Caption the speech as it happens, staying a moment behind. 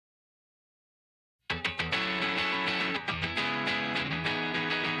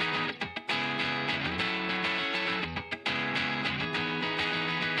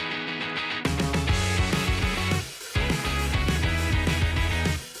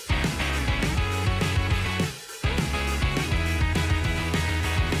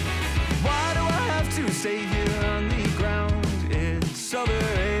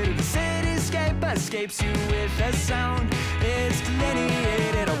escapes you with a sound. It's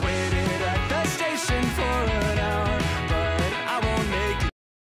delineated. I waited at the station for an hour, but I won't make it.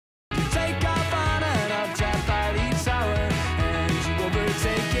 You take off on an updraft by the tower, and you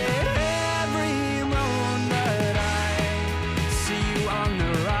overtake it. Every moment I see you on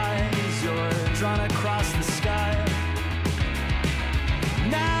the rise, you're drawn across the sky.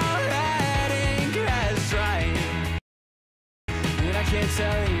 Now that ink has dried, and I can't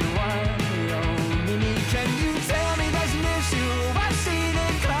tell you why. Oh, Mimi, can you tell me there's an issue? I've seen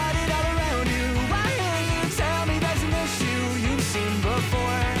it clouded all around you. Why can't you tell me there's an issue you've seen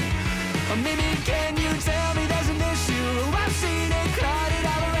before? Oh, Mimi, can you tell me there's an issue? I've seen it clouded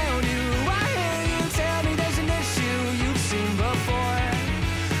all around you. Why can't you tell me there's an issue you've seen before?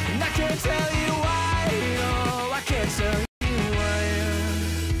 And I can't tell you why. Oh, I can't tell you why.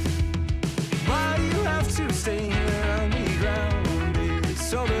 Why you have to stay here on the ground?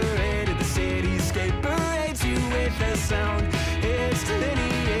 It's overrated. The cityscape parades you with a sound. It's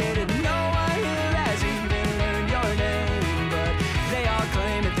delineated. No one here has even learned your name, but they all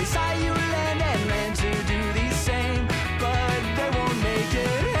claim that they saw you land and land to do the same, but they won't make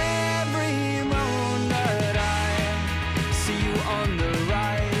it. Every moment I see you on the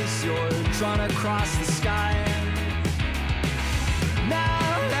rise, you're drawn across the sky. Now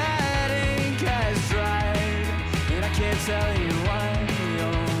that ink has dried, and I can't tell you why. Oh,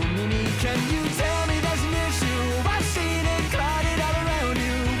 Mimi, can you tell me there's an issue? I've seen it clouded all around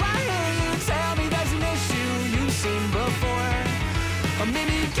you. Why can't you tell me there's an issue you've seen before? Oh,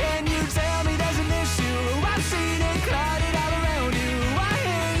 Mimi, can you tell me there's an issue? I've seen it clouded all around you. Why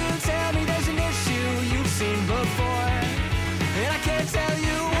can't you tell me there's an issue you've seen before? And I can't tell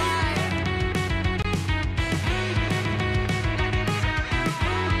you why.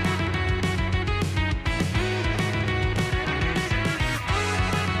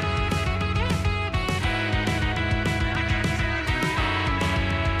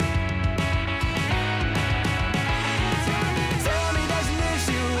 Tell me there's an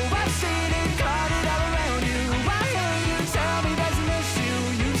issue. I've seen it clouded all around you. Why can't you tell me there's an issue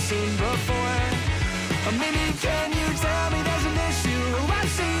you've seen before? Or maybe can you tell me there's an issue? I've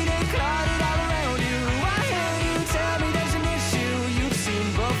seen it clouded all around you. Why can't you tell me there's an issue you've seen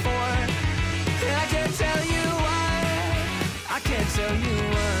before? And I can't tell you why. I can't tell you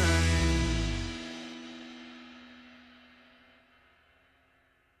why.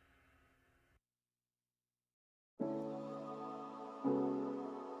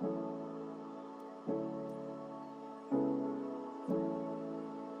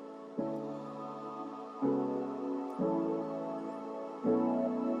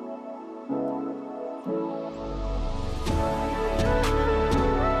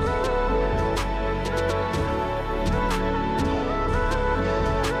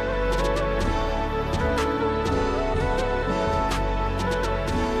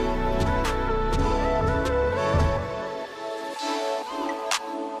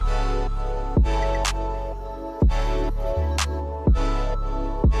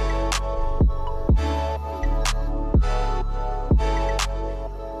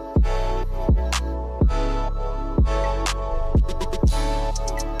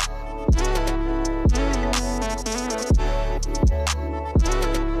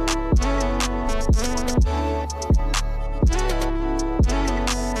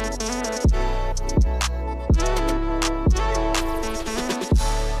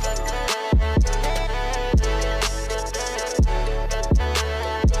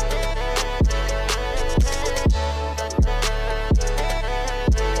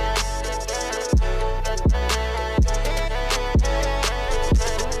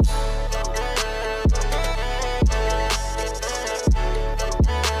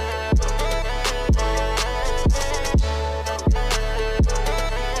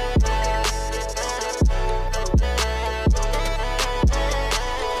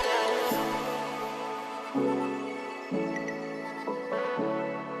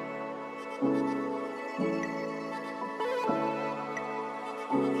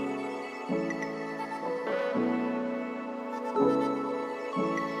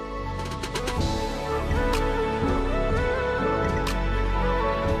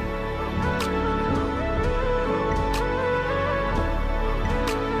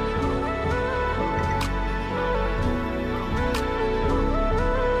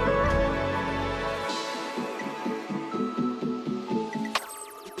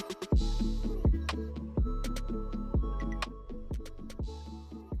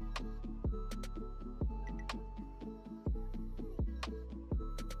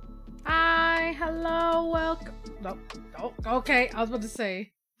 Hi, hello, welcome. No, okay, I was about to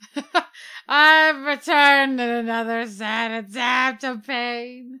say. I've returned in another sad attempt of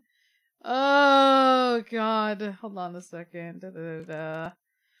pain. Oh god. Hold on a second.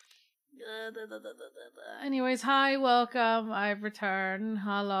 Anyways, hi, welcome. I've returned.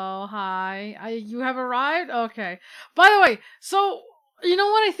 Hello, hi. You have arrived? Okay. By the way, so you know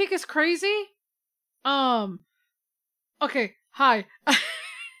what I think is crazy? Okay, hi.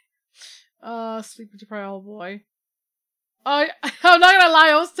 Sleepy deprived boy. I'm not gonna lie,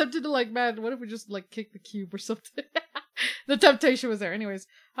 I was tempted to like, man, what if we just like kick the cube or something? The temptation was there. Anyways,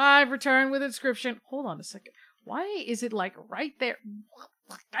 I've returned with Inscryption. Hold on a second. Why is it like right there?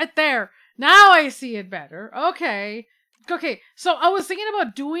 Right there. Now I see it better. Okay. Okay, so I was thinking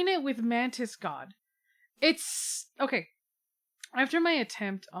about doing it with Mantis God. It's okay. After my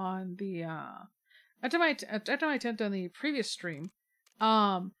attempt on the after my attempt on the previous stream,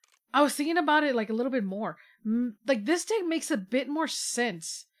 I was thinking about it like a little bit more. Like this deck makes a bit more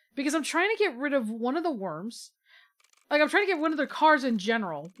sense because I'm trying to get rid of one of the worms. Like I'm trying to get one of their cards in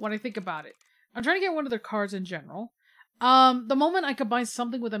general when I think about it. I'm trying to get one of their cards in general. The moment I combine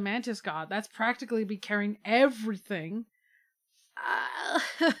something with a Mantis God, that's practically be carrying everything.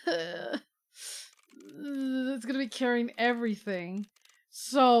 It's gonna be carrying everything.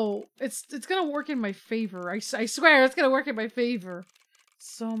 So, it's gonna work in my favor. I swear, it's gonna work in my favor.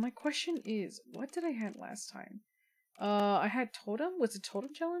 So, my question is, what did I have last time? I had Totem? Was it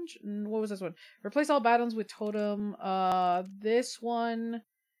Totem Challenge? What was this one? Replace all battles with Totem. This one...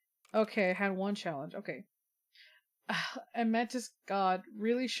 Okay, I had one challenge. Okay. And Mantis God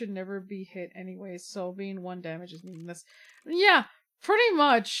really should never be hit anyway, so being 1 damage is meaningless. Yeah, pretty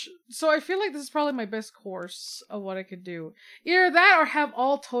much. So I feel like this is probably my best course of what I could do. Either that or have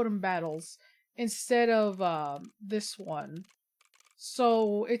all Totem battles instead of this one.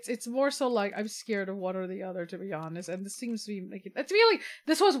 So it's more so like I'm scared of one or the other, to be honest. And this seems to be making it. To be like,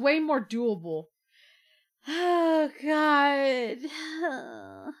 this was way more doable. Oh god.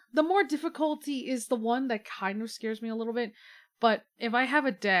 The more difficulty is the one that kind of scares me a little bit. But if I have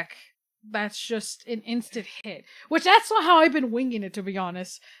a deck that's just an instant hit, which that's not how I've been winging it, to be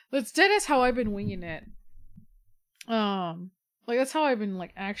honest. That is how I've been winging it. Like that's how I've been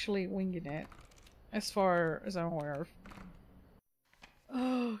like actually winging it, as far as I'm aware of.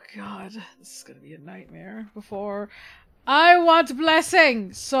 Oh god, this is gonna be a nightmare. Before I want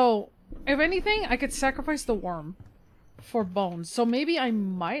blessing. So if anything, I could sacrifice the worm for bones. So maybe I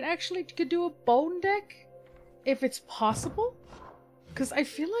might actually could do a bone deck if it's possible. Because I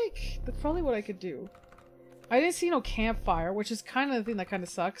feel like that's probably what I could do. I didn't see no campfire, which is kind of the thing that kind of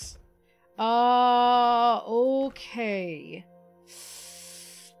sucks. Okay.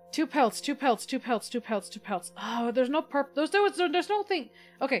 2 pelts, 2 pelts, 2 pelts, 2 pelts, 2 pelts. Oh, there's no there's no thing.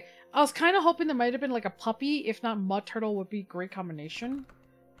 Okay, I was kind of hoping there might have been like a puppy. If not, mud turtle would be a great combination.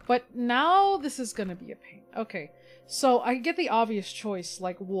 But now this is gonna be a pain. Okay, so I get the obvious choice,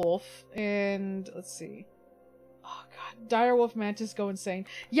 like wolf, and let's see. Oh god, direwolf mantis go insane.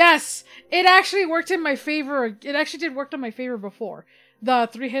 Yes, it actually worked in my favor. It actually did work in my favor before. The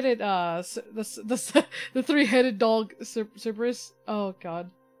three-headed the three-headed dog Cerberus. Oh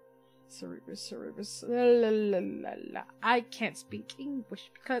god. Cerebus. La, la, la, la, la. I can't speak English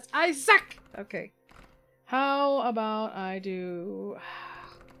because I suck! Okay. How about I do...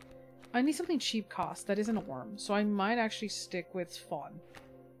 I need something cheap cost that isn't a worm, so I might actually stick with fawn.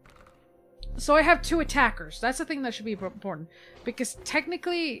 So I have 2 attackers. That's the thing that should be important. Because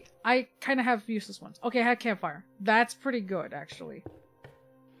technically, I kind of have useless ones. Okay, I had campfire. That's pretty good, actually.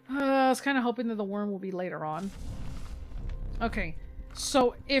 I was kind of hoping that the worm will be later on. Okay.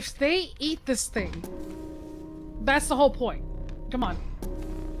 So, if they eat this thing, that's the whole point. Come on.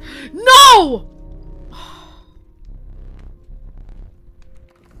 No!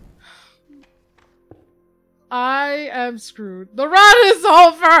 I am screwed. The run is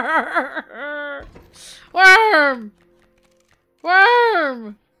over! Worm!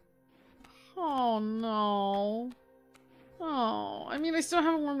 Worm! Oh, no. Oh, I mean, I still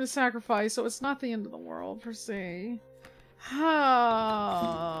have a worm to sacrifice, so it's not the end of the world, per se.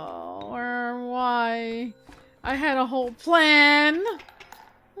 Oh, or why? I had a whole plan.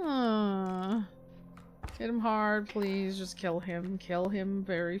 Hit him hard, please. Just kill him. Kill him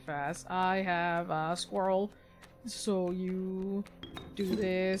very fast. I have a squirrel, so you do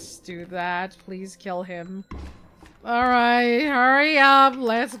this, do that. Please kill him. Alright, hurry up.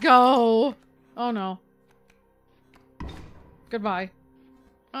 Let's go. Oh no. Goodbye.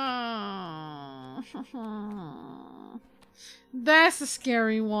 That's a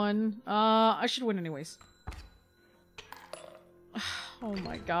scary one. I should win anyways. Oh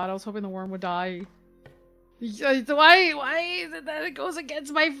my god, I was hoping the worm would die. Why is it that it goes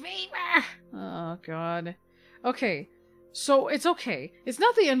against my favor? Oh god. Okay. So it's okay. It's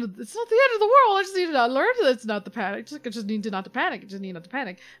not the end of the world. I just need to not learn that it's not the panic. I just need to not to panic. I just need not to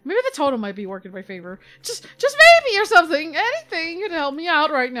panic. Maybe the totem might be working in my favor. Just maybe or something. Anything can help me out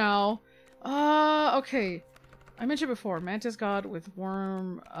right now. Okay. I mentioned before, Mantis God with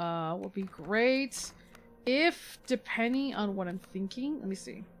Worm would be great. If, depending on what I'm thinking, let me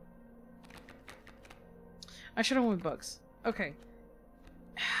see. I should have went with bugs. Okay.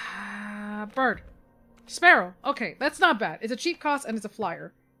 Bird. Sparrow. Okay, that's not bad. It's a cheap cost and it's a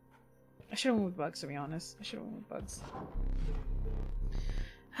flyer. I should have went with bugs, to be honest. I should have went with bugs.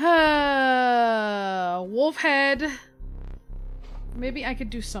 Wolf head. Maybe I could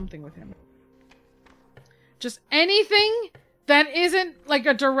do something with him. Just anything that isn't like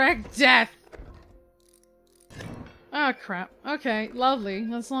a direct death. Oh, crap. Okay, lovely.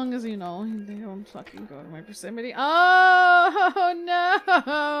 As long as, you know, they don't fucking go to my proximity. Oh,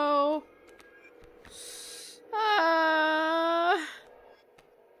 no!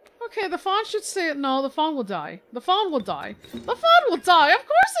 Okay, the fawn should say... No, the fawn will die. The fawn will die. The fawn will die! Of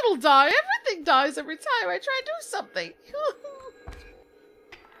course it'll die! Everything dies every time I try to do something.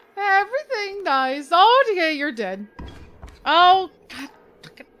 Everything dies. Oh, okay, you're dead. Oh, God.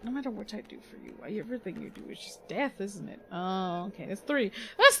 No matter what I do for you, everything you do is just death, isn't it? Oh, okay. That's 3.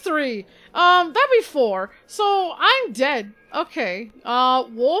 That's 3. That'd be 4. So I'm dead. Okay.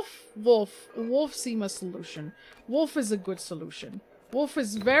 Wolf. Wolf seem a solution. Wolf is a good solution. Wolf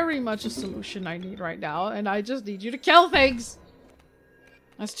is very much a solution I need right now, and I just need you to kill things.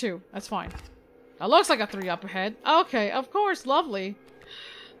 That's 2. That's fine. That looks like a 3 up ahead. Okay, of course. Lovely.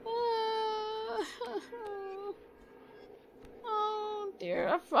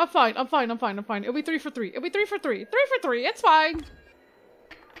 Dear. I'm fine. It'll be 3 for 3. It'll be 3 for 3. 3 for 3. It's fine.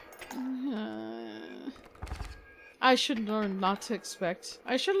 I should learn not to expect.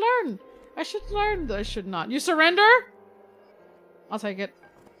 I should learn that I should not. You surrender? I'll take it.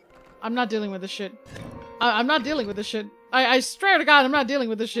 I'm not dealing with this shit. I'm not dealing with this shit. I swear to God, I'm not dealing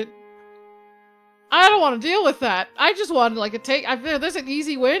with this shit. I don't want to deal with that. I just want like a take. If there's an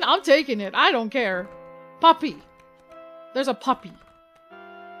easy win, I'm taking it. I don't care. Puppy. There's a puppy.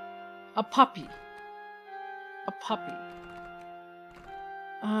 A puppy. A puppy.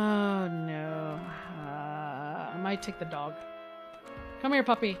 Oh no. I might take the dog. Come here,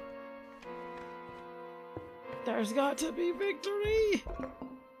 puppy. There's got to be victory.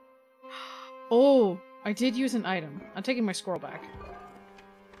 Oh, I did use an item. I'm taking my squirrel back.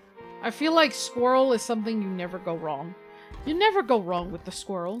 I feel like squirrel is something you never go wrong. You never go wrong with the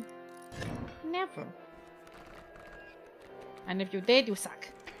squirrel. Never. And if you did, you suck.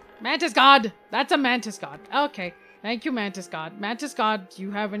 Mantis God! That's a Mantis God. Okay. Thank you, Mantis God. Mantis God, do you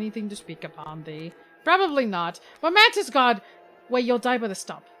have anything to speak upon thee? Probably not. But Mantis God... Wait, you'll die by the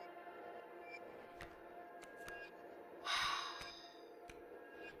stump.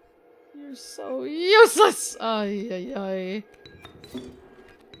 You're so useless! Ay, ay, ay.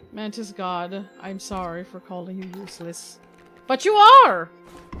 Mantis God, I'm sorry for calling you useless. But you are!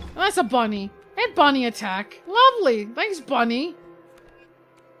 That's a bunny. And bunny attack. Lovely. Thanks, bunny.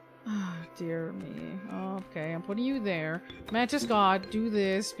 Oh, dear me. Okay, I'm putting you there. Mantis God, do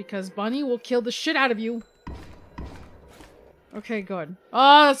this because bunny will kill the shit out of you. Okay, good.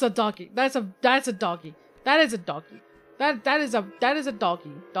 Oh, that's a doggy. That's a doggy. That is a doggy. That is a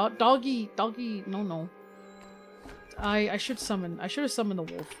doggy. Doggy. No. I should have summoned the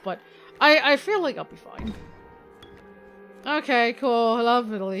wolf, but I feel like I'll be fine. Okay, cool,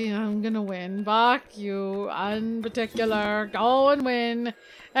 lovely. I'm gonna win. Fuck you, in particular. Go and win.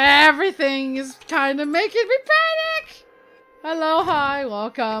 Everything is kind of making me panic. Hello, hi,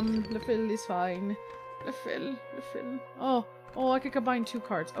 welcome. The fill is fine. The fill. Oh, I could combine 2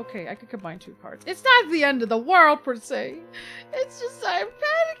 cards. Okay, I could combine 2 cards. It's not the end of the world, per se. It's just I'm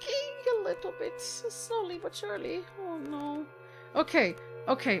panicking a little bit. Slowly but surely. Oh, no. Okay.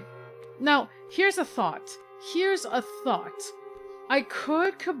 Now, here's a thought. I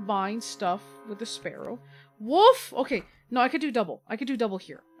could combine stuff with the sparrow. Wolf! Okay, no, I could do double. I could do double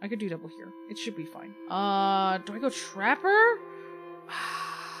here. It should be fine. Do I go trapper?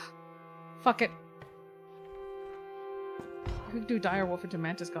 Fuck it. I could do dire wolf into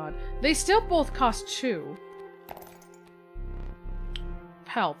Mantis God. They still both cost 2.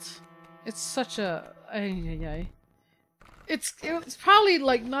 Pelt. It's such a... It's probably,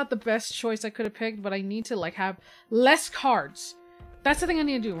 like, not the best choice I could have picked, but I need to, like, have less cards. That's the thing I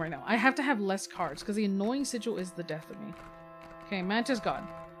need to do right now. I have to have less cards, because the annoying sigil is the death of me. Okay, Mantis God.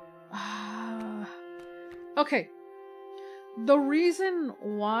 Okay. The reason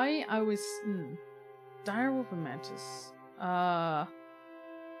why I was... Direwolf and Mantis.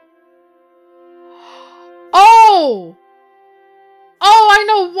 Oh! Oh, I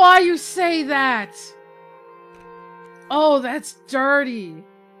know why you say that! Oh, that's dirty.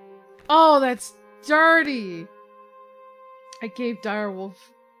 Oh, that's dirty. I gave Direwolf...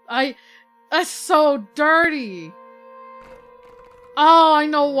 That's so dirty! Oh, I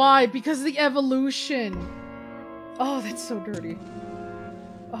know why. Because of the evolution. Oh, that's so dirty.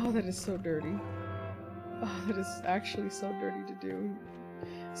 Oh, that is so dirty. Oh, that is actually so dirty to do.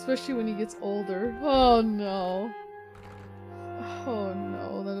 Especially when he gets older. Oh, no. Oh,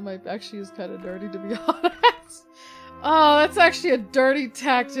 no. That might actually is kind of dirty, to be honest. Oh, that's actually a dirty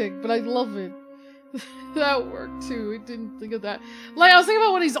tactic, but I love it. That worked, too. I didn't think of that. Like, I was thinking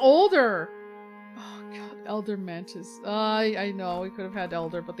about when he's older. Oh, God. Elder Mantis. I know. We could have had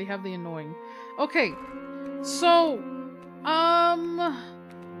Elder, but they have the annoying. Okay. So, oh,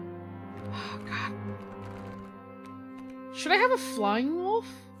 God. Should I have a flying wolf?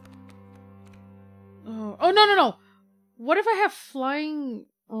 Oh, no. What if I have flying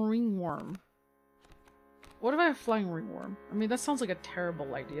ringworm? What if I have flying ringworm? I mean, that sounds like a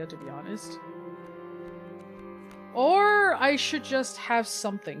terrible idea, to be honest. Or I should just have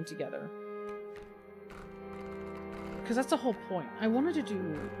something together. Because that's the whole point. I wanted to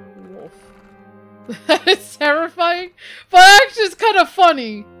do wolf. It's terrifying, but actually it's kind of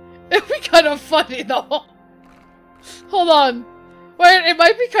funny. It'd be kind of funny, though. Hold on. Wait, it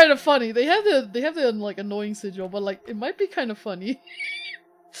might be kind of funny. They have the like annoying sigil, but like it might be kind of funny.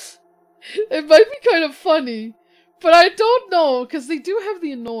 It might be kind of funny, but I don't know because they do have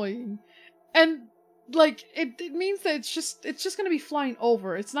the annoying, and like it means that it's just gonna be flying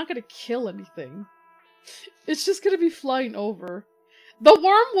over. It's not gonna kill anything. It's just gonna be flying over. The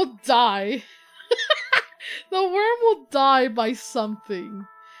worm will die. The worm will die by something,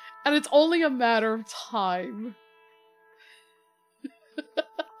 and it's only a matter of time.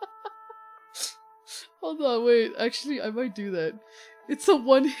 Hold on, wait. Actually, I might do that. It's a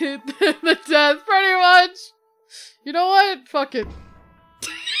one hit and the death, pretty much. You know what? Fuck it.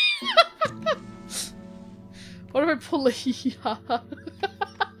 What if I pull a hee-ha?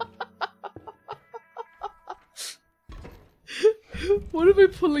 What if I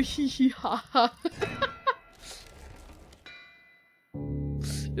pull a hee-ha?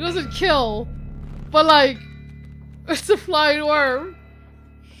 It doesn't kill, but like, it's a flying worm.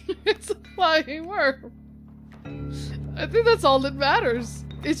 It's a flying worm. I think that's all that matters.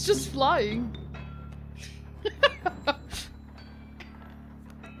 It's just flying.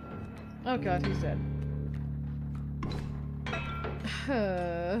 Oh god, he's dead.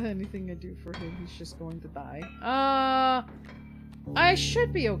 Anything I do for him, he's just going to die. I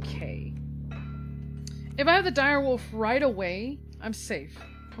should be okay. If I have the direwolf right away, I'm safe.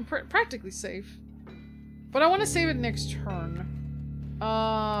 I'm practically safe. But I want to save it next turn.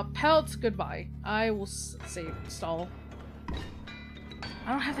 Pelt, goodbye. I will save, stall.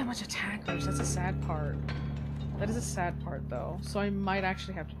 I don't have that much attackers. That's a sad part. That is a sad part, though. So I might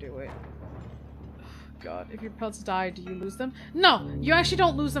actually have to do it. God, if your pelts die, do you lose them? No! You actually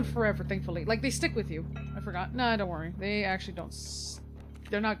don't lose them forever, thankfully. Like, they stick with you. I forgot. Nah, don't worry. They actually don't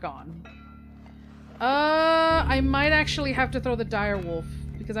they're not gone. I might actually have to throw the direwolf,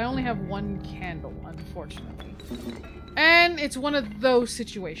 because I only have one candle, unfortunately. And it's one of those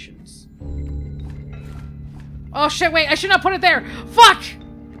situations. Oh shit, wait, I should not put it there! Fuck!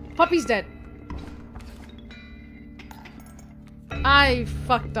 Puppy's dead. I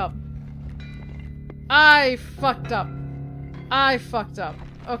fucked up. I fucked up. I fucked up.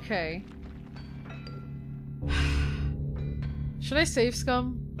 Okay. Should I save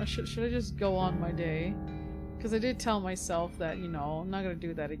scum? Or should I just go on my day? Because I did tell myself that, you know, I'm not gonna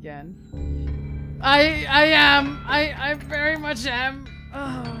do that again. I am. I very much am.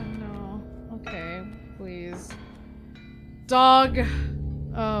 Oh no. Okay, please. Dog.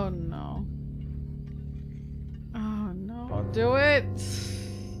 Oh no. Oh no. Do it.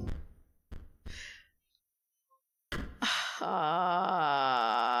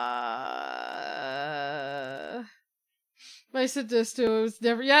 I said this too. It was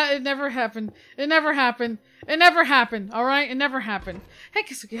never. Yeah, it never happened. It never happened. It never happened. All right, it never happened. Hey,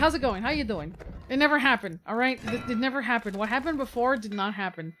 Kisuke, how's it going? How you doing? It never happened. All right, it never happened. What happened before did not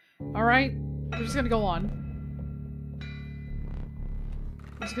happen. All right, we're just gonna go on.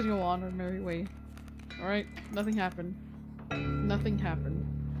 We're just gonna go on our merry way. All right, nothing happened. Nothing happened.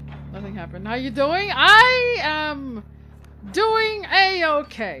 Nothing happened. How you doing? I am doing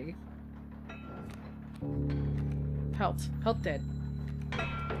a-okay. Pelt dead.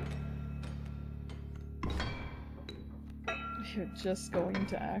 You're just going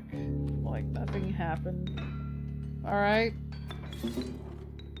to act like nothing happened. Alright.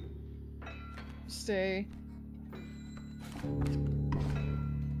 Stay. I'm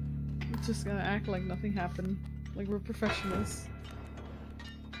just gonna act like nothing happened. Like we're professionals.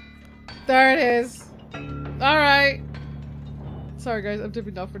 There it is! Alright! Sorry guys, I'm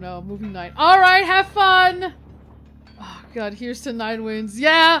dipping out for now. Movie 9. Alright, have fun! Oh god, here's to 9 wins.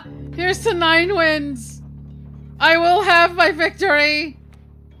 Yeah! Here's to 9 wins! I will have my victory!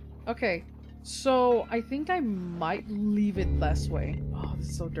 Okay, so I think I might leave it this way. Oh, this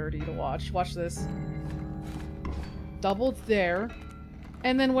is so dirty to watch. Watch this. Doubled there.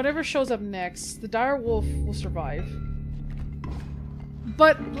 And then whatever shows up next, the dire wolf will survive.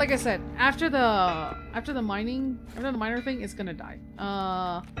 But like I said, after the miner thing, it's gonna die.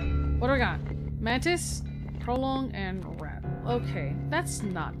 What do we got? Mantis, prolong, and rat. Okay, that's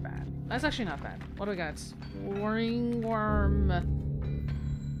not bad. That's actually not bad. What do we got? Ringworm.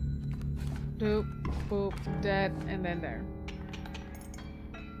 Boop, boop, dead, and then there.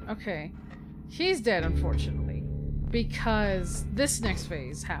 Okay, he's dead unfortunately, because this next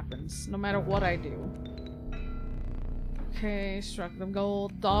phase happens no matter what I do. Okay, struck them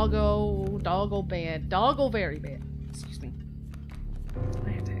gold. Doggo bad. Doggo very bad. Excuse me.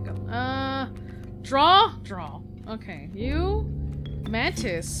 I had to hiccup. Draw. Okay, you,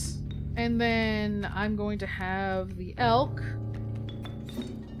 Mantis, and then I'm going to have the elk,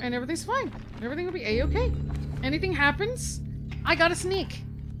 and everything's fine. Everything will be a-okay. Anything happens, I gotta sneak.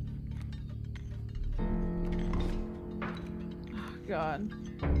 Oh god.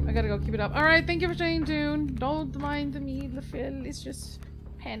 I gotta go keep it up. Alright, thank you for staying tuned. Don't mind me, the Phil is just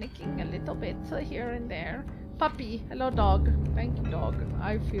panicking a little bit here and there. Puppy. Hello, dog. Thank you, dog.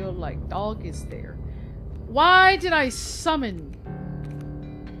 I feel like dog is there. Why did I summon?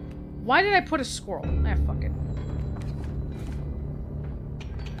 Why did I put a squirrel? Ah, fuck it.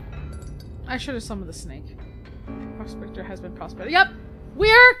 I should have summoned the snake. Prospector has been prospected. Yep!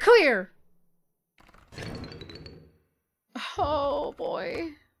 We're clear! Oh boy.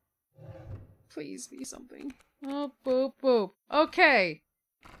 Please be something. Oh, boop, boop. Okay.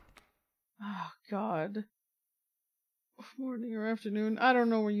 Oh, God. Morning or afternoon. I don't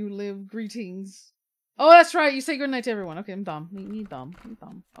know where you live. Greetings. Oh, that's right. You say goodnight to everyone. Okay, I'm dumb. Me dumb. I'm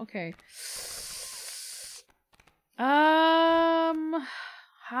dumb. Okay. How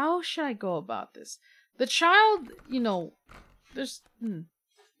should I go about this? The child, you know, there's...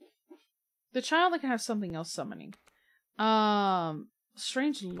 The child, I can have something else summoning.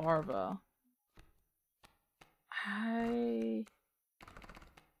 Strange larva. I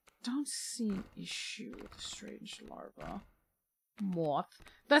don't see an issue with the strange larva. Moth.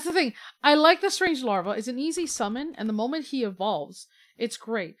 That's the thing. I like the strange larva. It's an easy summon, and the moment he evolves, it's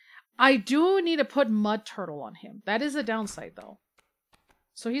great. I do need to put mud turtle on him. That is a downside, though.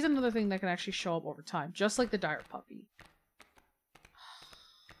 So he's another thing that can actually show up over time, just like the dire puppy.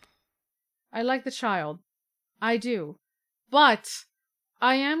 I like the child. I do. But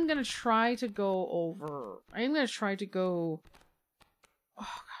I am going to try to go over... I am going to try to go...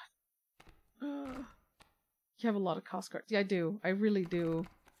 Oh, God. You have a lot of cost cards. Yeah, I do. I really do.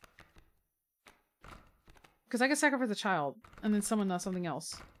 Because I can sacrifice the child and then summon something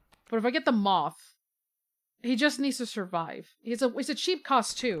else. But if I get the moth, he just needs to survive. It's a cheap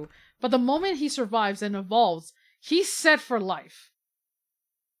cost too. But the moment he survives and evolves, he's set for life.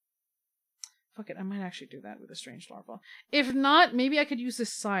 Fuck it, I might actually do that with a strange larva. If not, maybe I could use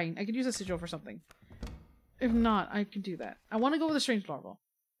this sign. I could use a sigil for something. If not, I can do that. I want to go with a strange larva.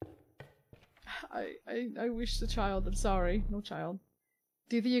 I wish the child. I'm sorry. No child.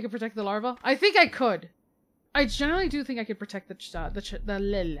 Do you think you could protect the larva? I think I could. I generally do think I could protect the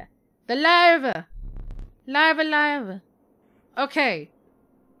larva. Larva. Okay.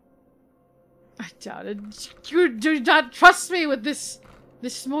 I doubt it. You do not trust me with this.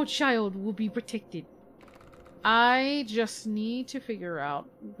 This small child will be protected. I just need to figure out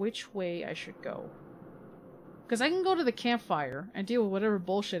which way I should go. Because I can go to the campfire and deal with whatever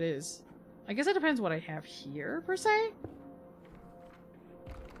bullshit is. I guess it depends what I have here, per se.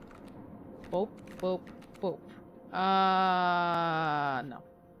 Boop, boop, boop. No.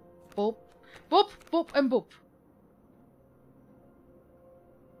 Boop, boop, boop, and boop.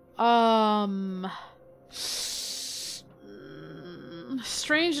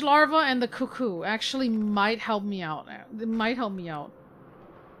 Strange larva and the cuckoo actually might help me out. It might help me out.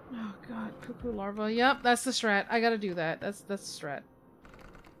 Oh god, cuckoo larva. Yep, that's the strat. I gotta do that. That's the strat.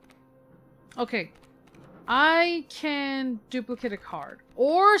 Okay. I can duplicate a card.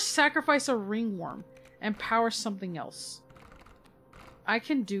 Or sacrifice a ringworm and power something else. I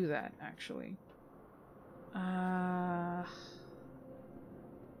can do that, actually.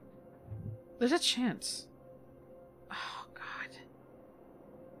 There's a chance. Oh, God.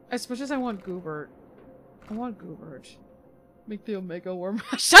 As much as I want Goobert. I want Goobert. Make the Omega Worm.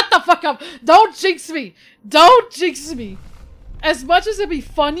 Shut the fuck up! Don't jinx me! Don't jinx me! As much as it'd be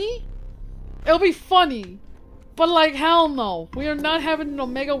funny, it'll be funny. But like, hell no. We are not having an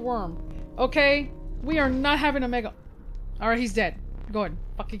Omega Worm. Okay? We are not having Omega... Alright, he's dead. Go ahead.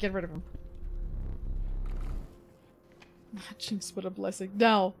 Fucking get rid of him. Jinx, what a blessing.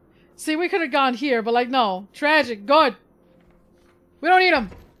 No. See, we could have gone here, but like, no. Tragic. Good. We don't need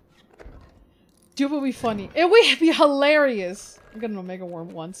him. Dude, would be funny. It would be hilarious. I got an Omega Worm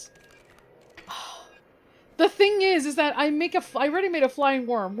once. The thing is that I already made a flying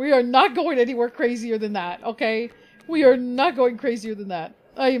worm. We are not going anywhere crazier than that, okay? We are not going crazier than that.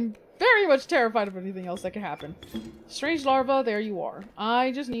 I am very much terrified of anything else that could happen. Strange larva, there you are.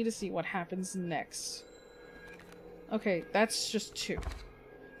 I just need to see what happens next. Okay, that's just 2.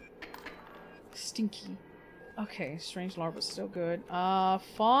 Stinky. Okay, strange larva's still good.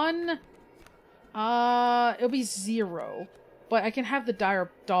 Fawn. It'll be 0. But I can have the dire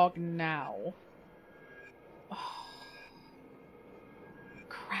dog now. Oh.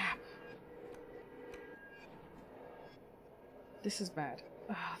 Crap. This is bad.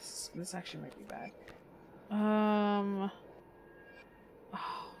 This actually might be bad. Oh.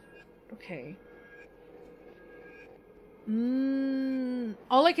 Okay.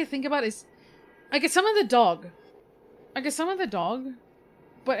 All I can think about is I could summon the dog.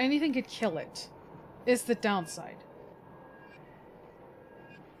 But anything could kill it. Is the downside.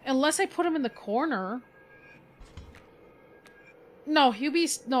 Unless I put him in the corner. No, he'll be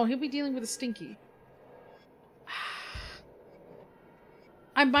dealing with a Stinky.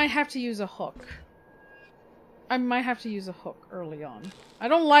 I might have to use a hook. Early on. I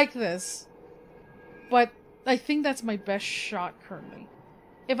don't like this. But I think that's my best shot currently.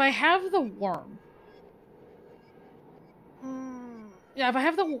 If I have the worm. Yeah, if I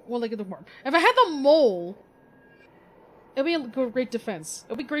have the... Well, like the worm. If I had the mole... It'll be a great defense.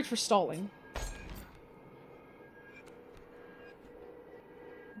 It'll be great for stalling.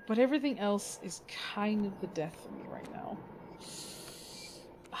 But everything else is kind of the death for me right now.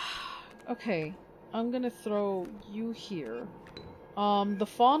 Okay. I'm gonna throw you here. The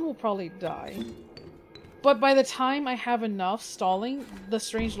fawn will probably die. But by the time I have enough stalling, the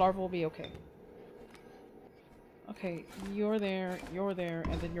strange larva will be okay. Okay, you're there,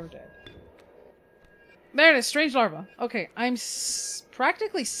 and then you're dead. There it is, strange larva. Okay, I'm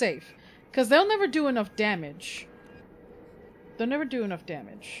practically safe. Because they'll never do enough damage.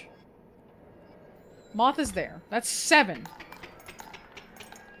 Moth is there. That's 7.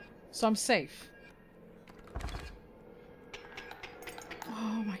 So I'm safe.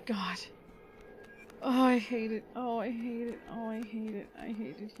 Oh my god. Oh, I hate it. Oh, I hate it. Oh, I hate it. I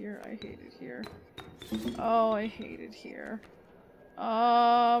hate it here. I hate it here. Oh, I hate it here.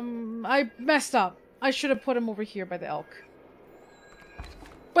 I messed up. I should have put him over here by the elk.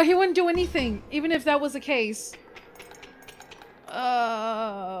 But he wouldn't do anything, even if that was the case.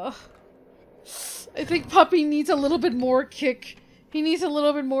 I think Puppy needs a little bit more kick. He needs a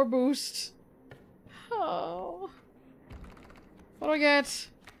little bit more boost. Oh. What do I get?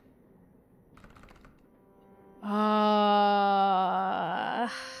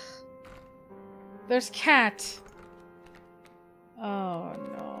 There's cat. Oh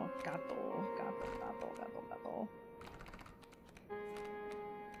no. Gato.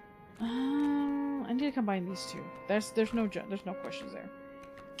 I need to combine these two. There's no questions there.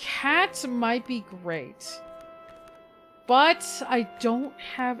 Cat might be great. But I don't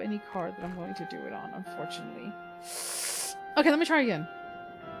have any card that I'm going to do it on, unfortunately. Okay, let me try again.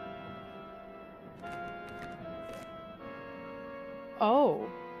 Oh.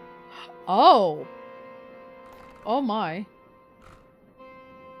 Oh. Oh my.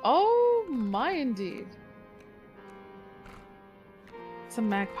 Oh my indeed. It's a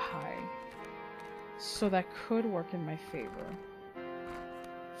magpie. So that could work in my favor.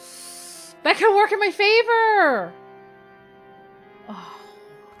 That could work in my favor! Oh.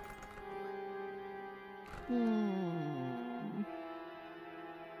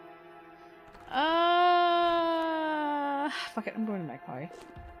 Fuck it, I'm going to magpie.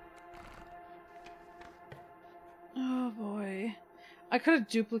 Oh boy. I could have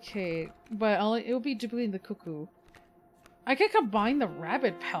duplicate, but it would be duplicating the cuckoo. I could combine the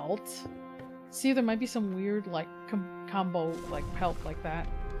rabbit pelt. See, there might be some weird, like, combo, like, pelt like that.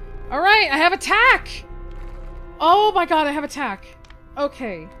 Alright, I have attack! Oh my god, I have attack.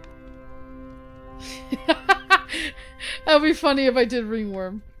 Okay. That would be funny if I did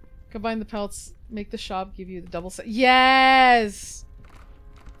ringworm. Combine the pelts, make the shop give you the double set. Yes!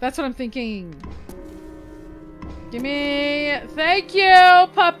 That's what I'm thinking. Gimme! Thank you,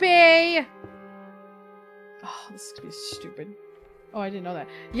 puppy! Oh, this is gonna be stupid. Oh, I didn't know that.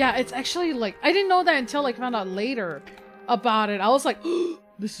 Yeah, it's actually like... I didn't know that until like, I found out later about it. I was like, oh,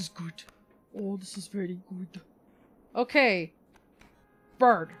 this is good. Oh, this is very good. Okay.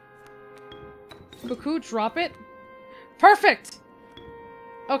 Bird. Cuckoo, drop it. Perfect!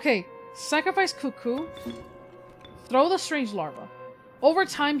 Okay, sacrifice Cuckoo. Throw the strange larva. Over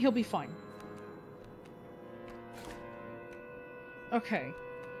time, he'll be fine. Okay.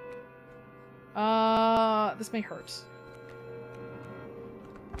 This may hurt.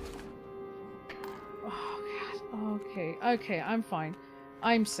 Oh, God. Okay, okay, I'm fine.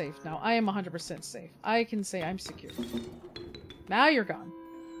 I'm safe now. I am 100% safe. I can say I'm secure. Now you're gone.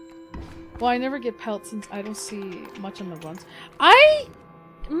 Well, I never get pelts since I don't see much on the runs. I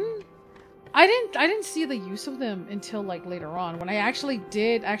didn't see the use of them until like later on when I actually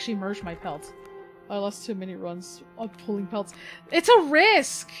did merge my pelts. I lost too many runs on pulling pelts. It's a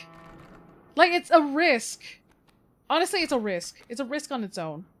risk. Like it's a risk. Honestly, it's a risk. It's a risk on its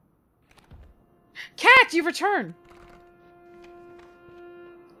own. Cat, you've returned.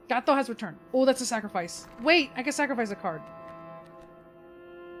 Gato has returned. Oh, that's a sacrifice. Wait, I can sacrifice a card.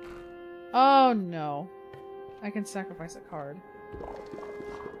 Oh no. I can sacrifice a card.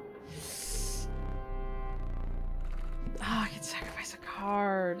 Ah, I can sacrifice a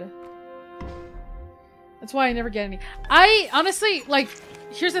card. That's why I never get any. I honestly, like,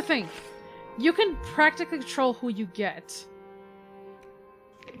 here's the thing. You can practically control who you get.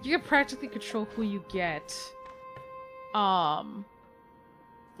 You can practically control who you get.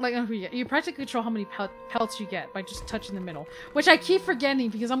 Like, who you get. You practically control how many pelts you get by just touching the middle. Which I keep forgetting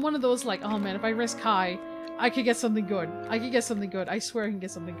because I'm one of those like, oh man, if I risk high, I could get something good. I could get something good. I swear I can get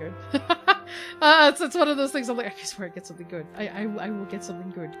something good. It's one of those things I'm like, I swear I get something good. I will get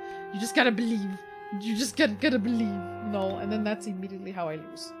something good. You just gotta believe. You just gotta believe. No, and then that's immediately how I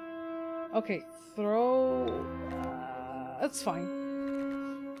lose. Okay, throw... that's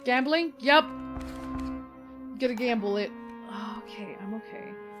fine. Gambling? Yep. Gonna gamble it. Okay, I'm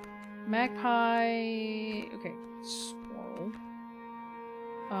okay. Magpie... okay, squirrel.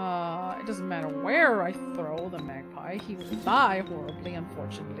 It doesn't matter where I throw the magpie. He will die horribly,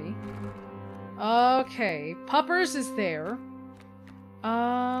 unfortunately. Okay, Puppers is there.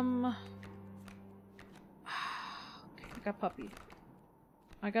 Okay, I got puppy.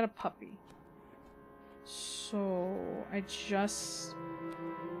 I got a puppy. So, I just...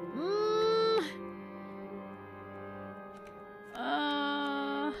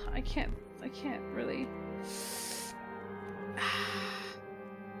 I can't really...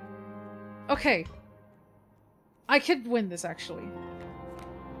 Okay. I could win this, actually.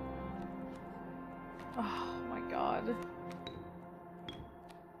 Oh my god.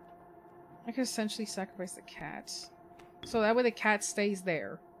 I could essentially sacrifice the cat. So that way the cat stays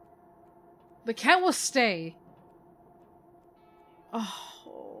there. The cat will stay.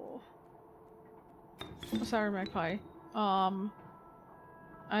 Oh. I'm sorry, Magpie.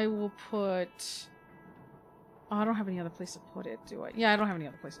 I will put... oh, I don't have any other place to put it, do I? Yeah, I don't have any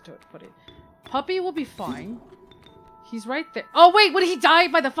other place to put it. Puppy will be fine. He's right there. Oh, wait! Would he die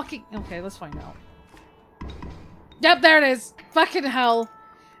by the fucking... okay, let's find out. Yep, there it is! Fucking hell.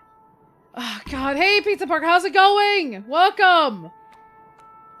 Oh, God. Hey, Pizza Park, how's it going? Welcome!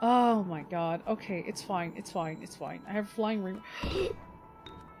 Oh, my God. Okay, it's fine. It's fine. It's fine. I have flying ring...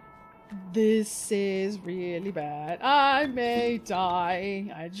 this is really bad. I may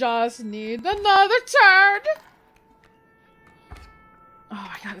die. I just need another turn! Oh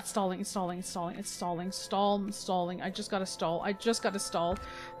my god, it's stalling, it's stalling, it's stalling, it's stalling, stalling. I just gotta stall. I just gotta stall.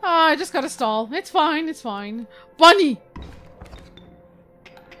 I just gotta stall. It's fine, it's fine. Bunny!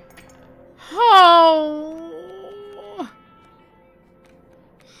 Oh!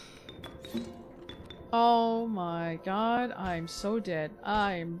 Oh my god, I'm so dead.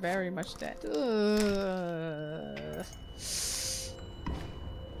 I'm very much dead.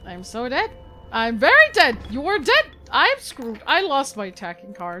 I'm so dead. I'm very dead. You're dead. I'm screwed. I lost my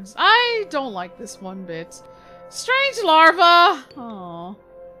attacking cards. I don't like this one bit. Strange larva. Oh,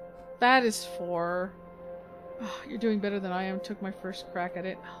 that is 4. Oh, you're doing better than I am. Took my first crack at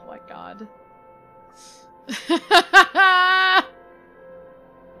it. Oh my god.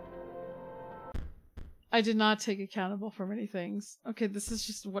 I did not take accountable for many things. Okay, this is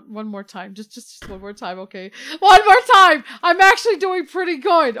just one more time. Just one more time, okay? One more time! I'm actually doing pretty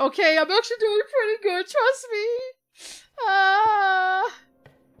good, okay? I'm actually doing pretty good, trust me!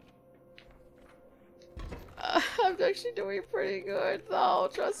 I'm actually doing pretty good though.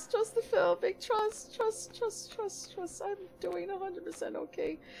 Trust the film. Big trust. I'm doing 100%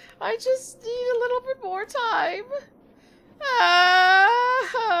 okay. I just need a little bit more time.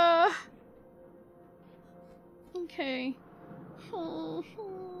 Okay.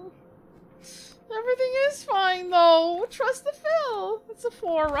 Everything is fine though. Trust the Phil. It's a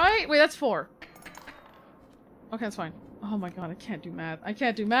 4, right? Wait, that's 4. Okay, that's fine. Oh my god, I can't do math. I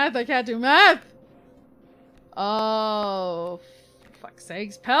can't do math! Oh, fuck's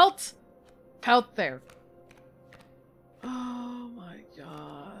sakes. Pelt! Pelt there. Oh my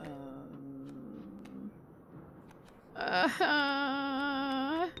god.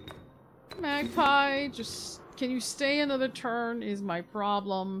 Magpie, just... Can you stay another turn is my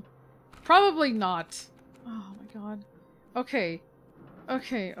problem. Probably not. Oh my god. Okay.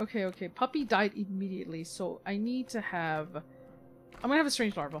 Puppy died immediately, so I need to have... I'm gonna have a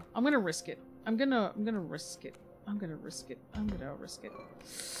strange larva. I'm gonna risk it. I'm gonna risk it.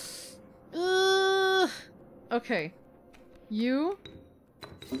 Okay. You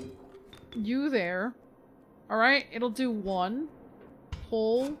there. Alright, it'll do 1.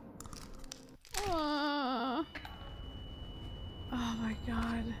 Pull. Oh my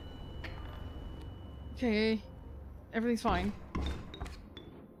god. Okay. Everything's fine.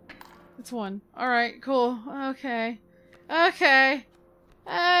 It's 1. Alright, cool. Okay.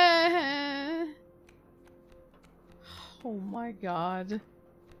 Oh my god.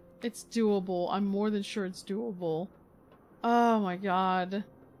 It's doable. I'm more than sure it's doable. Oh my god.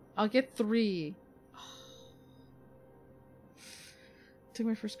 I'll get 3. Took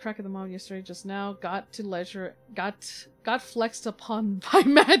my first crack at the mom yesterday just now. Got to leisure. Got flexed upon by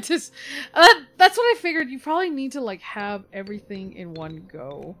Mantis. That's what I figured. You probably need to like have everything in one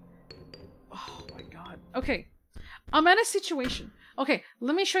go. Oh my god. Okay. I'm at a situation. Okay,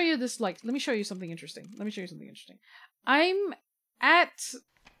 let me show you this, let me show you something interesting. I'm at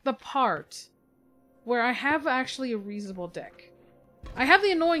the part where I have actually a reasonable deck. I have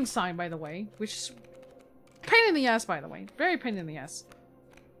the annoying sign, by the way, which is pain in the ass, by the way. Very pain in the ass.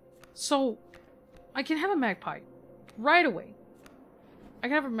 So, I can have a magpie right away.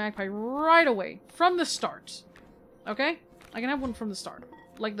 From the start. Okay? I can have one from the start.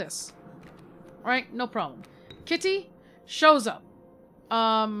 Like this. Alright, no problem. Kitty shows up.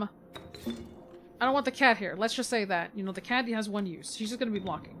 I don't want the cat here. Let's just say that. You know, the cat has one use. She's just gonna be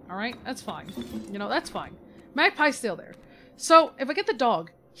blocking. Alright? That's fine. You know, that's fine. Magpie's still there. So, if I get the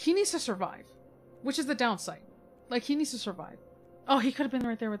dog, he needs to survive. Which is the downside. Like, he needs to survive. Oh, he could have been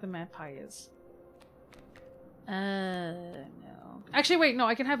right there where the magpie is. No. Actually, wait, no,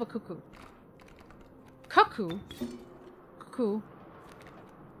 I can have a cuckoo. Cuckoo.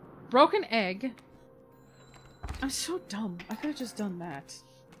 Broken egg. I'm so dumb. I could have just done that.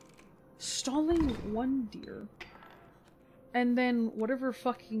 Stalling 1 deer. And then whatever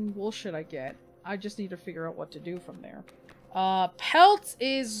fucking bullshit I get, I just need to figure out what to do from there. Pelt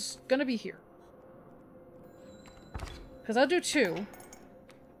is gonna be here. Because I'll do 2.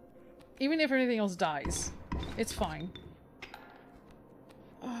 Even if anything else dies. It's fine.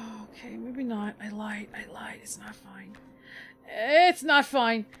 Oh, okay, maybe not. I lied. It's not fine. It's not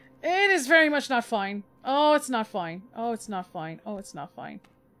fine. It is very much not fine. Oh, it's not fine.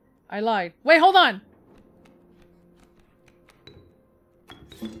 I lied. Wait, hold on!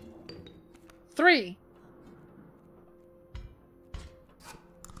 3.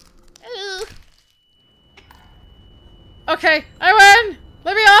 Okay, I win!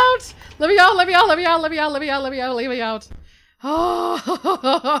 Let me out! Let me out!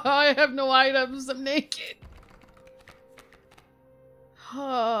 Oh, I have no items. I'm naked.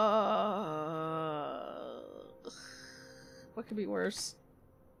 What could be worse?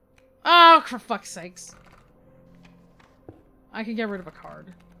 Oh, for fuck's sakes. I can get rid of a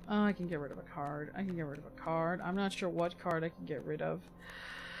card. I can get rid of a card. I'm not sure what card I can get rid of.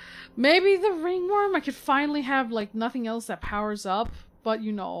 Maybe the ringworm? I could finally have, like, nothing else that powers up. But,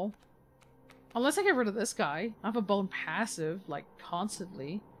 you know. Unless I get rid of this guy. I have a bone passive, like,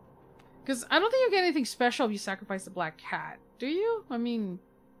 constantly. Because I don't think you get anything special if you sacrifice the black cat. Do you? I mean...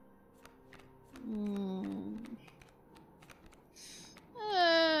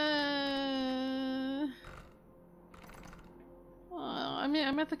 I mean,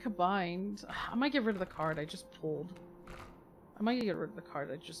 I'm at the combined. I might get rid of the card I just pulled. Unless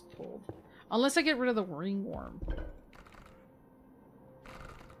I get rid of the ringworm.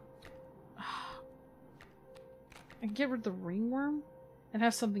 I can get rid of the ringworm and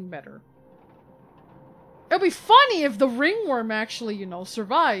have something better. It'll be funny if the ringworm actually, you know,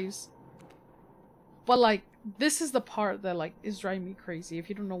 survives. But, like, this is the part that, like, is driving me crazy if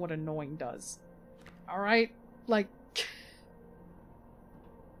you don't know what annoying does. Alright? Like...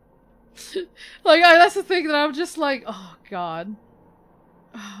 like, that's the thing that I'm just like, oh god.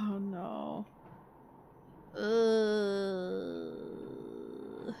 Oh no.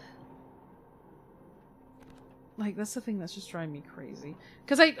 Like, that's the thing that's just driving me crazy.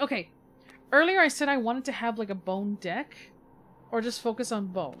 Because okay. Earlier I said I wanted to have like a bone deck. Or just focus on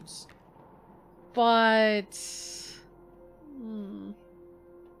bones. But...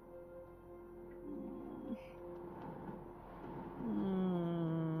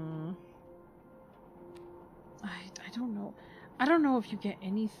 I don't know. I don't know if you get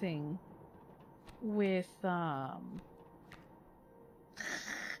anything with,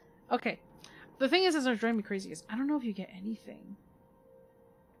 Okay. The thing is, what's driving me crazy is, I don't know if you get anything.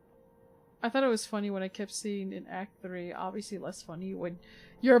 I thought it was funny when I kept seeing in Act 3, obviously less funny when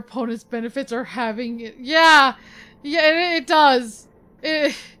your opponent's benefits are having it. Yeah! Yeah, it does!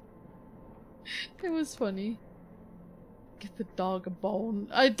 It was funny. Get the dog a bone.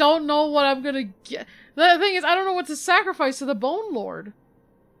 I don't know what I'm gonna get. The thing is, I don't know what to sacrifice to the Bone Lord.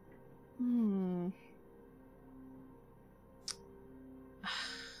 Oh,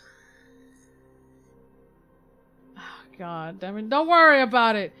 god damn it. Don't worry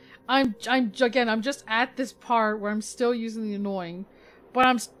about it. I'm just at this part where I'm still using the annoying. But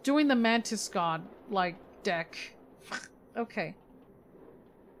I'm doing the Mantis God, like, deck. Okay.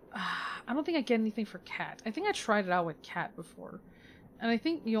 I don't think I get anything for Cat. I think I tried it out with Cat before. And I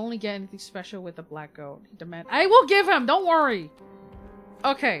think you only get anything special with the Black Goat. I will give him! Don't worry!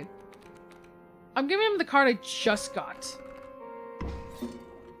 Okay. I'm giving him the card I just got.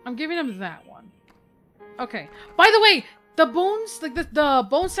 I'm giving him that one. Okay. By the way, the bones, like the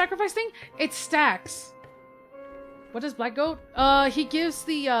bone sacrifice thing, it stacks. What is Black Goat? He gives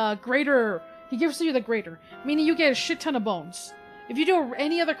the greater. He gives you the greater, meaning you get a shit ton of bones. If you do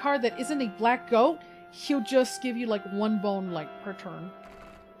any other card that isn't a Black Goat, he'll just give you like one bone like per turn.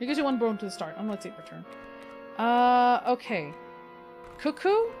 He gives you one bone to the start. I'm gonna say per turn. Okay.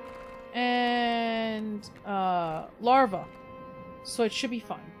 Cuckoo and larva. So it should be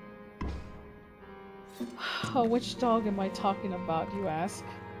fine. Oh, which dog am I talking about, you ask?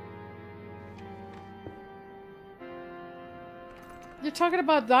 You're talking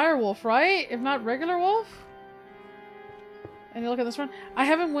about direwolf, right? If not regular wolf? And you look at this run. I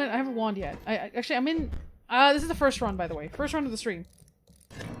haven't won yet. Actually I'm in this is the first run, by the way. First run of the stream.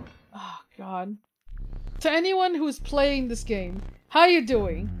 Oh god. To anyone who's playing this game, how you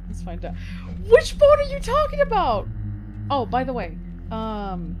doing? Let's find out. Which boat are you talking about? Oh, by the way.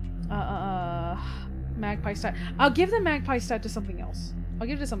 Magpie stat. I'll give the magpie stat to something else. I'll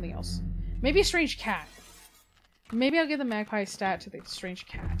give it to something else. Maybe a strange cat. Maybe I'll give the magpie stat to the strange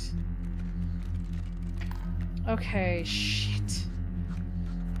cat. Okay, shit.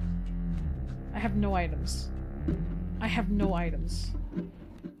 I have no items. I have no items.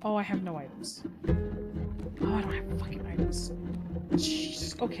 Oh, I have no items. Oh, I don't have fucking items.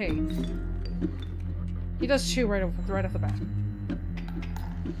 Jesus. Okay. He does 2 right off the bat.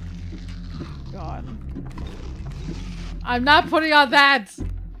 God. I'm not putting on that!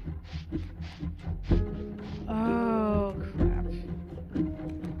 Oh, crap.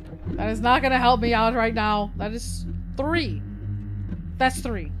 That is not gonna help me out right now. That is 3. That's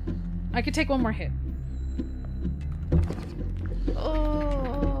 3. I could take 1 more hit.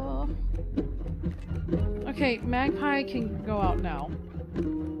 Oh. Okay, Magpie can go out now.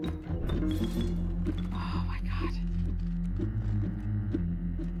 Oh my god.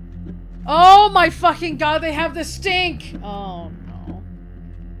 Oh my fucking god, they have the stink! Oh no.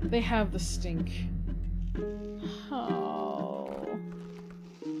 They have the stink. Oh.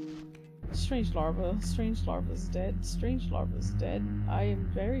 Strange larva. Strange larva's dead. Strange larva's dead. I am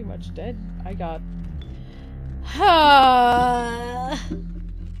very much dead. I got...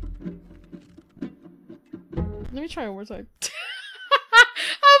 Let me try one more time.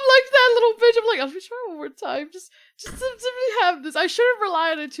 I'm like that little bitch. I'm like, let me try one more time. Just to have this. I shouldn't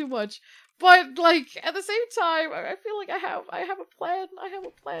rely on it too much. But like at the same time, I feel like I have a plan. I have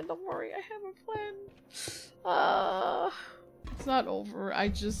a plan. Don't worry. I have a plan. It's not over. I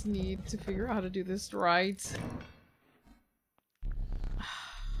just need to figure out how to do this right.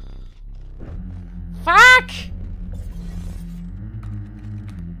 Fuck!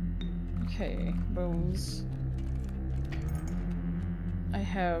 Okay, bones. I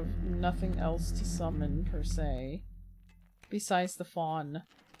have nothing else to summon, per se. Besides the fawn.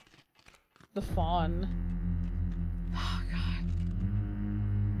 The fawn. Oh, God.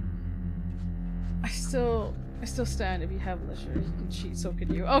 I still stand. If you have leisure, you can cheat, so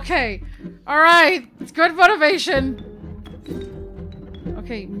can you. Okay! Alright! It's good motivation!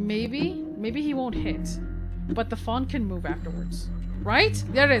 Okay, maybe maybe he won't hit. But the fawn can move afterwards. Right?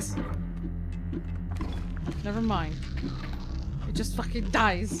 There it is. Never mind. It just fucking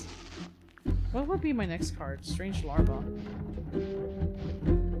dies. What would be my next card? Strange Larva.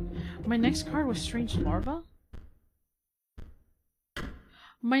 My next card was Strange Larva?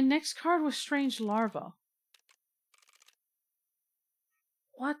 My next card was Strange Larva.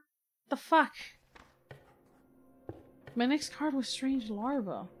 What the fuck? My next card was Strange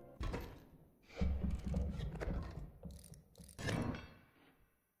Larva.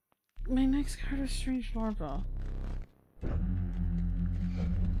 My next card was Strange Larva.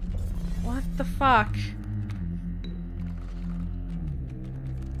 What the fuck?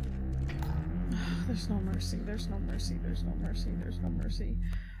 There's no mercy, there's no mercy, there's no mercy, there's no mercy.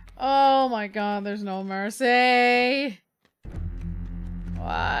 Oh my god, there's no mercy!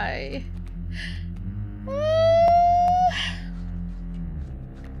 Why?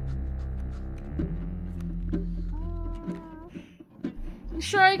 You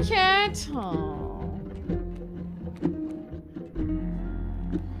sure I can't? Oh.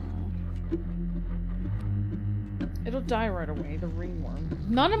 It'll die right away, the ringworm.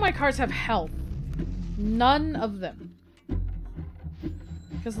 None of my cards have health. None of them.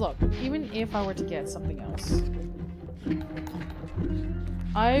 Because look, even if I were to get something else,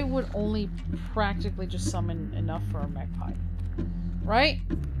 I would only practically just summon enough for a magpie. Right?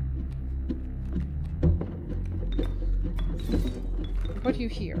 Put you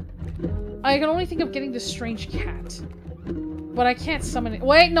here. I can only think of getting this strange cat. But I can't summon it.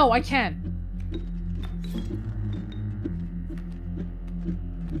 Wait, no, I can.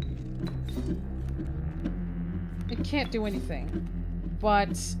 It can't do anything.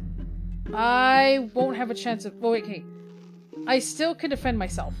 But I won't have a chance of... Oh, wait, okay. I still can defend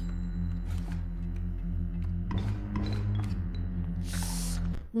myself.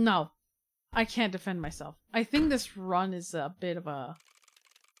 No. I can't defend myself. I think this run is a bit of a...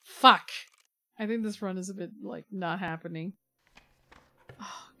 Fuck. I think this run is a bit, like, not happening.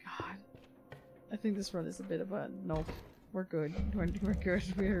 Oh, God. I think this run is a bit of a... Nope. We're good. We're good.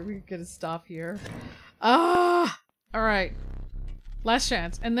 We're gonna stop here. Ah! Alright. Last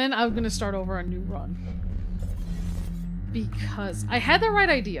chance. And then I'm gonna start over a new run. Because I had the right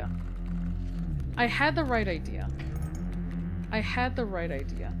idea. I had the right idea. I had the right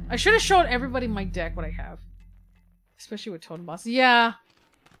idea. I should have showed everybody my deck what I have. Especially with Totem Boss. Yeah.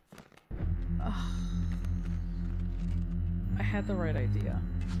 Ugh. I had the right idea.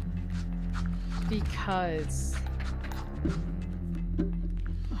 Because...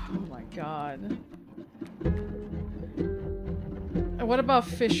 Oh my god. And what about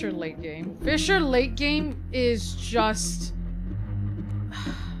Fisher late game? Fisher late game is just...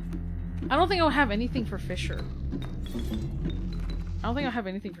 I don't think I'll have anything for Fisher. I don't think I'll have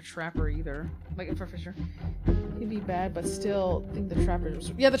anything for Trapper either. Like, for Fisher. He'd be bad, but still think the Trapper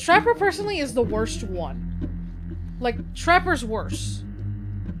is... Yeah, the Trapper personally is the worst one. Like, Trapper's worse.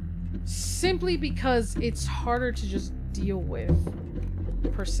 Simply because it's harder to just deal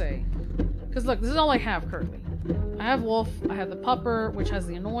with, per se. Because look, this is all I have currently. I have Wolf, I have the Pupper, which has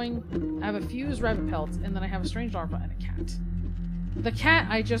the Annoying, I have a Fused Rabbit Pelt, and then I have a Strange Larva and a Cat. The Cat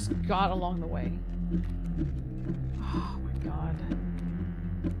I just got along the way. Oh my god.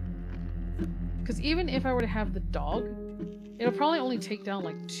 Because even if I were to have the dog, it'll probably only take down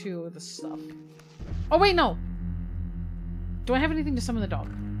like 2 of the stuff. Oh wait, no! Do I have anything to summon the dog?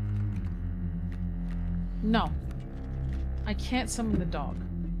 No. I can't summon the dog.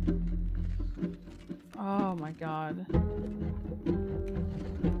 Oh my god.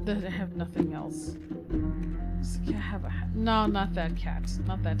 I have nothing else. I have a... No, not that cat.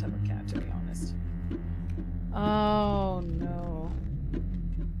 Not that type of cat, to be honest. Oh no.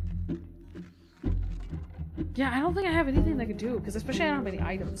 Yeah, I don't think I have anything that I could do, because especially I don't have any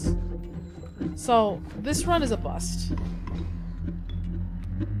items. So, this run is a bust.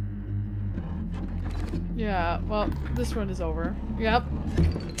 Yeah, well, this run is over. Yep.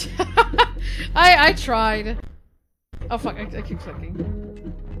 I tried. Oh fuck, I keep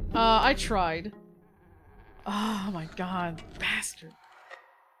clicking. I tried. Oh my god, bastard.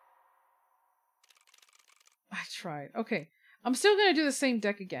 I tried. Okay, I'm still gonna do the same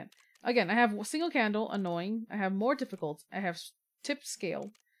deck again. Again, I have Single Candle, Annoying. I have More Difficult. I have Tip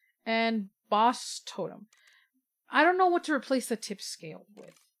Scale. And Boss Totem. I don't know what to replace the Tip Scale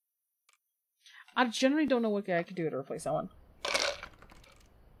with. I generally don't know what I could do to replace that one.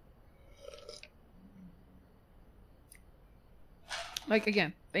 Like,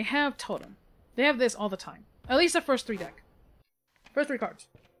 again, they have Totem. They have this all the time. At least the first 3 deck. First 3 cards.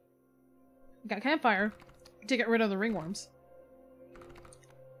 Got Campfire to get rid of the ringworms.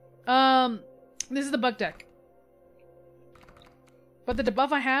 This is the bug deck. But the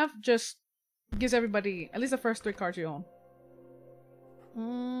debuff I have just gives everybody at least the first 3 cards you own.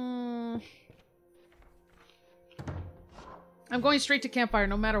 I'm going straight to campfire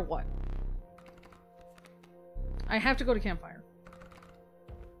no matter what. I have to go to campfire.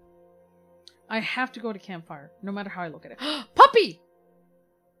 I have to go to campfire no matter how I look at it. Puppy!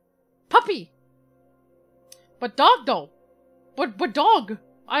 Puppy! But dog though. But dog.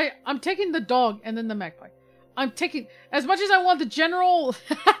 I'm taking the dog and then the magpie. I'm taking, as much as I want the general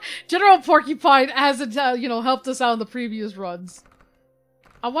porcupine as it, you know, helped us out in the previous runs.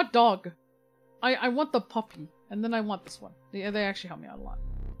 I want dog. I want the puppy. And then I want this one. They actually help me out a lot.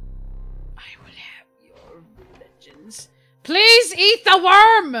 I will have your legends. Please eat the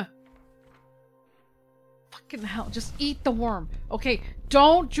worm! Fucking hell, just eat the worm. Okay,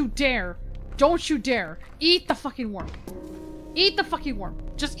 don't you dare. Don't you dare. Eat the fucking worm. Eat the fucking worm.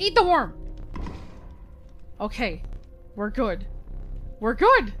 Just eat the worm. Okay, we're good. We're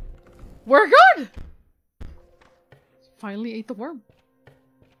good. We're good! Finally ate the worm.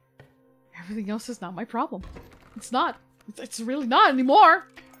 Everything else is not my problem. It's not. It's really not anymore.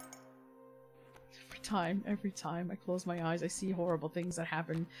 Every time I close my eyes, I see horrible things that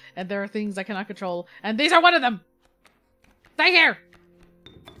happen. And there are things I cannot control. And these are one of them! Stay here!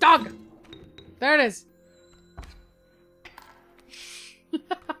 Dog! There it is.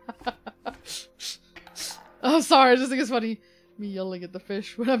 I'm sorry, I just think it's funny. Me yelling at the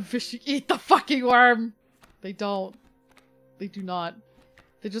fish when I'm fishing. Eat the fucking worm! They don't. They do not.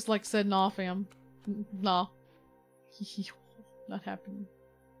 They just like said, nah, fam. Nah. Not happening.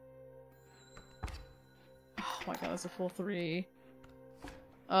 Oh my god, that's a full 3.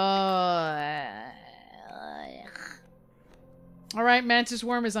 Alright, Mantis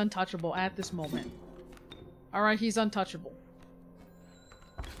Worm is untouchable at this moment. Alright, he's untouchable.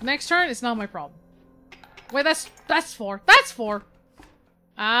 Next turn, it's not my problem. Wait, that's 4. That's 4!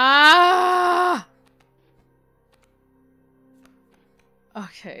 Ah!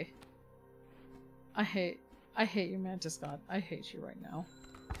 Okay. I hate you, Mantis God. I hate you right now.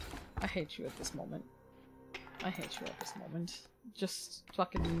 I hate you at this moment. I hate you at this moment. Just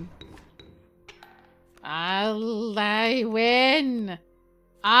fucking... I win!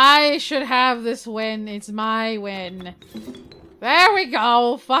 I should have this win. It's my win. There we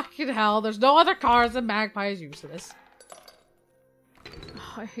go! Fucking hell. There's no other cards and Magpie is useless.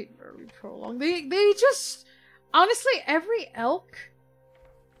 Oh, I hate Early Prolong. They just... Honestly, every elk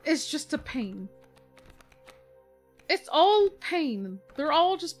is just a pain. It's all pain. They're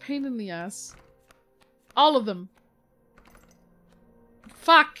all just pain in the ass. All of them.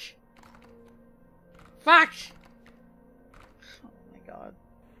 Fuck. Fuck. Oh my god.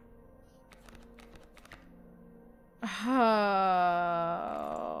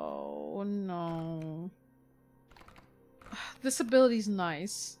 Oh no. This ability's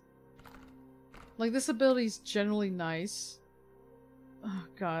nice. Like, this ability's generally nice. Oh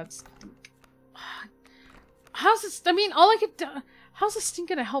god. How's this? I mean, all I could do. How's this thing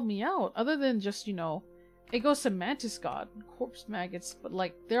gonna help me out? Other than just, you know, it goes to Mantis God, Corpse Maggots, but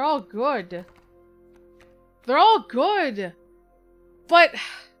like, they're all good. They're all good! But...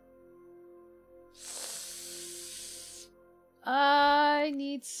 I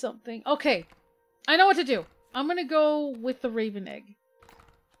need something. Okay, I know what to do. I'm gonna go with the Raven Egg.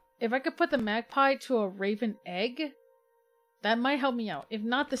 If I could put the Magpie to a Raven Egg, that might help me out. If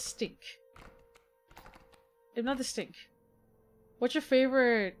not, the Stink. If not, the Stink. What's your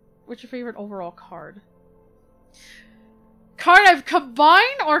favorite overall card? Card I've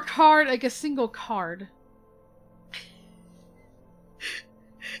combined or card like a single card?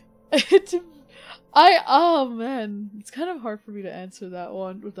 Oh man, it's kind of hard for me to answer that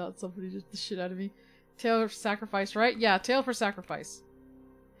one without somebody just the shit out of me. Tail for Sacrifice, right? Yeah, Tail for Sacrifice.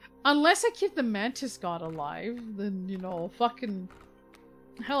 Unless I keep the Mantis God alive, then, you know, fucking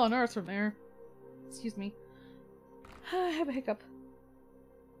hell on earth from there. Excuse me. I have a hiccup.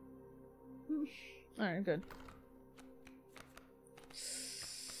 Alright, good.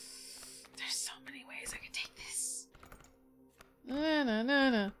 There's so many ways I could take this.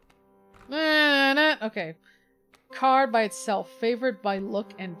 Okay. Card by itself. Favored by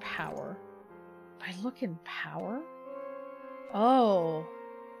look and power. By look and power? Oh.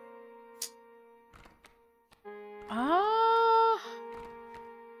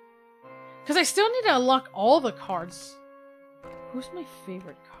 Because I still need to unlock all the cards. Who's my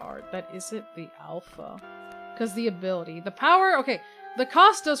favorite card? That isn't the alpha. Because the ability. The power, okay. The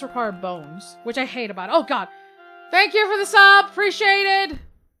cost does require bones, which I hate about it. Oh god. Thank you for the sub! Appreciated!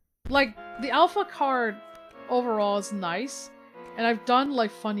 Like, the alpha card overall is nice. And I've done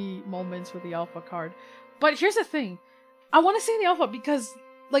like funny moments with the alpha card. But here's the thing. I want to say the alpha because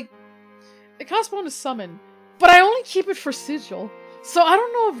like it costs bonus summon. But I only keep it for sigil. So I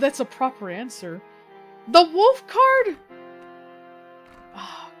don't know if that's a proper answer. The wolf card?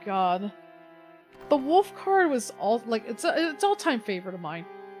 Oh god. The wolf card was all like it's all-time favorite of mine.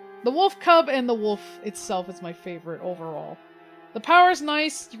 The wolf cub and the wolf itself is my favorite overall. The power is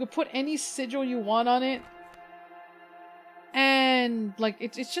nice. You can put any sigil you want on it. And like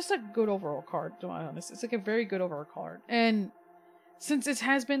it's just a good overall card, to be honest. It's like a very good overall card. And since it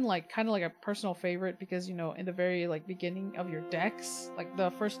has been like kind of like a personal favorite because you know in the very like beginning of your decks, like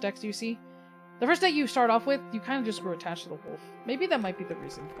the first decks you see, the first deck you start off with, you kind of just grew attached to the wolf. Maybe that might be the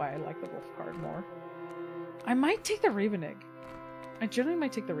reason why I like the wolf card more. I might take the Raven Egg. I generally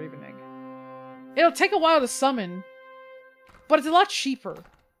might take the Raven Egg. It'll take a while to summon, but it's a lot cheaper.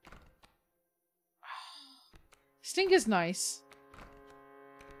 Stink is nice.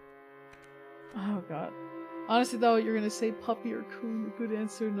 Oh god. Honestly though, you're gonna say puppy or coon. Good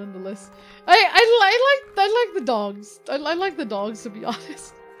answer nonetheless. I like the dogs. I like the dogs, to be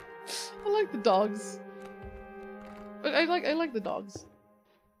honest. I like the dogs. But I like the dogs.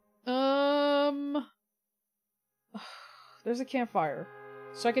 There's a campfire.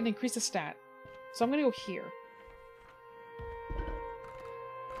 So I can increase the stat. So I'm gonna go here.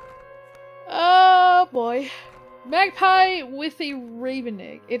 Oh boy. Magpie with a Raven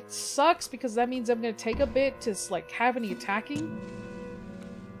Egg. It sucks because that means I'm gonna take a bit to like have any attacking.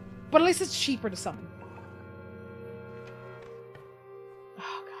 But at least it's cheaper to summon.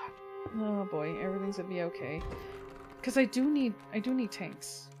 Oh god. Oh boy, everything's gonna be okay. Because I do need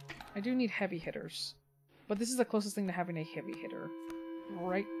tanks. I do need heavy hitters. But this is the closest thing to having a heavy hitter.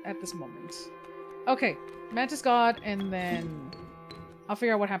 Right at this moment. Okay, Mantis God, and then I'll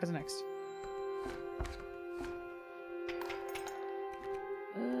figure out what happens next.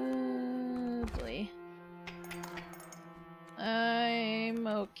 Boy. I'm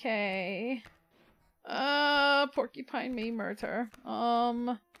okay. Porcupine may murder.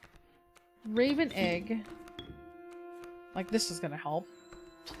 Raven Egg. Like, this is gonna help.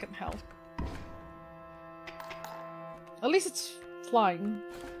 Fucking hell. At least it's flying.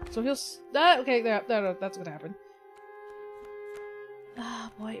 So he'll... okay, that's gonna happen. Ah,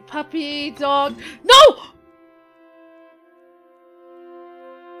 oh, boy. Puppy, dog... No!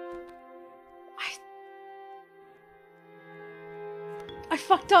 I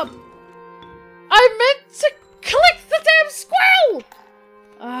fucked up. I meant to click the damn squirrel!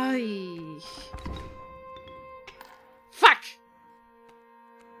 Ay. Fuck!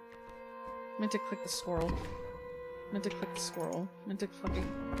 Meant to click the squirrel. Meant to click the squirrel. Meant to fucking...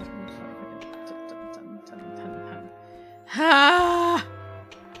 Ah!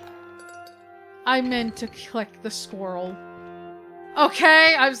 I meant to click the squirrel.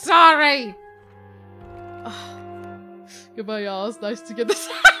 Okay, I'm sorry! Oh. Goodbye, y'all. It's nice to get this.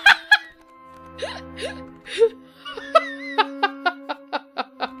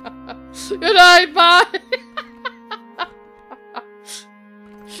 Good night, bye!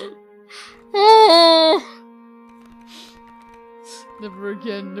 Oh. Never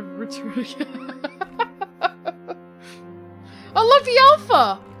again, never return again. Oh, look, the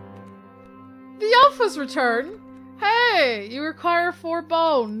alpha! The alpha's return! Hey, you require 4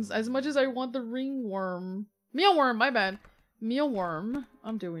 bones, as much as I want the ringworm. Mealworm, my bad. Mealworm,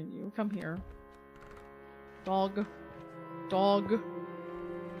 I'm doing you. Come here. Dog. Dog.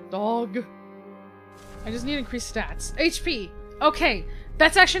 Dog. I just need increased stats. HP! Okay,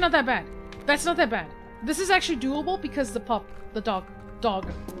 that's actually not that bad. That's not that bad. This is actually doable because the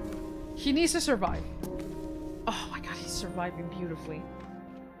dog. He needs to survive. Oh my god, he's surviving beautifully.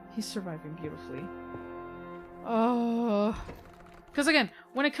 He's surviving beautifully. Because again,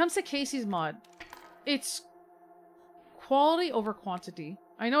 when it comes to Casey's mod, it's quality over quantity.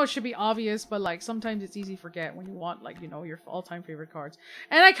 I know it should be obvious, but like sometimes it's easy to forget when you want like, you know, your all-time favorite cards.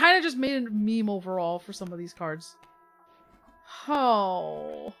 And I kind of just made a meme overall for some of these cards.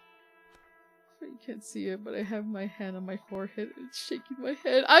 Oh. You can't see it, but I have my hand on my forehead and it's shaking my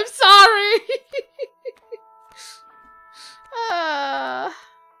head. I'm sorry!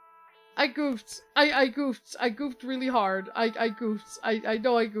 I goofed. I goofed. I goofed really hard. I goofed. I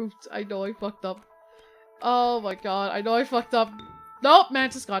know I goofed. I know I fucked up. Oh my god. I know I fucked up. Nope,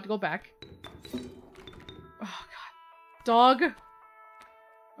 Mantis got to go back. Oh god. Dog.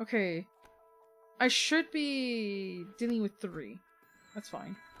 Okay. I should be dealing with 3. That's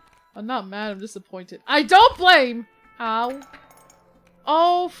fine. I'm not mad, I'm disappointed. I don't blame! Ow.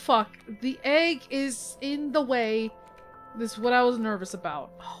 Oh fuck. The egg is in the way. This is what I was nervous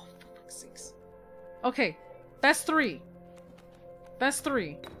about. Oh, for fuck's sakes. Okay. That's 3. That's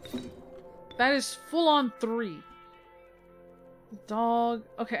 3. That is full on 3. Dog.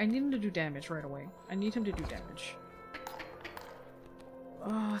 Okay, I need him to do damage right away. I need him to do damage.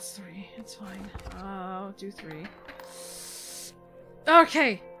 Oh, it's 3. It's fine. I'll do 3.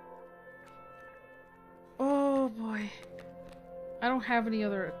 Okay. Oh boy. I don't have any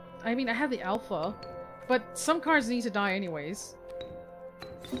other... I mean, I have the alpha, but some cards need to die anyways.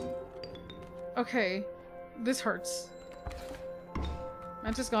 Okay. This hurts.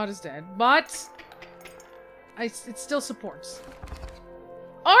 Mantis God is dead, but... it still supports.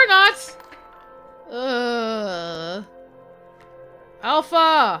 Or not!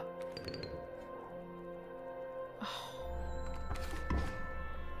 Alpha!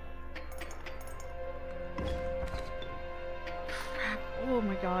 Crap. Oh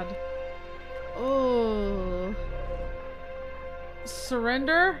my god. Oh.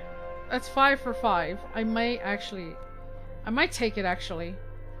 Surrender? That's 5 for 5. I might take it actually.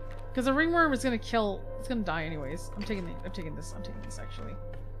 Because the ringworm is gonna kill. It's gonna die anyways. I'm taking this actually.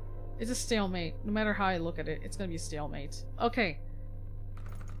 It's a stalemate. No matter how I look at it, it's gonna be a stalemate. Okay.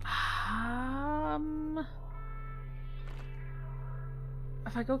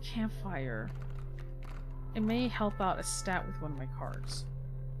 If I go campfire, it may help out a stat with one of my cards.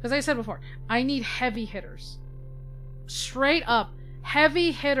 Because I said before, I need heavy hitters. Straight up,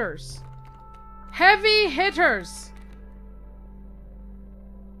 heavy hitters. Heavy hitters.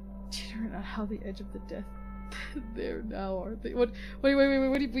 Teetering on how the edge of the death. There now are they? What?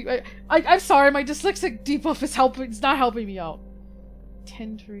 Wait. I'm sorry. My dyslexic debuff is helping. It's not helping me out.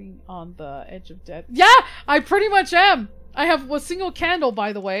 Tendering on the edge of death. Yeah, I pretty much am. I have a single candle,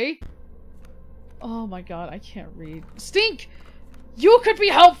 by the way. Oh my god, I can't read. Stink! You could be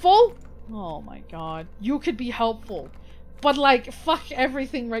helpful! Oh my god, you could be helpful. But like, fuck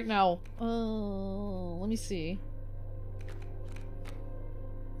everything right now. Oh, let me see.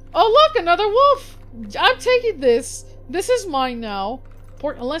 Oh look, another wolf! I'm taking this. This is mine now.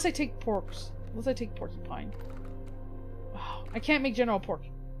 Unless I take porks. Unless I take porcupine. Oh, I can't make general pork.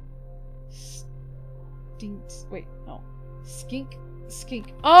 Stinks. Wait, no. Skink.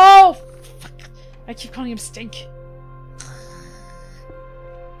 Skink. Oh! Fuck. I keep calling him Stink.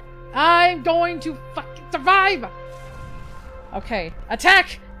 I'm going to fucking survive! Okay.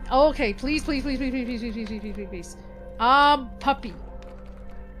 Attack! Okay, please. Puppy.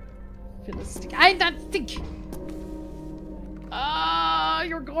 I'm not Stink!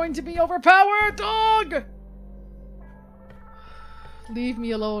 You're going to be overpowered, dog! Leave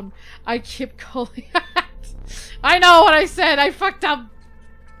me alone. I keep calling. I know what I said. I fucked up.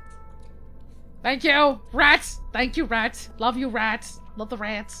 Thank you, rats. Thank you, rats. Love you, rats. Love the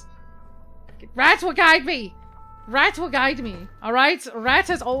rats. Rats will guide me. Rats will guide me. All right. Rats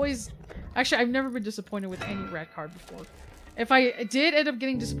has always. Actually, I've never been disappointed with any rat card before. If I did end up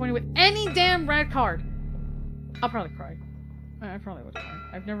getting disappointed with any damn rat card, I'll probably cry. I probably would cry.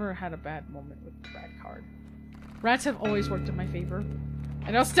 I've never had a bad moment with rat card. Rats have always worked in my favor.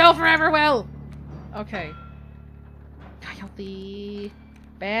 And they'll still forever will! Okay. Coyote.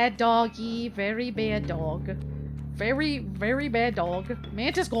 Bad doggy. Very bad dog. Very, very bad dog.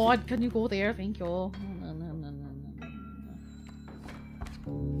 Mantis God, can you go there? Thank you.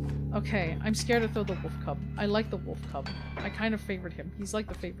 Okay, I'm scared to throw the wolf cub. I like the wolf cub. I kind of favored him. He's like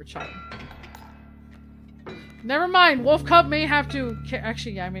the favorite child. Never mind. Wolf cub may have to...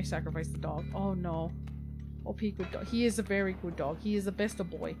 Actually, yeah, I may sacrifice the dog. Oh, no. OP good dog. He is a very good dog. He is the best of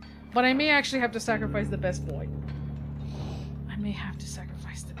boy. But I may actually have to sacrifice the best boy. I may have to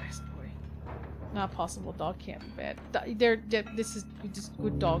sacrifice the best boy. Not possible. Dog can't be bad. This is just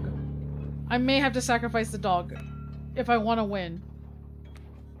good dog. I may have to sacrifice the dog if I want to win.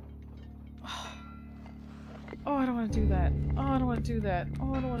 Oh, I don't want to do that. Oh, I don't want to do that.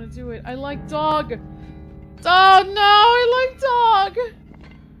 Oh, I don't want to do it. I like dog. Oh, no. I like dog.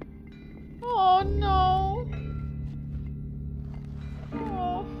 Oh, no.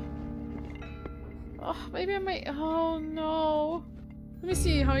 Oh. Oh, maybe I might... Oh, no. Let me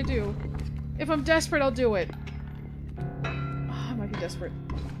see how I do. If I'm desperate, I'll do it. Oh, I might be desperate.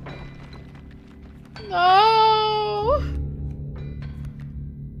 No!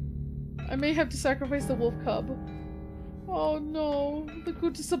 I may have to sacrifice the wolf cub. Oh, no. The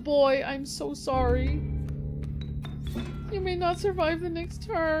goodness of boy. I'm so sorry. You may not survive the next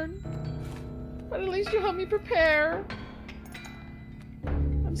turn. But at least you helped me prepare.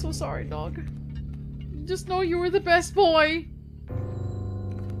 I'm so sorry, dog. Just know you were the best boy.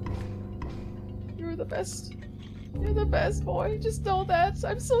 You were the best. You're the best boy. Just know that.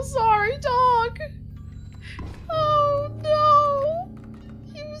 I'm so sorry, dog. Oh, no.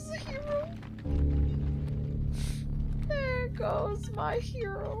 He was a hero. There, goes my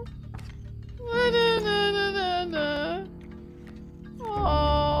hero. Na, na, na, na, na, na.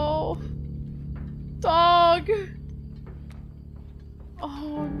 Oh. Dog.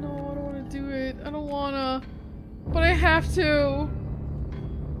 Oh no, I don't want to do it. I don't want to. But I have to.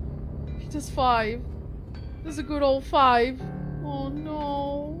 He does 5. This is a good old 5. Oh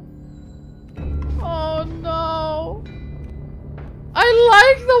no. Oh no. I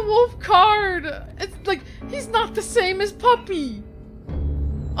like the wolf card. It's like, he's not the same as Puppy.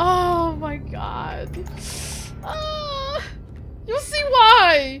 Oh my god. You'll see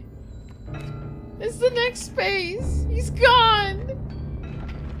why. It's the next space. He's gone.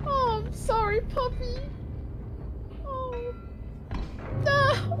 Oh, I'm sorry, Puppy. Oh.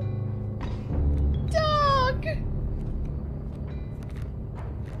 No. Dog.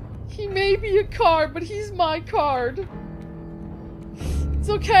 He may be a card, but he's my card. It's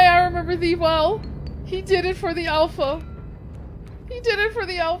okay, I remember thee well. He did it for the alpha. He did it for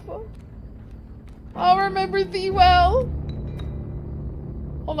the alpha. I'll remember thee well.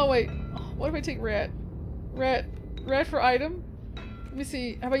 Oh no, wait. What if I take rat? Rat for item? Let me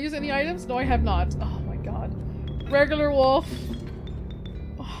see. Have I used any items? No, I have not. Oh my god. Regular wolf.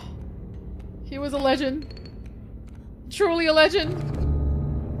 Oh, he was a legend. Truly a legend.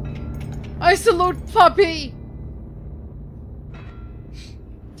 I salute Puppy.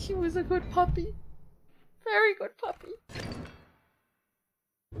 He was a good puppy. Very good puppy.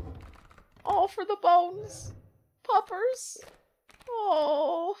 All for the bones. Puppers.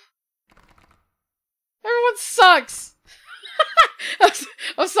 Oh. Everyone sucks.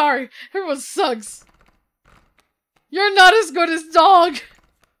 I'm sorry. Everyone sucks. You're not as good as Dog.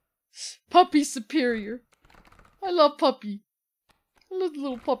 Puppy's superior. I love Puppy. I love the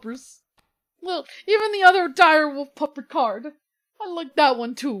little puppers. Well, even the other direwolf pupper card. I like that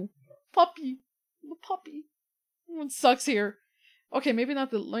one too. Puppy. The puppy. Everyone sucks here. Okay, maybe not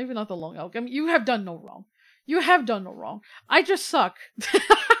the long elk. I mean, you have done no wrong. You have done no wrong. I just suck.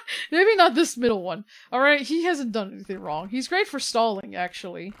 Maybe not this middle one. Alright, he hasn't done anything wrong. He's great for stalling,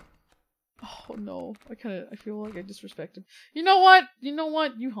 actually. Oh no. I feel like I disrespected. You know what? You know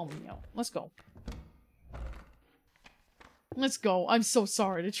what? You help me out. Let's go. Let's go. I'm so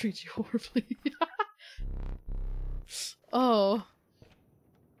sorry to treat you horribly. Oh.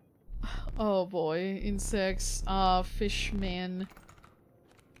 Oh boy. Insects. Fishman.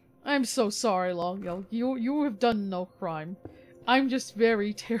 I'm so sorry, Long Elk. You have done no crime. I'm just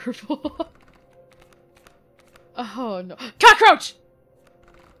very terrible. Oh no. Cockroach!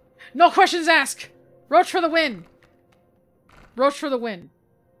 No questions asked! Roach for the win! Roach for the win.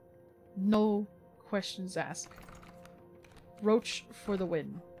 No questions asked. Roach for the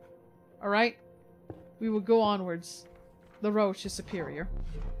win. Alright? We will go onwards. The roach is superior.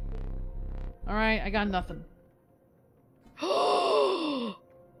 Alright, I got nothing.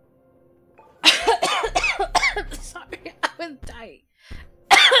 Sorry, I was dying.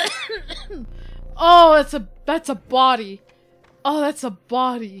 Oh, that's a body. Oh, that's a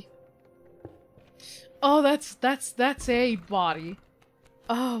body. Oh, that's a body.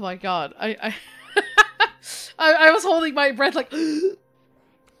 Oh my god. I was holding my breath like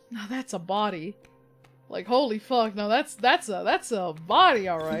now that's a body. Like holy fuck, no that's a body,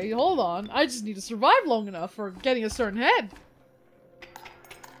 alright. Hold on. I just need to survive long enough for getting a certain head.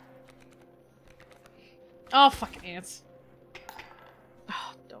 Oh fucking ants.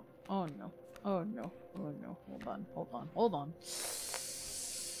 Oh no. Oh no. Oh no. Oh no. Hold on.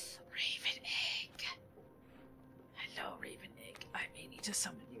 Raven egg. Hello, Raven egg. I may need to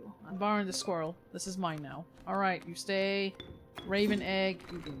summon you. I'm borrowing the squirrel. This is mine now. Alright, you stay. Raven egg,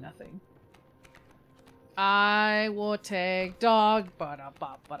 you do nothing. I will take dog.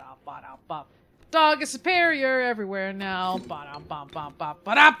 Ba-da-bop, ba-da-ba-da-bop. Dog is superior everywhere now. Ba-da-bop-bop-bop,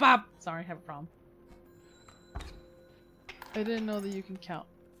 ba-da-bop. Sorry, I have a problem. I didn't know that you can count.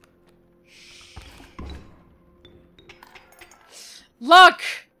 Look!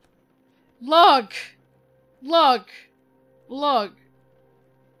 Look! Look! Look!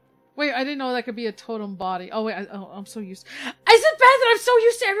 Wait, I didn't know that could be a totem body. Oh wait, I'm so used. Is it bad that I'm so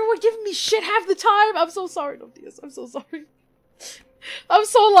used to everyone giving me shit half the time? I'm so sorry, Nodias. I'm so sorry. I'm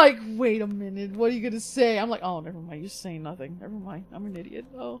so like, wait a minute, what are you gonna say? I'm like, oh, never mind. You're saying nothing. Never mind. I'm an idiot.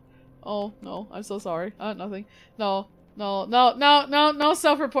 Oh no. I'm so sorry. Nothing. No,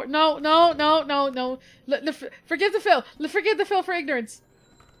 self-report. No. Forgive the Phil. Forgive the Phil for ignorance.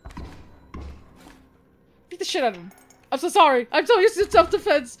 Beat the shit out of him. I'm so sorry. I'm so used to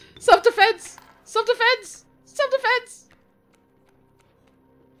self-defense. Self-defense. Self-defense. Self-defense.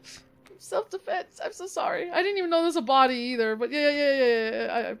 I'm Self-defense. I'm so sorry. I didn't even know there's a body either. But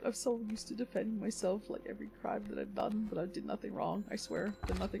yeah. I'm so used to defending myself, like every crime that I've done. But I did nothing wrong. I swear,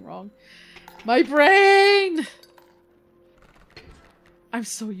 did nothing wrong. My brain. I'm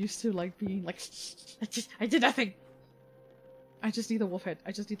so used to like being like, I did nothing. I just need the wolf head.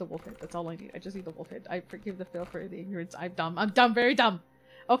 I just need the wolf head. That's all I need. I just need the wolf head. I forgive the Phil for the ignorance. I'm dumb. I'm dumb. Very dumb.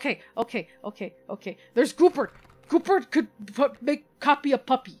 Okay. There's Goopert. Goopert could make copy a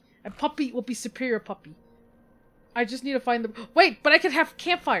puppy. And puppy will be superior puppy. I just need to find the... Wait, but I could have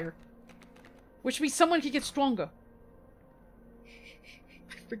campfire. Which means someone could get stronger.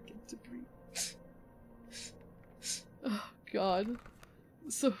 I forget to breathe. Oh, God.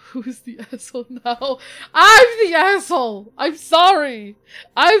 So who's the asshole now? I'm the asshole! I'm sorry!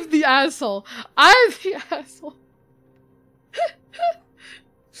 I'm the asshole! I'm the asshole!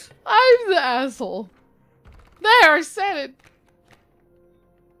 I'm the asshole! There, I said it!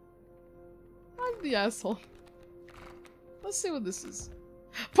 I'm the asshole. Let's see what this is.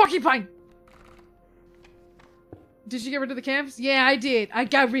 Porcupine! Did you get rid of the camps? Yeah, I did. I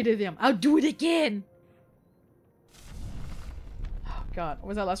got rid of them. I'll do it again! God, what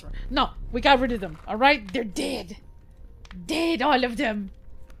was that last one? No, we got rid of them, alright? They're dead. Dead, all of them.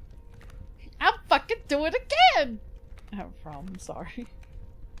 I'll fucking do it again. I have a problem, sorry.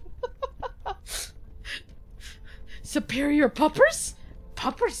 Superior puppers?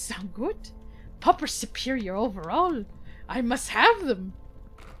 Puppers sound good. Puppers superior overall. I must have them.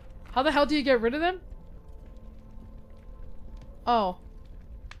 How the hell do you get rid of them? Oh.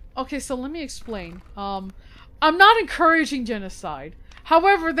 Okay, so let me explain. I'm not encouraging genocide.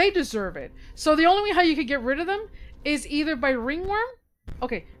 However, they deserve it. So the only way how you could get rid of them is either by ringworm.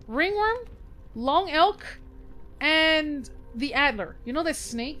 Okay, ringworm, long elk, and the antler. You know that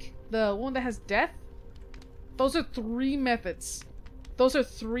snake? The one that has death? Those are 3 methods. Those are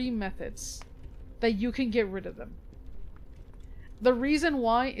 3 methods that you can get rid of them. The reason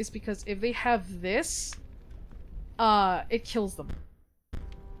why is because if they have this, it kills them.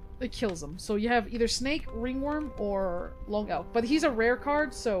 It kills them. So you have either snake, ringworm, or long elk. But he's a rare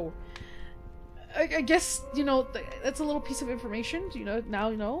card, so I guess, you know, that's a little piece of information. You know, now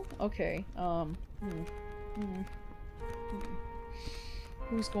you know. Okay.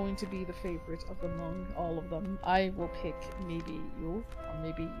 Who's going to be the favorite of among all of them? I will pick maybe you, or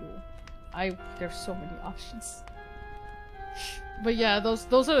maybe you. There's so many options. But yeah, those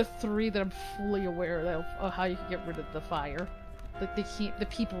are the 3 that I'm fully aware of how you can get rid of the fire. The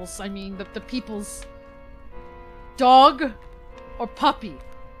people's, I mean, the people's dog or puppy.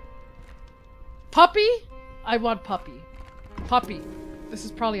 Puppy? I want puppy. Puppy. This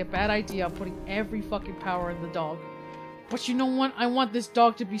is probably a bad idea. I'm putting every fucking power in the dog. But you know what? I want this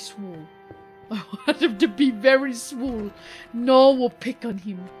dog to be swole. I want him to be very swole. No one will pick on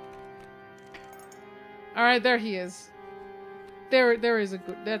him. Alright, there he is. There is a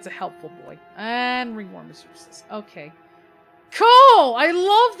good, that's a helpful boy. And ringworm is useless. Okay. Cool! I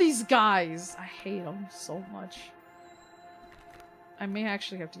love these guys! I hate them so much. I may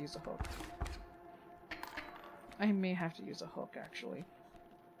actually have to use a hook. I may have to use a hook, actually.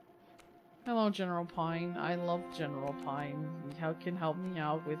 Hello, General Pine. I love General Pine. He can help me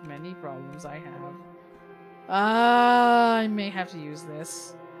out with many problems I have. I may have to use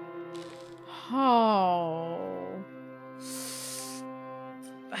this. Oh.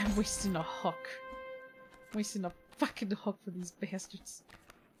 I'm wasting a hook. I'm wasting a fucking hook for these bastards.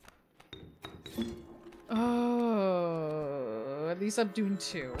 Oh, at least I'm doing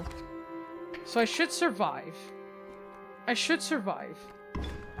 2. So I should survive. I should survive.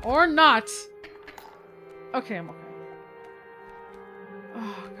 Or not. Okay, I'm okay.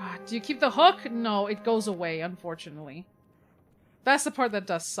 Oh god, do you keep the hook? No, it goes away, unfortunately. That's the part that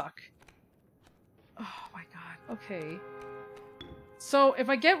does suck. Oh my god, okay. So if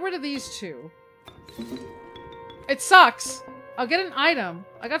I get rid of these 2... It sucks! I'll get an item.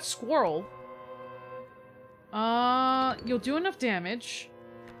 I got squirrel. You'll do enough damage.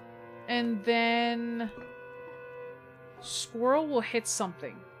 And then... Squirrel will hit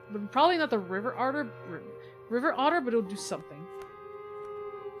something. But probably not the river otter, but it'll do something.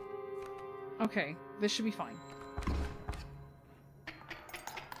 Okay, this should be fine.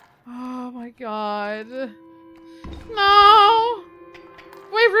 Oh my god. No!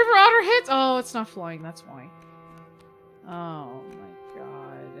 Wait, river otter hits? Oh, it's not flying, that's why. Oh my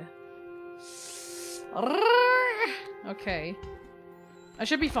god. Okay. I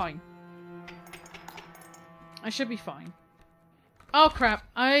should be fine. I should be fine. Oh crap,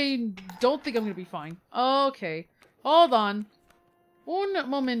 I don't think I'm gonna be fine. Okay, hold on. Un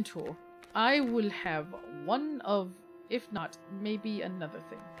momento. I will have one of, if not, maybe another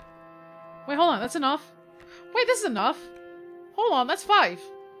thing. Wait, hold on. That's enough. Wait, this is enough. Hold on. That's 5.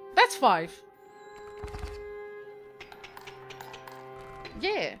 That's 5.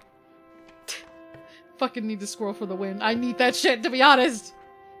 Yeah. Fucking need the squirrel for the win. I need that shit, to be honest.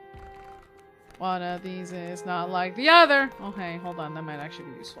 One of these is not like the other. Okay, hold on. That might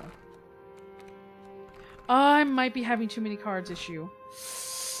actually be useful. I might be having too many cards issue.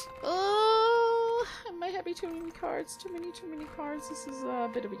 Oh, I might have too many cards. Too many cards. This is a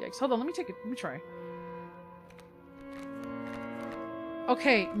bit of a yikes. Hold on, let me take it. Let me try.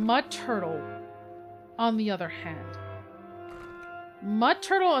 Okay, Mud Turtle, on the other hand. Mud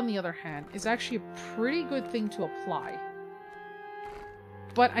Turtle, on the other hand, is actually a pretty good thing to apply.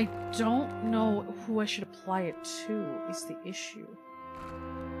 But I don't know who I should apply it to, is the issue.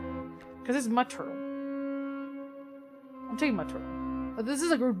 Because it's Mud Turtle. I'm taking Mud Turtle.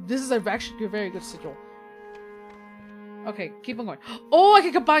 This is actually a very good sigil. Okay, keep on going. Oh, I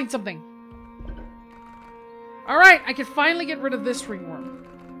can combine something! Alright, I can finally get rid of this ringworm.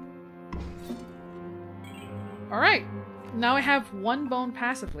 Alright, now I have 1 bone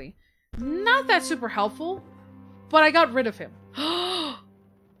passively. Not that super helpful, but I got rid of him.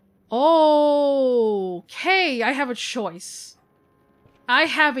 Okay, I have a choice. I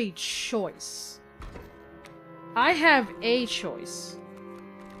have a choice. I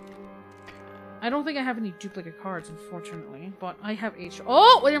don't think I have any duplicate cards, unfortunately, but I have a choice.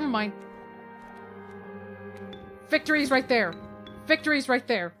 Oh, wait, never mind. Victory's right there. Victory's right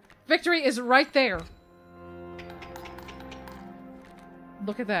there. Victory is right there.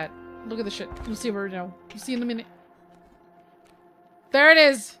 Look at that. Look at the shit. You'll see where now. You'll see in a minute. There it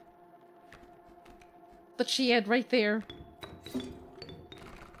is. The Chiad right there.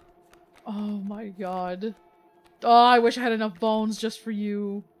 Oh my god. Oh, I wish I had enough bones just for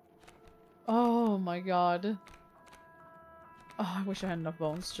you. Oh my god. Oh, I wish I had enough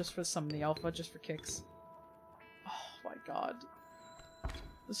bones just for summon the alpha, just for kicks. Oh my god.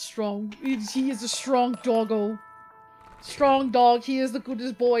 The strong. He is a strong doggo. Strong dog. He is the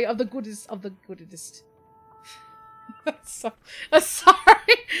goodest boy of the goodest of the goodest. I'm sorry. I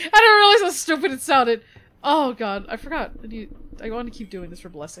didn't realize how stupid it sounded. Oh god, I forgot. I want to keep doing this for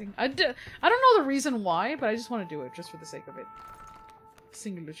blessing. I don't know the reason why, but I just want to do it just for the sake of it.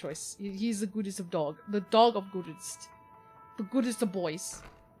 Singular choice. He's the goodest of dog. The dog of goodest. The goodest of boys.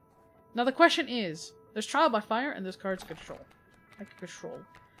 Now the question is, there's trial by fire and there's cards control. I can control.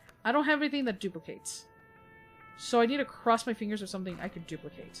 I don't have anything that duplicates. So I need to cross my fingers or something I can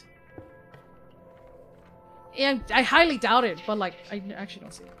duplicate. And I highly doubt it, but like, I actually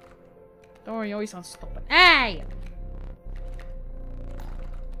don't see it. Don't worry, you always sound stupid. Hey!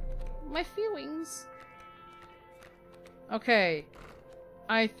 My feelings. Okay.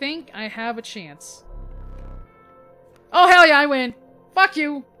 I think I have a chance. Oh, hell yeah, I win! Fuck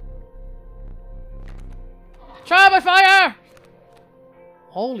you! Trial by fire!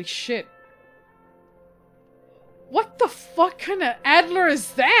 Holy shit. What the fuck kind of Adler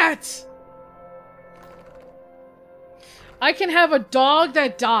is that? I can have a dog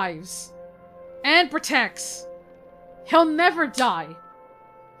that dives. And protects. He'll never die.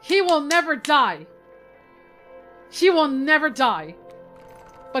 He will never die. He will never die.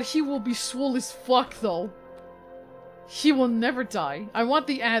 But he will be swole as fuck, though. He will never die. I want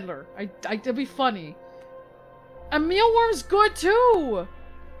the Adler. It'll be funny. A mealworm's good, too!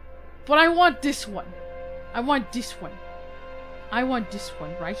 But I want this one. I want this one. I want this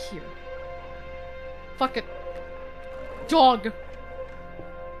one right here. Fuck it. Dog!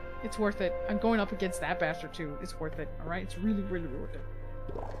 It's worth it. I'm going up against that bastard too. It's worth it. Alright? It's really, really worth it.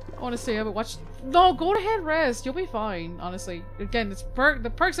 I want to say I haven't watched... No, go ahead, rest. You'll be fine, honestly. Again, it's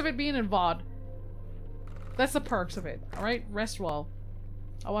the perks of it being in VOD. That's the perks of it. Alright? Rest well.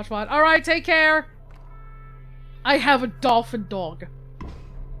 I'll watch VOD. Alright, take care! I have a dolphin dog.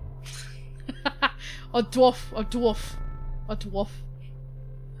 A dwarf. A dwarf. A dwarf.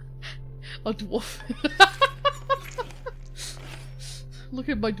 A dwarf. Look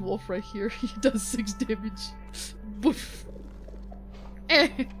at my dwarf right here. He does 6 damage. Boof.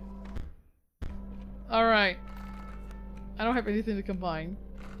 Eh. Alright. I don't have anything to combine.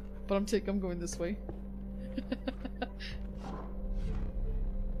 But I'm going this way.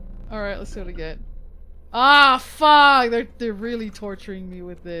 Alright, let's do it again. Ah, fuck! They're really torturing me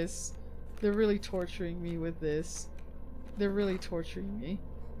with this. They're really torturing me with this. They're really torturing me.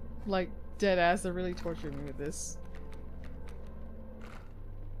 Like, dead ass, they're really torturing me with this.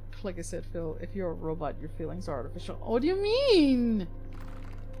 Like I said, Phil, if you're a robot, your feelings are artificial. What do you mean?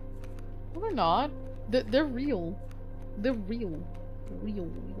 No, they're not. They're real. They're real.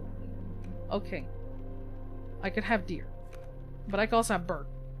 Real. Okay. I could have deer. But I could also have bird.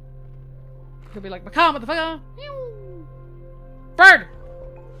 He'll be like, macaw, motherfucker! Bird!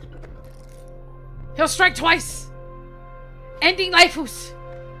 He'll strike twice! Ending Lifehouse!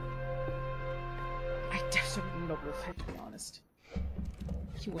 I definitely know Wolf Head, to be honest.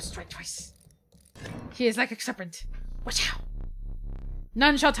 He will strike twice. He is like a serpent. Watch out!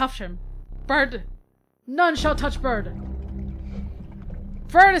 None shall touch him. Bird! None shall touch Bird.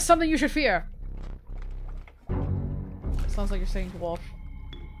 Bird is something you should fear. Sounds like you're saying dwarf.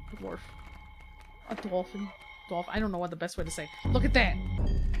 Dwarf. A dolphin. Dolph. I don't know what the best way to say. Look at that!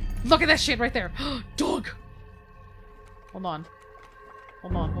 Look at that shit right there! Dog! Hold on.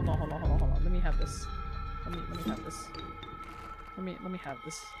 Hold on, hold on, hold on, hold on, hold on. Let me have this. Let me have this. Let me have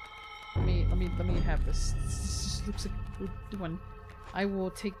this. Let me have this. This just looks like a good one. I will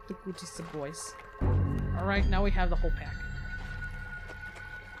take the goodies to boys. Alright, now we have the whole pack.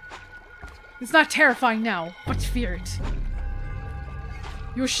 It's not terrifying now, but fear it.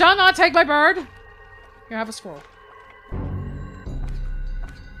 You shall not take my bird! Here, have a squirrel.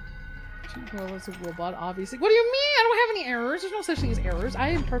 Well, it's a robot, obviously. What do you mean? I don't have any errors. There's no such thing as errors. I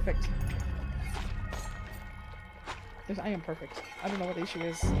am perfect. I am perfect. I don't know what the issue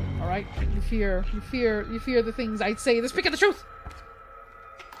is. Alright? You fear the things I say. They're speaking the truth!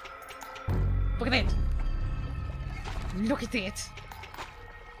 Look at that! Look at that!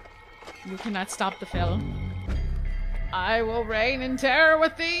 You cannot stop the film. I will reign in terror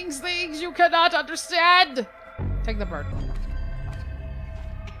with things you cannot understand! Take the bird.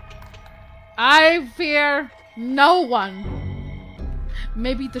 I fear no one.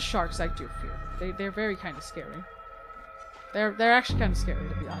 Maybe the sharks I do fear. They're very kind of scary. They're actually kind of scary,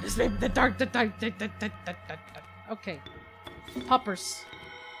 to be honest. The dark. Okay. Puppers.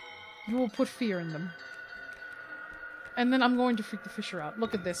 You will put fear in them. And then I'm going to freak the fisher out.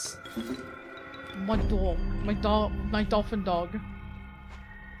 Look at this. My dolphin dog.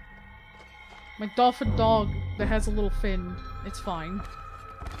 My dolphin dog that has a little fin. It's fine.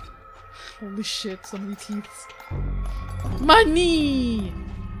 Holy shit, so many teeth. Money!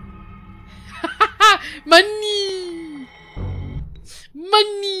 Money!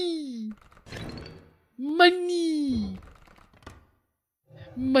 Money! Money!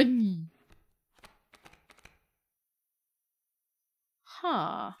 Money!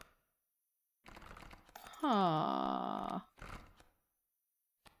 Huh. Huh.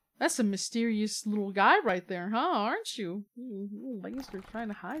 That's a mysterious little guy right there, huh? Aren't you? Ooh, I guess they're trying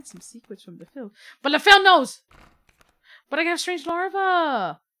to hide some secrets from the Phil. But the Phil knows! But I can have strange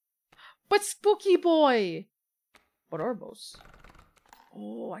larva! But spooky boy! But Orbos.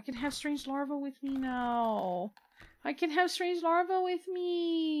 Oh, I can have strange larva with me now. I can have strange larva with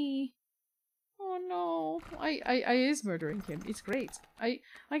me. Oh no. I is murdering him. It's great. I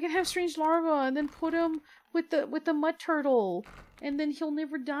can have strange larva and then put him with the mud turtle. And then he'll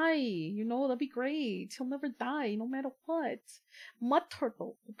never die. You know, that'd be great. He'll never die, no matter what. Mud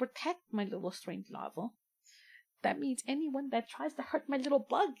turtle will protect my little strange larva. That means anyone that tries to hurt my little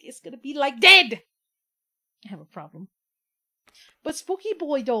bug is gonna be like dead. I have a problem. But spooky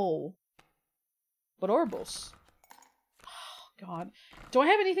boy though. But Orbos. Oh god. Do I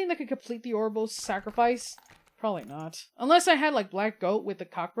have anything that could complete the Orbos sacrifice? Probably not. Unless I had like Black Goat with the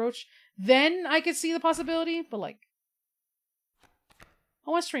cockroach. Then I could see the possibility. But like, I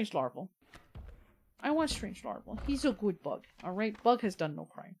want Strange Larval. I want Strange Larval. He's a good bug. Alright? Bug has done no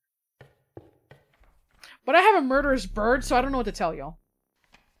crime. But I have a murderous bird, so I don't know what to tell y'all.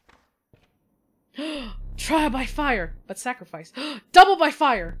 Trial by fire, but sacrifice. Double by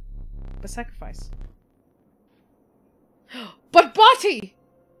fire, but sacrifice. But body!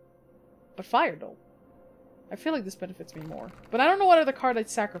 But fire, though. I feel like this benefits me more. But I don't know what other card I'd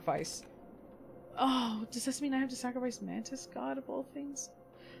sacrifice. Oh, does this mean I have to sacrifice Mantis God of all things?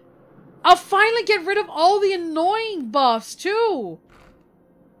 I'll finally get rid of all the annoying buffs, too!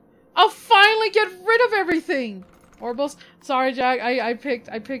 I'll finally get rid of everything! Orbos. Sorry, Jack. I picked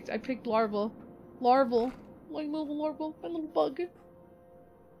Larval. Larval. My little Larval. My little bug.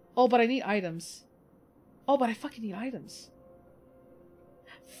 Oh, but I need items. Oh, but I fucking need items.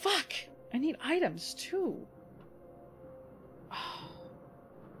 Fuck! I need items, too. Oh.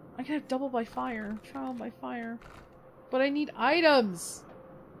 I can have double by fire. Trial by fire. But I need items!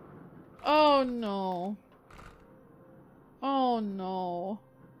 Oh, no. Oh, no.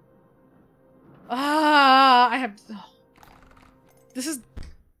 Ah, I have... Oh. This is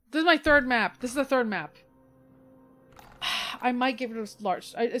my third map. This is the third map. I might give it a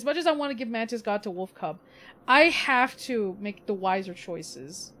large... as much as I want to give Mantis God to Wolf Cub, I have to make the wiser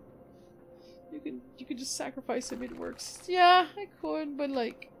choices. You can just sacrifice him, it works. Yeah, I could, but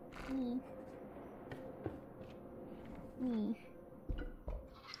like...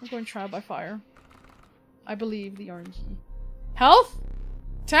 I'm going trial by fire. I believe the RNG. Health?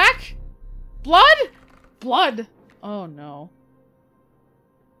 Attack? Blood? Blood! Oh no.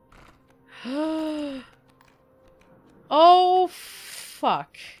 Oh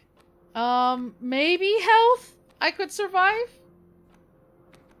fuck. Maybe health? I could survive?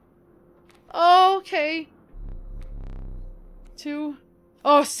 Okay. 2.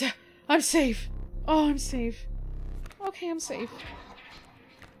 Oh, I'm safe. Oh, I'm safe. Okay, I'm safe.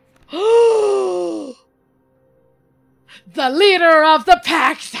 The leader of the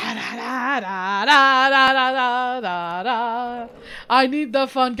pack. Da, da, da, da, da, da, da, da. I need the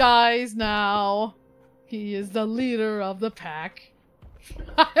fun guys now. He is the leader of the pack.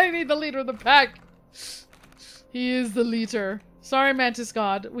 I need the leader of the pack. He is the leader. Sorry, Mantis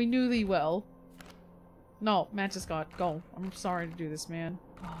God. We knew thee well. No, Mantis God, go. I'm sorry to do this, man.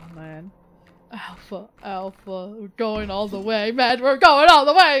 Oh, man. Alpha, Alpha. We're going all the way, man. We're going all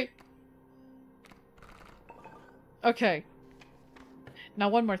the way! Okay. Now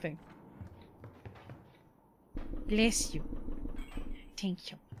one more thing. Bless you. Thank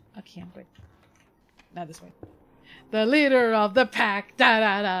you. Okay, I'm good. Now this way. The leader of the pack. Da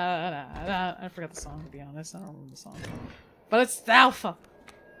da da da da. I forgot the song, to be honest. I don't remember the song. But it's the Alpha.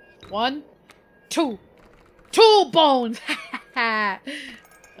 1, 2. 2 bones! I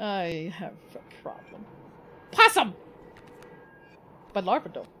have a problem. Possum! But larva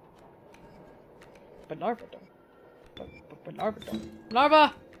though. But larva though. But larva though.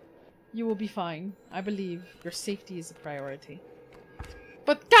 Larva! You will be fine. I believe your safety is a priority.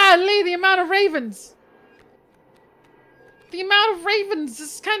 But golly, the amount of ravens! The amount of ravens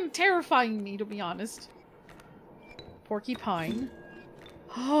is kind of terrifying me, to be honest. Porcupine.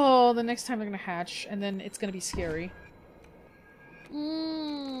 Oh, the next time they're gonna hatch, and then it's gonna be scary.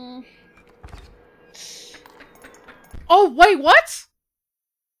 Oh, wait, what?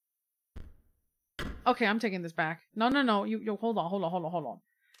 Okay, I'm taking this back. No, no, no. You hold on, hold on, hold on, hold on.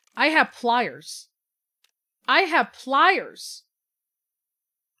 I have pliers. I have pliers.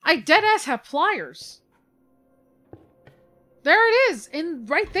 I deadass have pliers. There it is,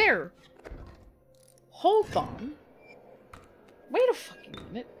 right there. Hold on. Wait a fucking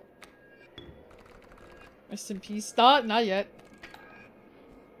minute. Rest in peace. Not yet.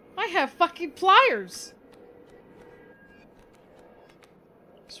 I have fucking pliers.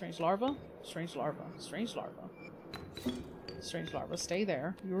 Strange larva. Strange larva. Strange larva. Strange larva. Stay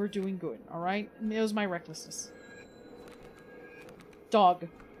there. You were doing good. Alright? It was my recklessness. Dog.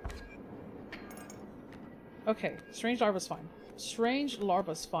 Okay. Strange larva's fine. Strange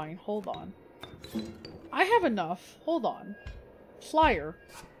larva's fine. Hold on. I have enough. Hold on. Flyer.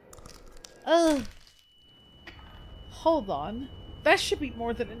 Ugh. Hold on. That should be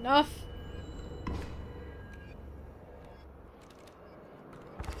more than enough.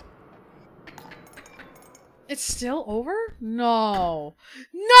 It's still over? No.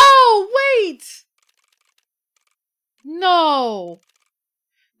 No! Wait! No!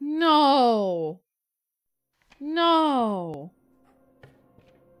 No! No!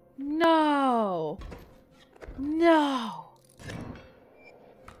 No! No!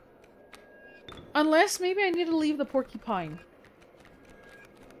 Unless maybe I need to leave the porcupine.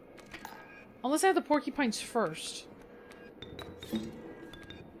 Unless I have the porcupines first.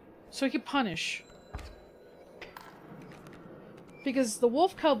 So I can punish. Because the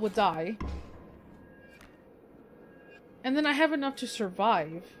wolf cub would die. And then I have enough to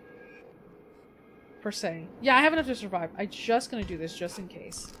survive. Per se. Yeah, I have enough to survive. I'm just gonna do this just in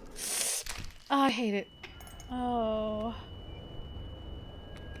case. Oh, I hate it. Oh.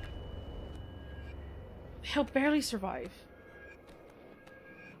 He'll barely survive.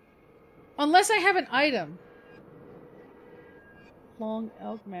 Unless I have an item. Long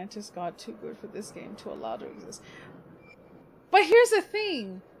elk mantis got too good for this game to allow to exist. But here's the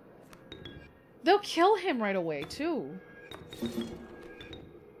thing. They'll kill him right away, too.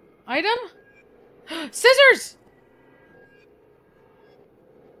 Item? Scissors!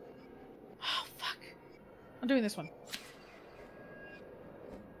 Oh, fuck. I'm doing this one.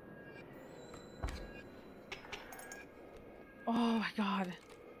 Oh my god.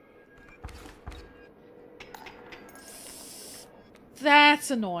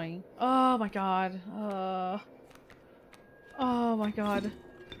 That's annoying. Oh my god. Oh my god.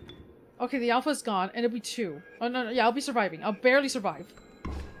 Okay, the alpha's gone, and it'll be 2. Oh, no, no, yeah, I'll be surviving. I'll barely survive.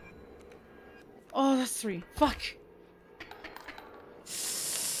 Oh, that's 3. Fuck.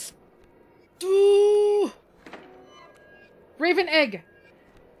 Ooh. Raven egg.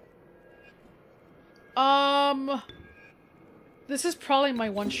 This is probably my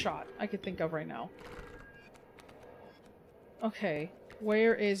one shot I could think of right now. Okay.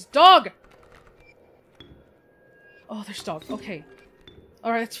 Where is dog? Oh, there's dog. Okay.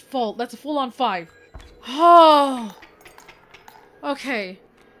 Alright, it's full. That's a full-on 5. Oh! Okay.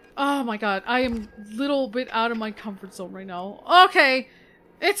 Oh my god. I am a little bit out of my comfort zone right now. Okay!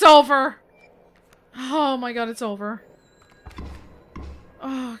 It's over! Oh my god, it's over.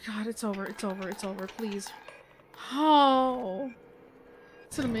 Oh god, it's over. It's over. It's over. Please. Oh.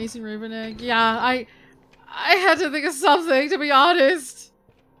 It's an amazing raven egg. Yeah, I had to think of something, to be honest.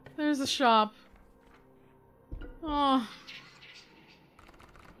 There's a shop. Oh.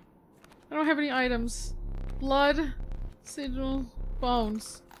 I don't have any items. Blood. Sigil.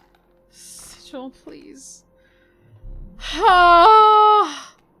 Bones. Sigil, please.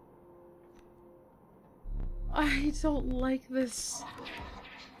 Oh. I don't like this.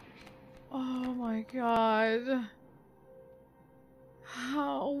 Oh my god.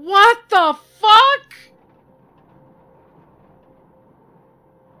 Oh, what the fuck?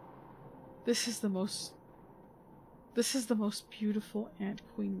 This is the most beautiful ant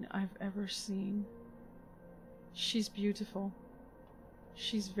queen I've ever seen. She's beautiful.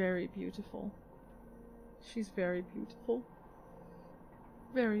 She's very beautiful. She's very beautiful.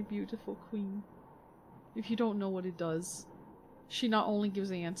 Very beautiful queen. If you don't know what it does, she not only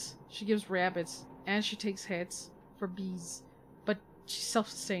gives ants, she gives rabbits, and she takes hits for bees. But she's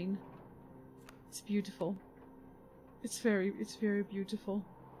self-sustained. It's beautiful. It's very beautiful.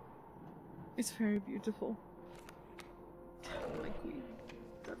 It's very beautiful. My queen.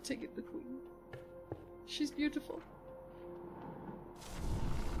 God, take it, the queen. She's beautiful.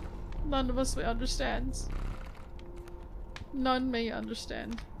 None of us may understand. None may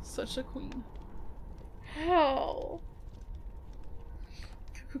understand such a queen. Hell.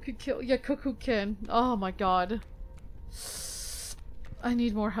 Cuckoo can kill. Yeah, Cuckoo can. Oh my god. I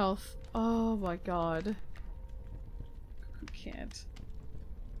need more health. Oh my god. Cuckoo can't.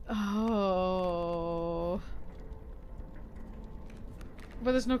 Oh.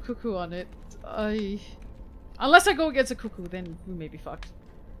 But there's no Cuckoo on it. Unless I go against a Cuckoo, then we may be fucked.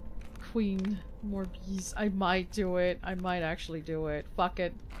 Queen. More bees. I might do it. I might actually do it. Fuck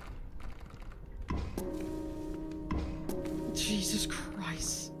it. Jesus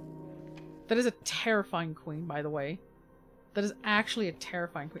Christ. That is a terrifying queen, by the way. That is actually a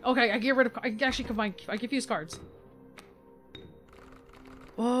terrifying queen. Okay, I get rid of... I actually combine... I can fuse cards.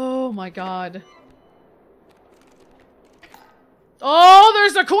 Oh my god. Oh,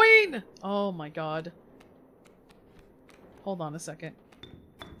 there's the queen! Oh my god. Hold on a second.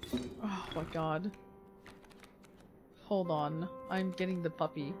 Oh my god. Hold on. I'm getting the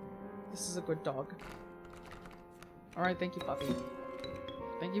puppy. This is a good dog. Alright, thank you, puppy.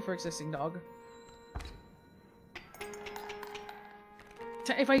 Thank you for existing, dog.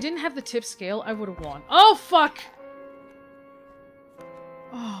 If I didn't have the tip scale, I would have won. Oh, fuck!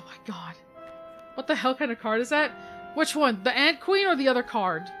 Oh my god. What the hell kind of card is that? Which one? The Ant Queen or the other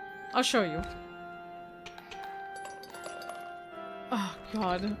card? I'll show you. Oh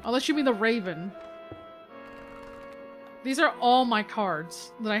god. Unless you mean the Raven. These are all my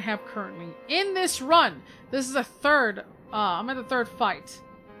cards that I have currently. In this run! This is a third, I'm at the third fight.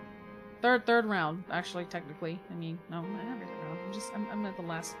 Third round, actually, technically. I mean, no, I'm not at the round. I'm at the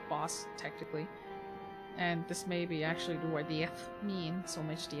last boss, technically. And this may be actually the death. Mean so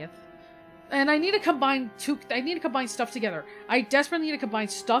much death. And I need to combine stuff together. I desperately need to combine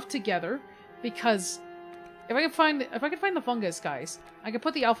stuff together because if I can find the fungus guys, I can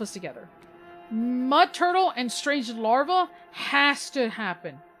put the alphas together. Mud turtle and strange larva has to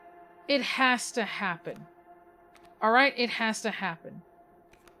happen. It has to happen. Alright? It has to happen.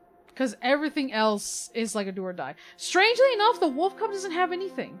 Because everything else is like a do or die. Strangely enough, the wolf cub doesn't have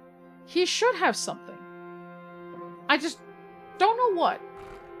anything. He should have something. I just don't know what.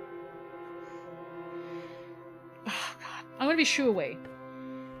 Oh god. I'm gonna be shoo away.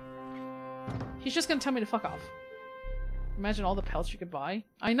 He's just gonna tell me to fuck off. Imagine all the pelts you could buy.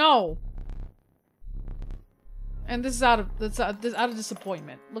 I know! And this is out of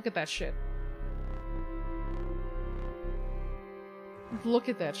disappointment. Look at that shit. Look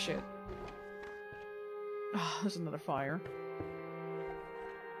at that shit. Oh, there's another fire.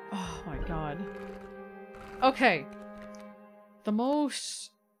 Oh my god. Okay. The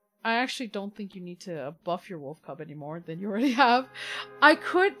most... I actually don't think you need to buff your wolf cub anymore than you already have. I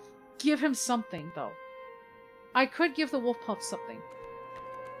could give him something, though. I could give the wolf pup something.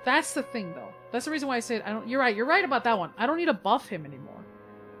 That's the thing, though. That's the reason why I said I don't... You're right about that one. I don't need to buff him anymore.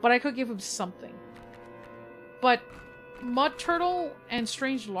 But I could give him something. But Mud Turtle and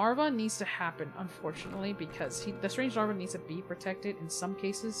Strange Larva needs to happen, unfortunately, because the Strange Larva needs to be protected in some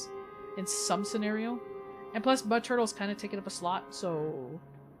cases, in some scenario. And plus, Mud Turtle's kind of taking up a slot, so...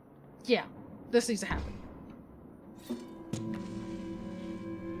 Yeah, this needs to happen.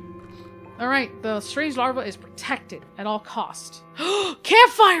 Alright, the strange larva is protected at all costs.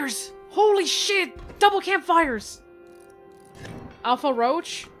 Campfires! Holy shit! Double campfires! Alpha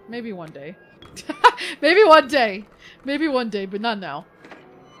Roach? Maybe one day. Maybe one day. Maybe one day, but not now.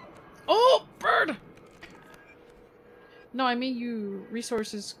 Oh, bird! No, I mean you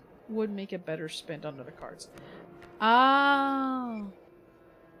resources would make it better spent on other cards. Ah.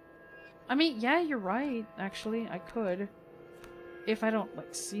 I mean, yeah, you're right, actually. I could. If I don't,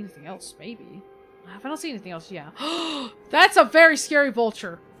 like, see anything else, maybe. If I don't see anything else, yeah. That's a very scary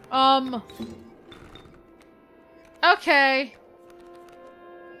vulture. Okay.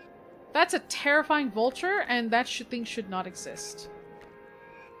 That's a terrifying vulture, and that thing should not exist.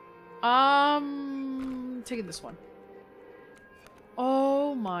 Taking this one.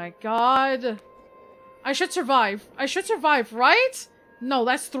 Oh my god. I should survive. I should survive, right? No,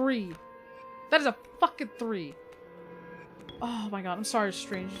 that's 3. That is a fucking 3. Oh my god, I'm sorry,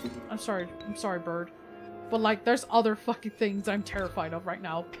 Strange. I'm sorry, bird. But, like, there's other fucking things I'm terrified of right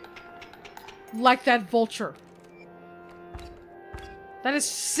now. Like that vulture. That is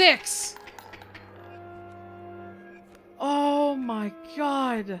 6! Oh my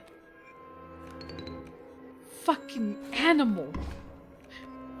god. Fucking animal.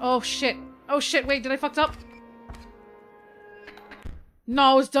 Oh shit. Oh shit, wait, did I fucked up? No,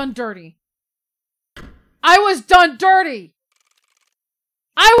 I was done dirty. I was done dirty!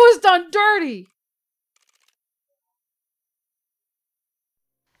 I was done dirty!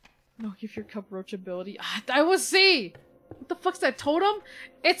 No, give your cup roach ability. I will see! What the fuck's that totem?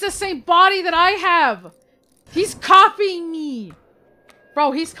 It's the same body that I have! He's copying me!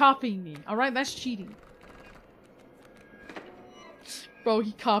 Bro, he's copying me. Alright, that's cheating. Bro,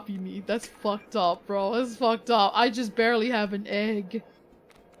 he copied me. That's fucked up, bro. That's fucked up. I just barely have an egg.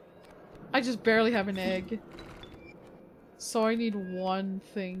 I just barely have an egg. So I need one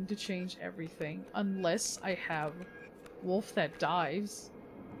thing to change everything. Unless I have wolf that dives.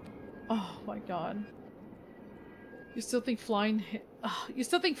 Oh my god. You still think flying you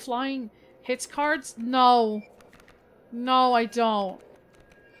still think flying hits cards? No. No, I don't.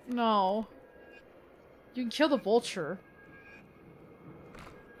 No. You can kill the vulture.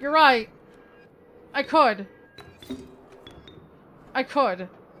 You're right. I could. I could.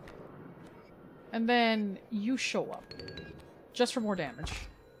 And then you show up. Just for more damage.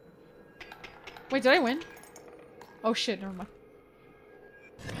 Wait, did I win? Oh shit, never mind.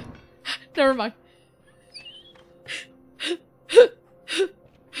 Never mind.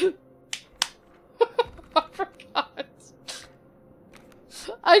 I forgot.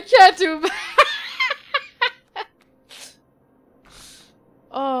 I can't do that.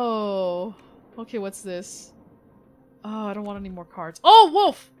 Oh. Okay, what's this? Oh, I don't want any more cards. Oh,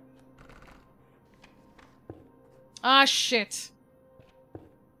 wolf! Ah, shit.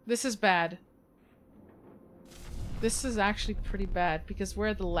 This is bad. This is actually pretty bad because we're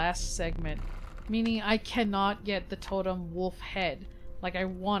at the last segment. Meaning I cannot get the totem wolf head like I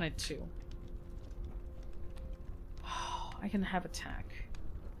wanted to. I can have attack.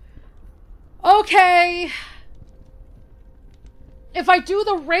 Okay! If I do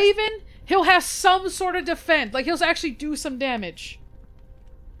the Raven, he'll have some sort of defense. Like, he'll actually do some damage.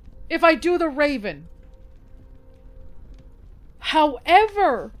 If I do the Raven.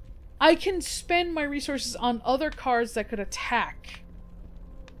 However, I can spend my resources on other cards that could attack.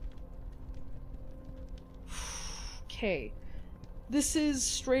 Okay. This is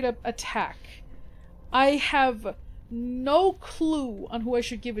straight up attack. I have no clue on who I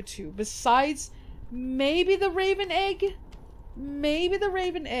should give it to. Besides, maybe the Raven Egg? Maybe the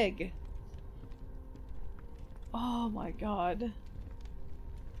Raven Egg. Oh my god.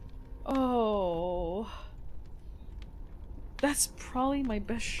 Oh. That's probably my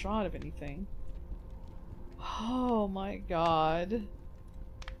best shot of anything. Oh my god.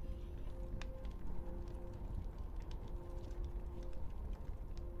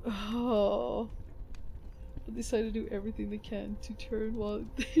 Oh. I decided to do everything they can to turn while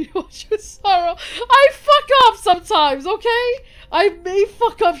they watch with sorrow. I fuck up sometimes, okay? I may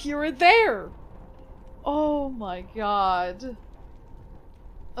fuck up here and there. Oh my god.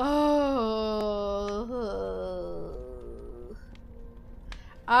 Oh.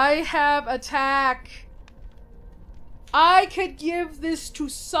 I have attack. I could give this to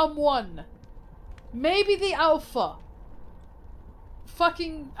someone. Maybe the alpha.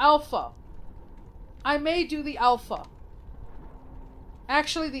 Fucking alpha. I may do the alpha.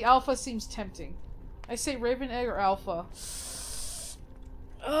 Actually, the alpha seems tempting. I say Raven Egg or alpha.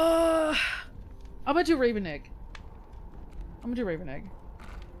 I'm gonna do Raven Egg. I'm gonna do Raven Egg.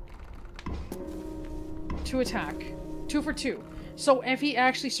 2 attack. 2 for 2. So if he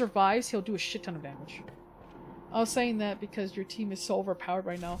actually survives, he'll do a shit ton of damage. I was saying that because your team is so overpowered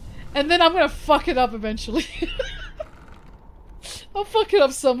right now. And then I'm gonna fuck it up eventually. I'll fuck it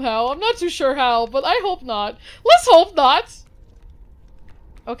up somehow. I'm not too sure how, but I hope not. Let's hope not!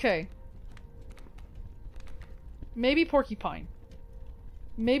 Okay. Maybe Porcupine.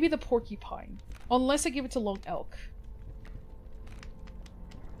 Maybe the Porcupine. Unless I give it to Lone Elk.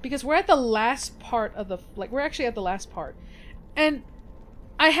 Because we're at the last part of the... Like, we're actually at the last part. And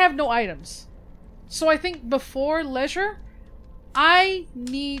I have no items. So I think before Leisure, I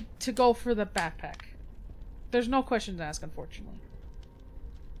need to go for the backpack. There's no questions asked, unfortunately.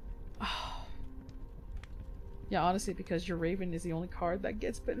 Oh. Yeah, honestly, because your Raven is the only card that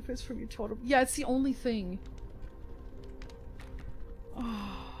gets benefits from your totem. Yeah, it's the only thing.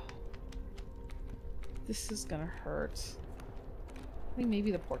 Oh. This is gonna hurt. I think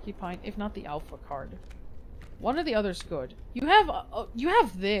maybe the Porcupine, if not the Alpha card. One or the other's good. You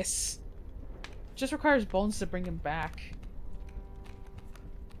have this. Just requires bones to bring him back.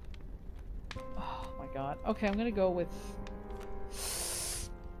 Oh my god. Okay, I'm gonna go with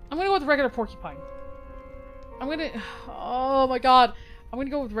regular Porcupine. Oh my god. I'm gonna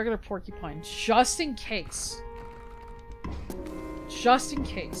go with regular Porcupine. Just in case. Just in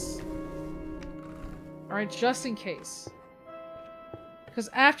case. Alright, just in case. Because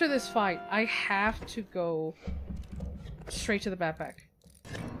after this fight, I have to go straight to the backpack.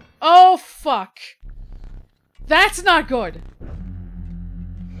 Oh, fuck. That's not good.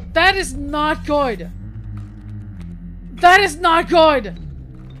 That is not good. That is not good.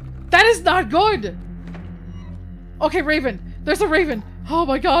 That is not good. Okay, Raven. There's a Raven. Oh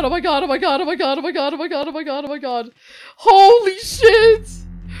my god, oh my god, oh my god, oh my god, oh my god, oh my god, oh my god, oh my god. Holy shit.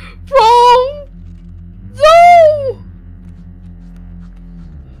 Bro. No.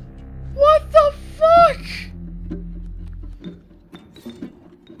 What the fuck?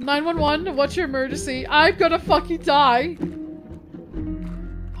 911, what's your emergency? I'm gonna fucking die.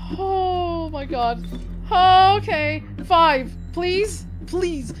 Oh my god. Okay. 5. Please?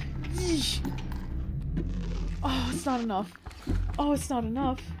 Please. Yeesh. Oh, it's not enough. Oh, it's not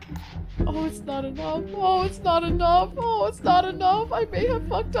enough. Oh, it's not enough. Oh, it's not enough. Oh, it's not enough. I may have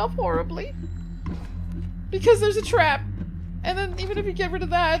fucked up horribly. Because there's a trap. And then even if you get rid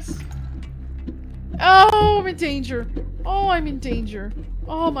of that... Oh, I'm in danger. Oh, I'm in danger.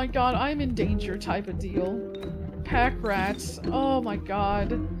 Oh my god, I'm in danger type of deal. Pack rats. Oh my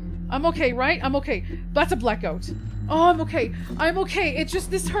god. I'm okay, right? I'm okay. That's a blackout. Oh, I'm okay. I'm okay. It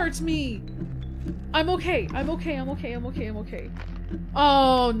just, this hurts me. I'm okay. I'm okay. I'm okay. I'm okay. I'm okay.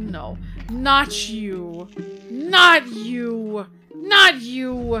 Oh no. Not you. Not you. Not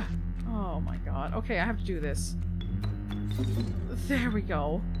you. Oh my god. Okay, I have to do this. There we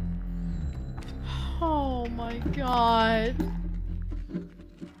go. Oh my god.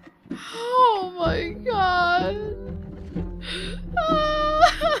 Oh my god.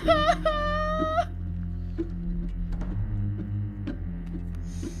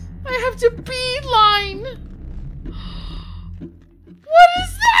 I have to beeline. What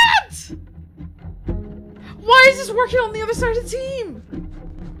is that? Why is this working on the other side of the team?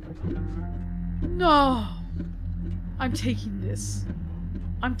 No. I'm taking this.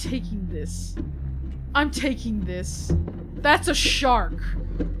 I'm taking this. I'm taking this. That's a shark.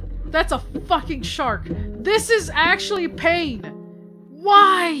 That's a fucking shark. This is actually pain.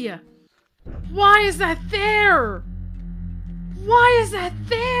 Why? Why is that there? Why is that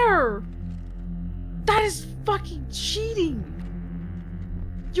there? That is fucking cheating.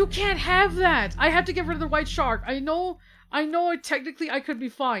 You can't have that. I have to get rid of the white shark. I know technically I could be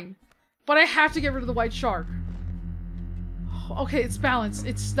fine. But I have to get rid of the white shark. Okay, it's balanced.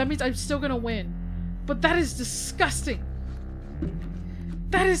 That means I'm still gonna win. But that is disgusting.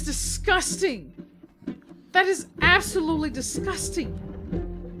 That is disgusting. That is absolutely disgusting.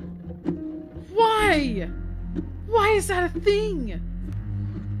 Why? Why is that a thing?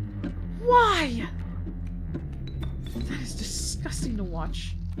 Why? That is disgusting to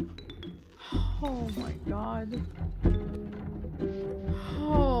watch. Oh my god.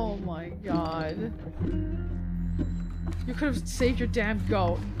 Oh my god. You could have saved your damn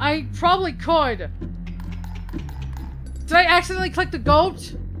goat. I probably could. Did I accidentally click the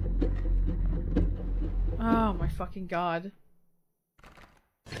goat? Oh my fucking god.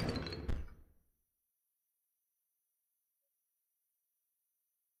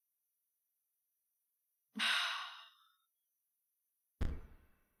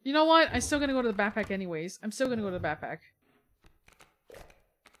 You know what? I'm still gonna go to the backpack anyways. I'm still gonna go to the backpack.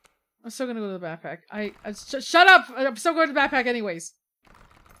 I'm still gonna go to the backpack. Shut up! I'm still going to the backpack anyways.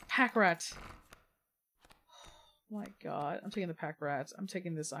 Pack rat. Oh my god. I'm taking the pack rat. I'm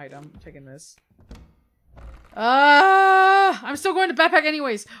taking this item. I'm taking this. I'm still going to backpack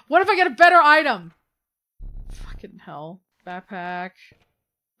anyways. What if I get a better item? Fucking hell. Backpack.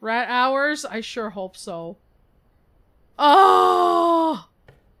 Rat hours? I sure hope so. Oh!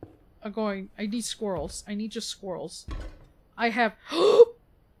 I'm going. I need squirrels. I need just squirrels. I have.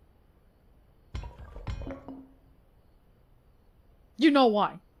 You know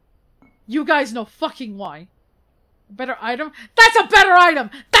why. You guys know fucking why. A better item? That's a better item!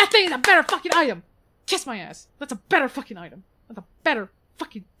 That thing is a better fucking item! Kiss my ass. That's a better fucking item. That's a better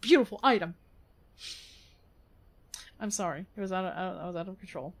fucking beautiful item. I'm sorry. It was I was out of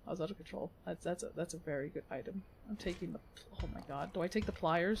control. I was out of control. That's a very good item. I'm taking the. Oh my god. Do I take the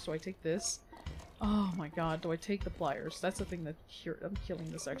pliers? Do I take this? Oh my god. Do I take the pliers? That's the thing that I'm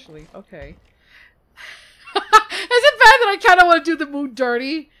killing this actually. Okay. Is it bad that I kind of want to do the moon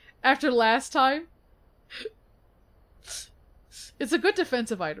dirty after last time? It's a good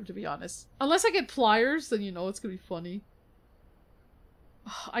defensive item, to be honest. Unless I get pliers, then you know it's gonna be funny.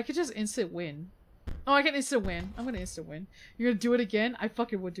 I could just instant win. Oh, I can instant win. I'm gonna instant win. You're gonna do it again? I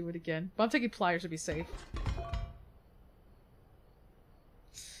fucking would do it again. But I'm taking pliers to be safe.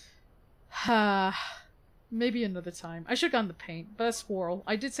 Maybe another time. I should've gotten the paint, but a squirrel.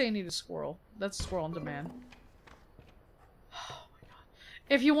 I did say I need a squirrel. That's a squirrel on demand. Oh my god.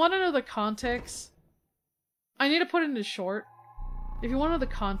 If you want to know the context, I need to put it in the short. If you want to know the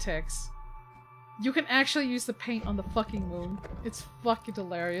context, you can actually use the paint on the fucking moon. It's fucking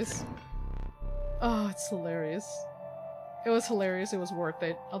hilarious. Oh, it's hilarious. It was hilarious. It was worth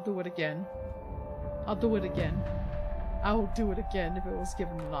it. I'll do it again. I'll do it again. I will do it again if it was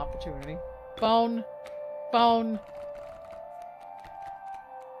given an opportunity. Bone. Bone.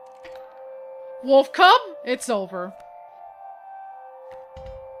 Wolf come? It's over.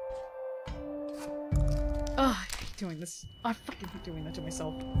 Ugh, I hate doing this. I fucking hate doing that to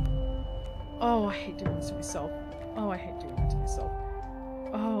myself. Oh, I hate doing this to myself. Oh, I hate doing that to myself.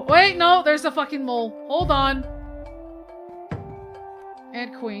 Oh, wait, no, there's a fucking mole. Hold on.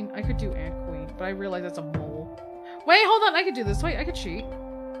 Ant queen. I could do ant queen, but I realize that's a mole. Wait, hold on. I could do this. Wait, I could cheat.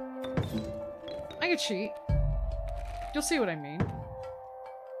 I could cheat. You'll see what I mean.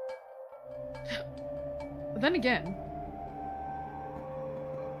 But then again.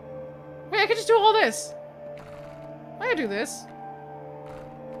 Wait, I could just do all this. I could do this.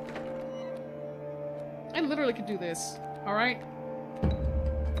 I literally could do this. Alright?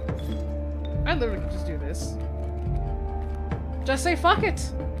 I literally could just do this. Just say fuck it.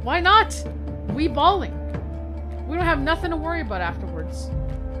 Why not? We balling. We don't have nothing to worry about afterwards.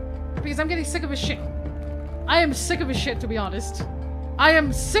 Because I'm getting sick of his shit. I am sick of his shit, to be honest. I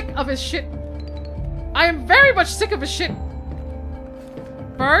am sick of his shit. I am very much sick of his shit.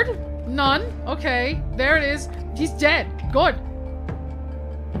 Bird? None. Okay. There it is. He's dead. Good.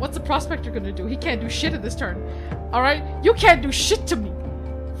 What's the prospector gonna do? He can't do shit in this turn. Alright? You can't do shit to me.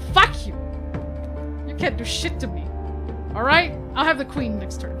 Fuck you. You can't do shit to me. Alright? I'll have the queen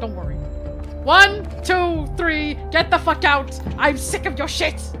next turn. Don't worry. 1, 2, 3. Get the fuck out. I'm sick of your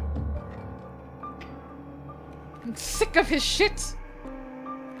shit. I'm sick of his shit.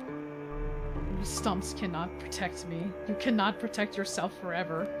 You stumps cannot protect me. You cannot protect yourself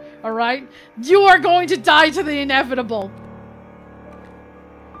forever. Alright? You are going to die to the inevitable.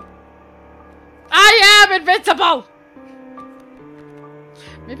 I am invincible!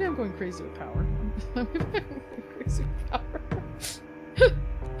 Maybe I'm going crazy with power. Maybe I'm going crazy with power.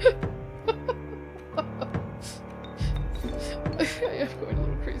 I am going a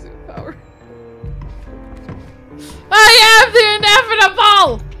little crazy with power. I am the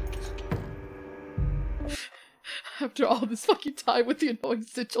inevitable! After all this fucking time with the annoying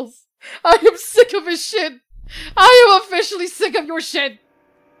sigils, I am sick of his shit! I am officially sick of your shit!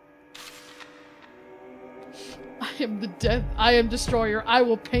 I am the death. I am destroyer. I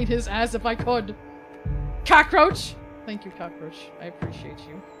will paint his ass if I could. Cockroach! Thank you, cockroach. I appreciate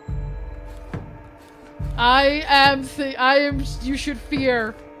you. I am you should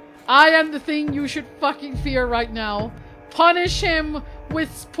fear. I am the thing you should fucking fear right now. Punish him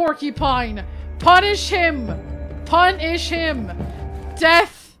with porcupine. Punish him. Punish him.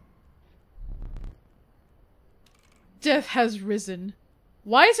 Death. Death has risen.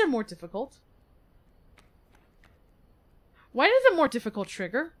 Why is there more difficult? Why did the more difficult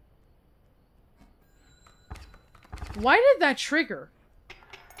trigger? Why did that trigger?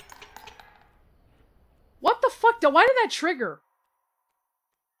 What the fuck? Why did that trigger?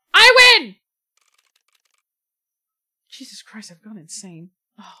 I win! Jesus Christ, I've gone insane.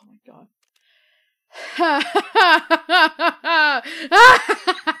 Oh my god.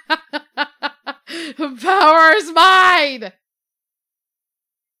 Power is mine!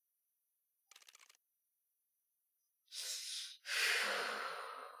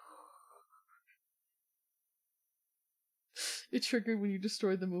 It triggered when you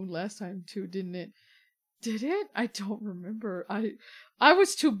destroyed the moon last time too, didn't it? Did it? I don't remember. I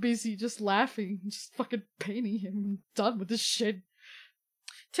was too busy just laughing, just fucking painting him and done with this shit.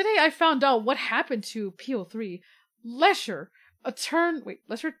 Today I found out what happened to PO3. Lesher,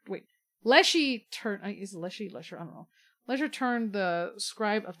 Leshy turned, is Lesher? I don't know. Lesher turned the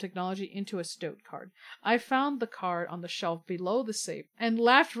Scribe of Technology into a Stoat card. I found the card on the shelf below the safe and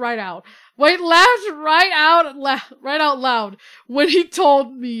laughed right out. Laughed right out loud when he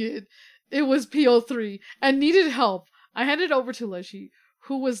told me it was PO3 and needed help. I handed it over to Leshy,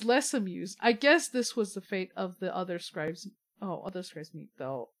 who was less amused. I guess this was the fate of the other scribes. Oh, other scribes meet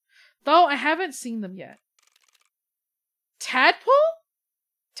though. Though I haven't seen them yet. Tadpole?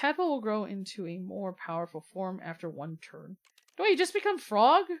 Tadpole will grow into a more powerful form after one turn. Don't you just become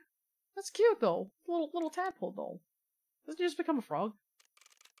frog? That's cute though. Little tadpole though. Doesn't he just become a frog?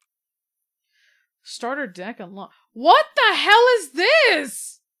 Starter deck unlocked. What the hell is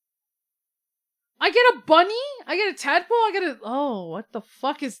this? I get a bunny? I get a tadpole? I get a... Oh, what the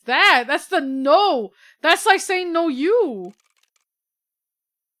fuck is that? That's the no. That's like saying no you.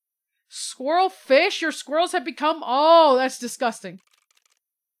 Squirrel fish? Your squirrels have become... Oh, that's disgusting.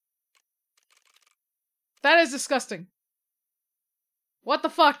 That is disgusting. What the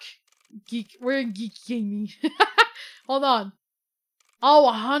fuck? Geek. We're in geek gaming. Hold on. Oh,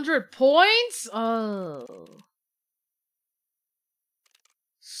 100 points? Oh.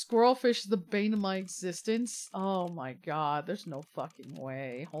 Squirrelfish is the bane of my existence? Oh my god, there's no fucking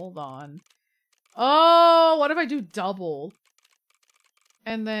way. Hold on. Oh, what if I do double?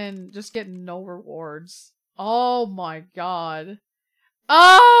 And then just get no rewards. Oh my god.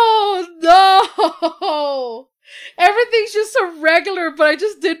 Oh no! Everything's just a regular, but I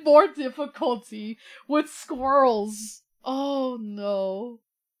just did more difficulty with squirrels. Oh no.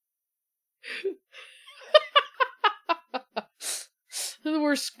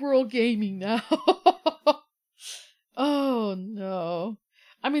 We're squirrel gaming now. Oh no.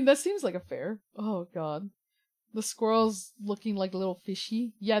 I mean, that seems like a fair. Oh god. The squirrels looking like a little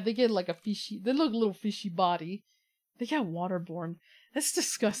fishy. Yeah, they get like a fishy. They look a little fishy body. They got waterborne. That's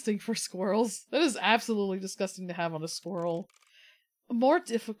disgusting for squirrels. That is absolutely disgusting to have on a squirrel. More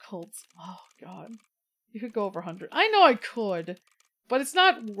difficult. Oh god. You could go over 100. I know I could. But it's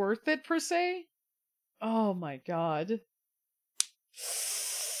not worth it per se. Oh my god.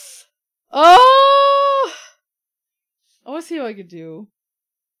 Oh! I want to see how I could do.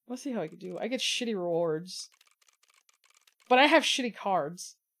 I get shitty rewards. But I have shitty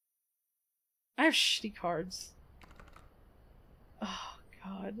cards. Oh,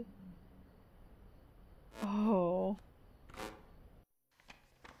 god. Oh.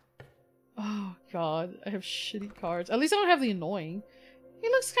 Oh, god. I have shitty cards. At least I don't have the annoying. He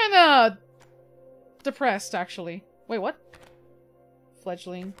looks kinda... depressed, actually. Wait, what?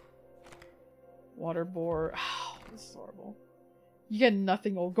 Fledgling. Water boar. Oh, this is horrible. You get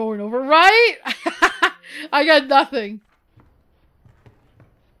nothing going over, right? I got nothing.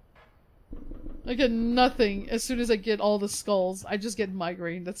 I get nothing as soon as I get all the skulls. I just get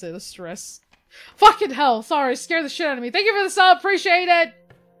migraine. That's it. The stress. Fucking hell. Sorry. Scared the shit out of me. Thank you for the sub. Appreciate it.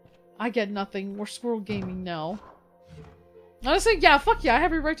 I get nothing. We're squirrel gaming now. Honestly, yeah. Fuck yeah. I have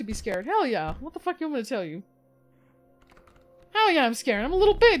every right to be scared. Hell yeah. What the fuck you want me to tell you? Hell yeah, I'm scared. I'm a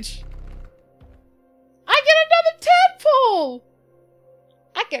little bitch. I get another tadpole!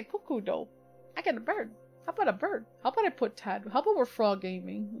 I get cuckoo though. I get a bird. How about a bird? How about I put How about we're frog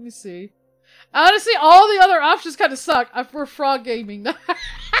gaming? Let me see. Honestly, all the other options kind of suck. We're frog gaming.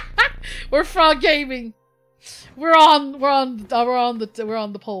 We're frog gaming. We're on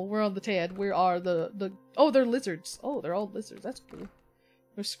the pole. We're on the tad. We are the. Oh, they're lizards. Oh, they're all lizards. That's cool.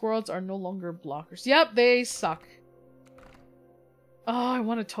 Their squirrels are no longer blockers. Yep, they suck. Oh, I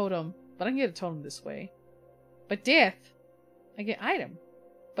want a totem, but I can get a totem this way. But death, I get item.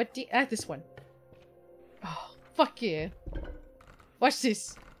 But this one. Oh, fuck yeah. Watch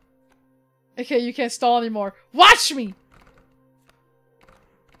this. Okay, you can't stall anymore. Watch me!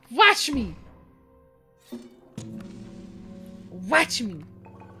 Watch me! Watch me!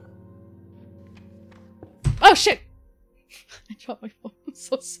 Oh shit! I dropped my phone. I'm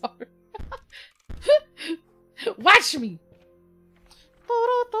so sorry. Watch me!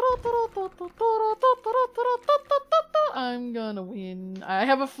 I'm gonna win. I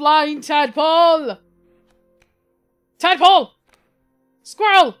have a flying tadpole! Tadpole!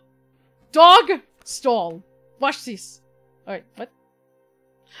 Squirrel! Dog! Stall. Watch this. Alright, what?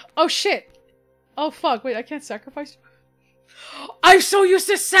 Oh shit! Oh fuck, wait, I can't sacrifice? I'm so used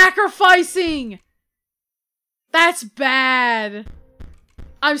to sacrificing! That's bad!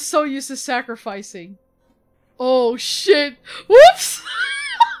 I'm so used to sacrificing. Oh shit! Whoops!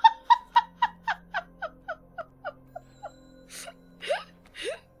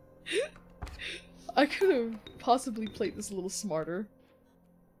 I could have possibly played this a little smarter.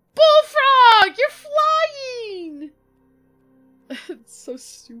 Bullfrog! You're flying! It's so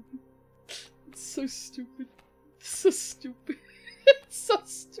stupid. It's so stupid. It's so stupid. It's so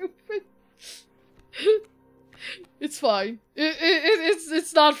stupid. It's fine.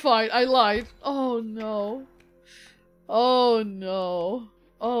 It's not fine. I lied. Oh no. Oh no.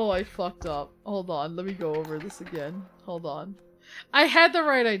 Oh, I fucked up. Hold on. Let me go over this again. Hold on. I had the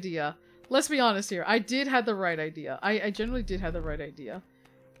right idea. Let's be honest here. I did have the right idea. I generally did have the right idea.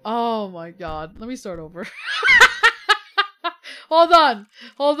 Oh my god. Let me start over. Hold on.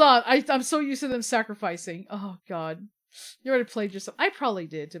 Hold on. I'm so used to them sacrificing. Oh god. You already played yourself. I probably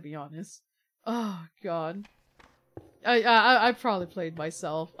did, to be honest. Oh god. I probably played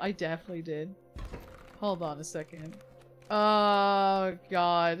myself. I definitely did. Hold on a second. Oh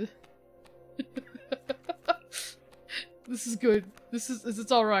god. This is good.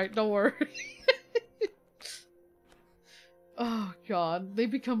 It's alright, don't worry. Oh god. They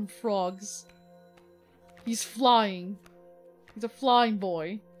become frogs. He's flying. He's a flying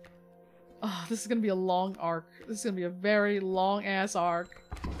boy. Oh, this is gonna be a long arc. This is gonna be a very long ass arc.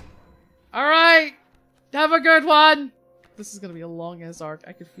 Alright! Have a good one! This is gonna be a long ass arc.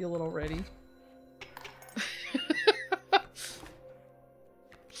 I can feel it already.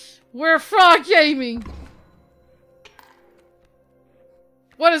 We're frog gaming!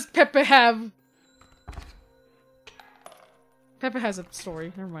 What does Pepe have? Pepe has a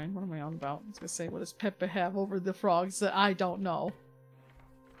story. Never mind. What am I on about? I was gonna say, what does Pepe have over the frogs that I don't know?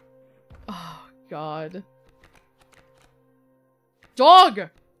 Oh, God. Dog!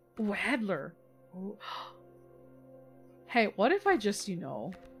 Ooh, Adler. Ooh. Hey, what if I just, you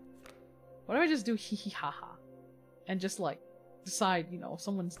know... What if I just do hee hee ha ha? And just, like, decide, you know,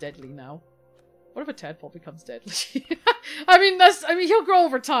 someone's deadly now. What if a tadpole becomes deadly? I mean, he'll grow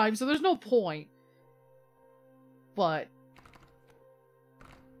over time, so there's no point. But...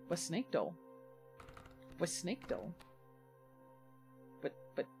 But snake though. But snake though.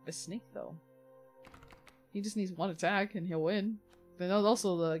 But snake though. He just needs one attack and he'll win. Then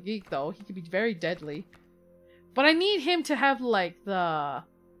also the geek though, he can be very deadly. But I need him to have like the...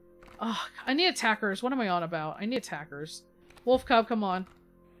 Oh, I need attackers. What am I on about? I need attackers. Wolf cub, come on.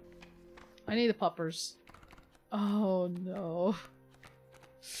 I need the puppers. Oh no.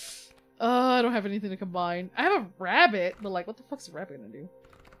 I don't have anything to combine. I have a rabbit, but like, what the fuck's a rabbit gonna do?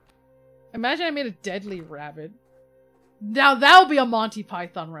 Imagine I made a deadly rabbit. Now that'll be a Monty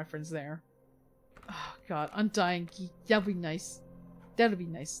Python reference there. Oh god, undying geek. That'll be nice. That'll be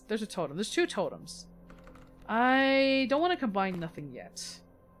nice. There's a totem. There's two totems. I don't want to combine nothing yet.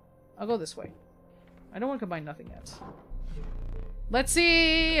 I'll go this way. I don't want to combine nothing yet. Let's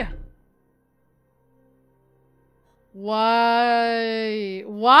see! Why?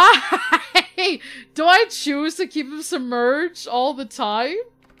 Why? Do I choose to keep him submerged all the time?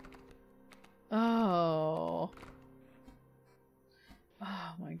 Oh.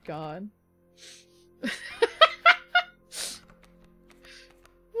 Oh my god.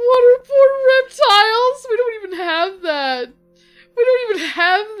 Waterborne reptiles? We don't even have that. We don't even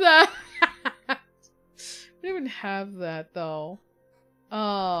have that. We don't even have that though.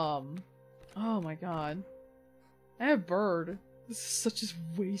 Oh my god. I have bird. This is such a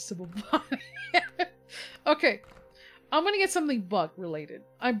waste of a body. Okay. I'm gonna get something bug related.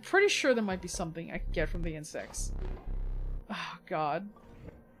 I'm pretty sure there might be something I can get from the insects. Oh god.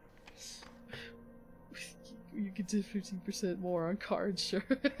 You can do 15% more on car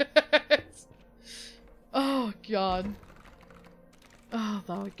insurance. Oh god.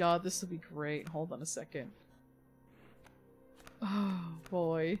 Oh god, this will be great. Hold on a second. Oh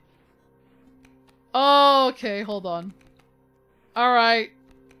boy. Oh, okay, hold on. Alright.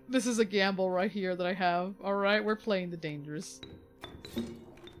 This is a gamble right here that I have. Alright, we're playing the dangerous.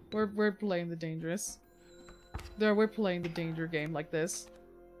 We're playing the dangerous. We're playing the danger game like this.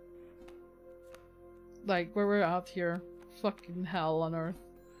 Like, where we're out here. Fucking hell on earth.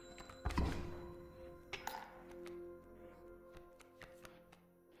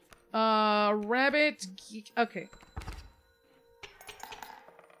 Rabbit geek. Okay.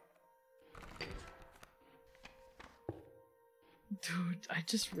 Dude, I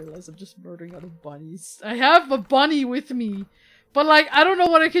just realized I'm just murdering other bunnies. I have a bunny with me! But, like, I don't know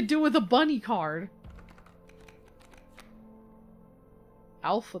what I could do with a bunny card.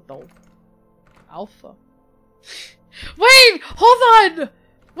 Alpha, though. Alpha. Wait! Hold on!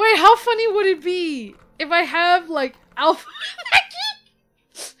 Wait, how funny would it be if I have, like, alpha?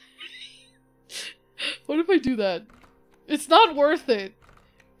 What if I do that? It's not worth it.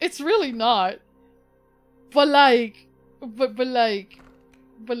 It's really not. But, like... But like...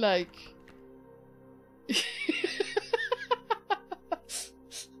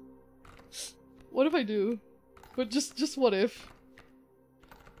 What if I do? But just what if?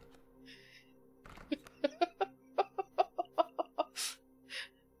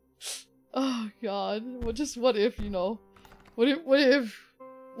 Oh god. Well, just what if, you know? What if?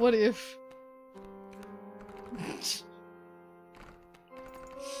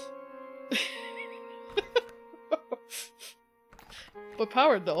 But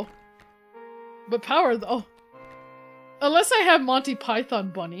powered though. Unless I have Monty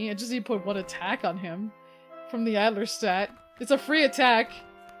Python Bunny, I just need to put 1 attack on him. From the Adler stat. It's a free attack.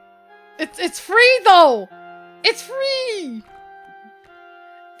 It's free though! It's free!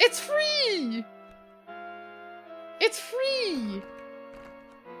 It's free! It's free!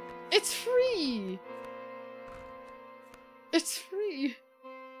 It's free! It's free!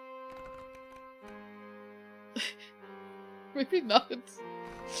 Maybe not.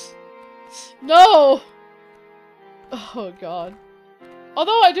 No! Oh god.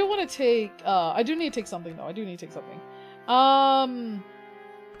 Although I do want to take, I do need to take something though. I do need to take something.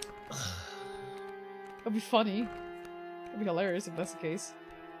 That'd be funny. That'd be hilarious if that's the case.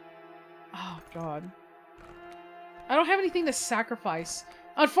 Oh god. I don't have anything to sacrifice.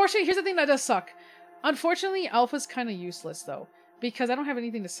 Unfortunately, here's the thing that does suck. Unfortunately, Alpha's kind of useless though. Because I don't have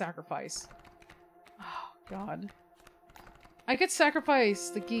anything to sacrifice. Oh god. I could sacrifice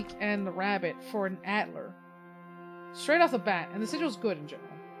the Geek and the Rabbit for an Adler. Straight off the bat, and the sigil's good in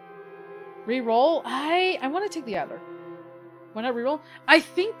general. Reroll? I want to take the Adler. Why not reroll? I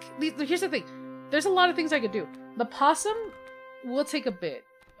think, here's the thing. There's a lot of things I could do. The Possum will take a bit.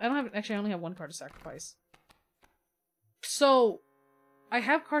 I only have 1 card to sacrifice. So, I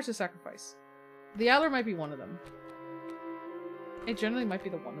have cards to sacrifice. The Adler might be one of them. It generally might be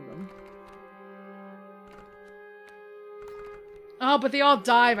the one of them. Oh, but they all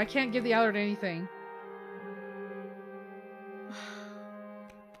dive. I can't give the Adler to anything.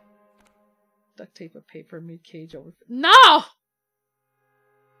 Duct tape a paper, mid cage over. No!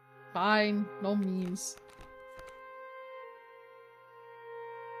 Fine, no memes.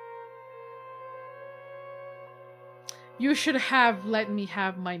 You should have let me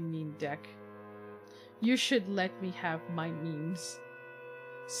have my meme deck. You should let me have my memes.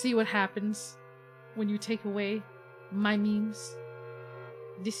 See what happens when you take away my memes?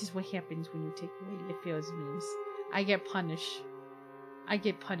 This is what happens when you take away the Phil's memes. I get punished. I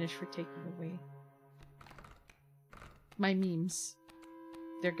get punished for taking away my memes.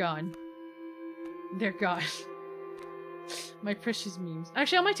 They're gone. They're gone. My precious memes.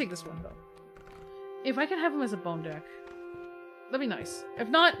 Actually, I might take this one, though. If I can have them as a bone deck, that'd be nice. If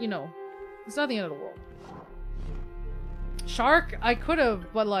not, you know, it's not the end of the world. Shark? I could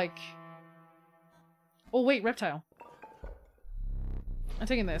have, but like... Oh, wait, reptile. I'm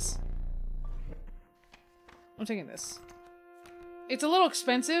taking this. I'm taking this. It's a little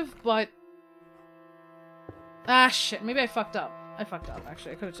expensive, but... Ah, shit. Maybe I fucked up. I fucked up,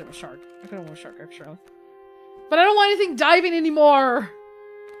 actually. I could have taken a shark. I could have won a shark, actually. But I don't want anything diving anymore!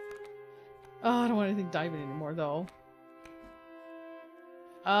 Oh, I don't want anything diving anymore, though.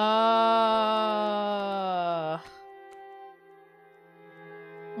 I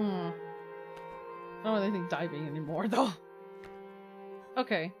don't want anything diving anymore, though.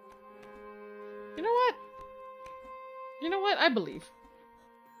 Okay. You know what? You know what? I believe.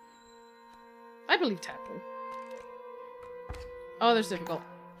 I believe Tackle. Oh, there's difficult.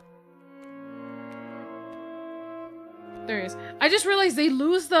 There he is. I just realized they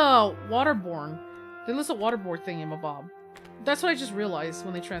lose the waterborne. They lose the waterborne thingamabob. That's what I just realized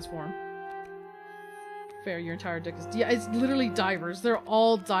when they transform. Fair, your entire deck is... Yeah, it's literally divers. They're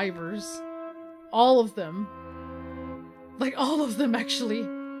all divers. All of them. Like, all of them, actually.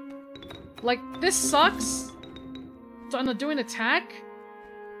 Like, this sucks on doing attack,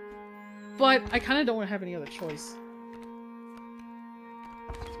 but I kind of don't want to have any other choice.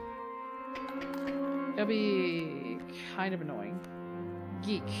 That'd be kind of annoying.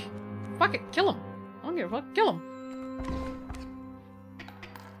 Geek. Fuck it, kill him. I don't give a fuck. Kill him.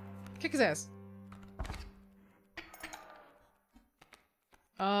 Kick his ass.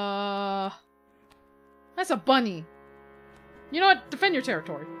 That's a bunny. You know what? Defend your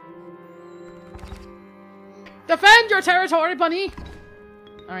territory. Defend your territory, bunny!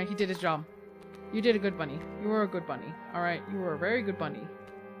 Alright, he did his job. You did a good bunny. You were a good bunny. Alright, you were a very good bunny.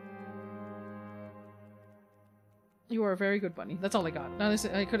 You were a very good bunny. That's all I got. Now,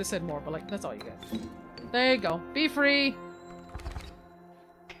 I could have said more, but like, that's all you get. There you go. Be free!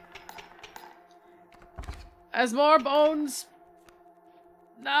 As more bones!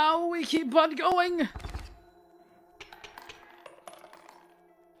 Now we keep on going!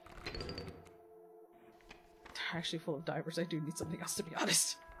 They're actually full of divers. I do need something else, to be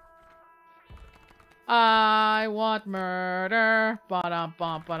honest. I want murder.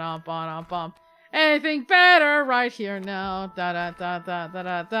 Ba-dum-bum, ba-dum, bum. Anything better right here now.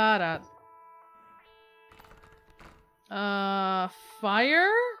 Da-da-da-da-da-da-da-da.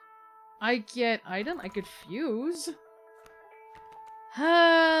 Fire? I get item? I could fuse.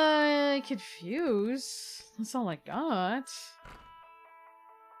 I could fuse. That's all I got.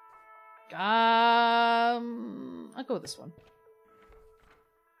 I'll go with this one.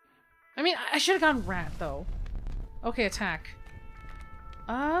 I mean, I should have gone rat, though. Okay, attack.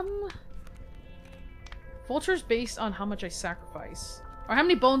 Vulture's based on how much I sacrifice. Or how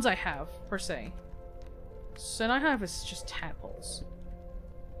many bones I have, per se. So now I have is just tadpoles.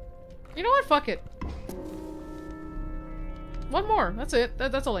 You know what? Fuck it. One more. That's it.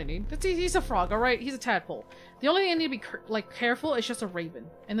 That's all I need. He's a frog, alright? He's a tadpole. The only thing I need to be, like, careful is just a raven.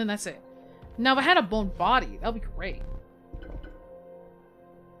 And then that's it. Now, if I had a bone body, that would be great.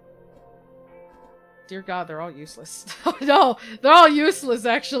 Dear God, they're all useless. No, they're all useless,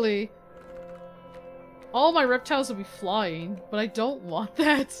 actually. All my reptiles will be flying, but I don't want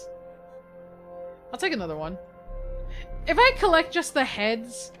that. I'll take another one. If I collect just the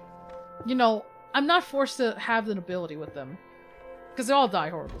heads, you know, I'm not forced to have an ability with them. Because they all die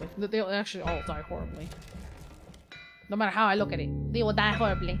horribly. They'll actually all die horribly. No matter how I look at it, they will die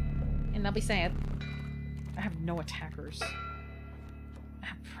horribly. And I'll be sad. I have no attackers. I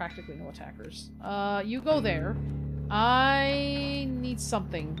have practically no attackers. You go there. I need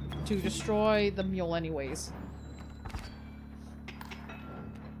something to destroy the mule anyways.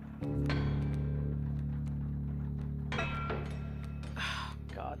 Oh,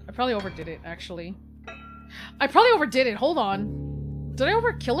 God. I probably overdid it, actually. I probably overdid it. Hold on. Did I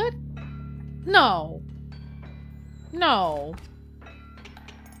overkill it? No. No.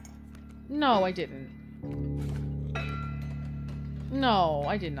 No, I didn't. No,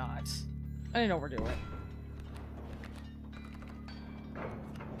 I did not. I didn't overdo it.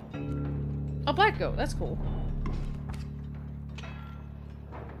 A black goat, that's cool.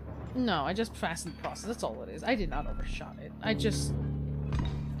 No, I just fastened the process, that's all it is. I did not overshot it. I just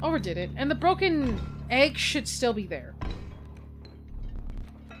overdid it. And the broken egg should still be there.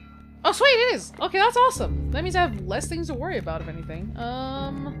 Oh, sweet, it is! Okay, that's awesome. That means I have less things to worry about, if anything.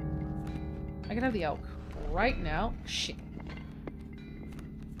 I can have the elk right now. Shit.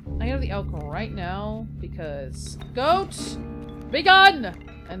 I can have the elk right now because goat, be gone,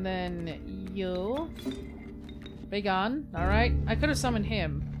 and then you, be gone. All right. I could have summoned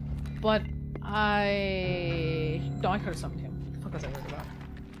him, but I could have summoned him. What the fuck was I worried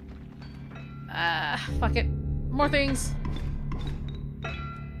about? Fuck it. More things.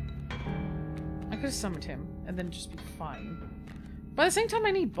 I could have summoned him and then just be fine. But at the same time,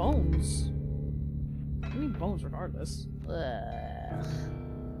 I need bones. I need bones regardless. Ugh.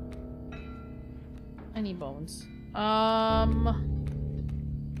 I need bones.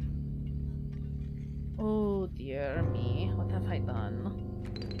 Oh dear me. What have I done?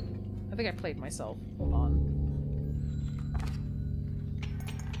 I think I played myself. Hold on.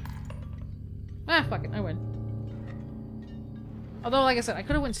 Ah, fuck it. I win. Although, like I said, I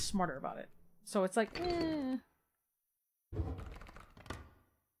could have went smarter about it. So it's like, eh.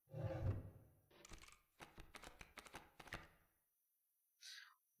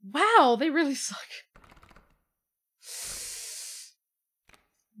 Wow, they really suck.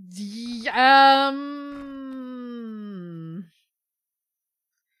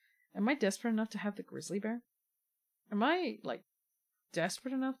 Am I desperate enough to have the grizzly bear? Am I, like,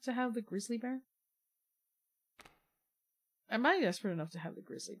 desperate enough to have the grizzly bear? Am I desperate enough to have the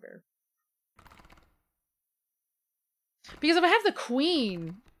grizzly bear? Because if I have the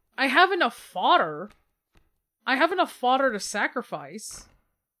queen, I have enough fodder. I have enough fodder to sacrifice.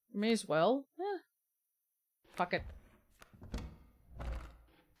 May as well. Eh. Fuck it.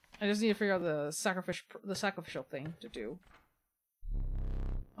 I just need to figure out the sacrificial thing to do.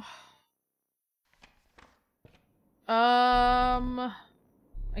 I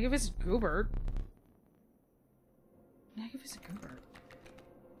give this Goobert. Yeah, I give this a Goobert.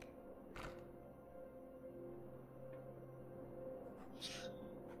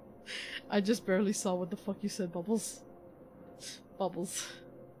 I just barely saw what the fuck you said, Bubbles. Bubbles.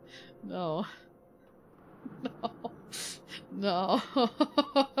 No. No. No.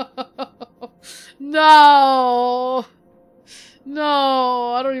 No!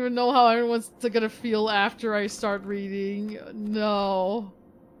 No! I don't even know how everyone's gonna feel after I start reading. No.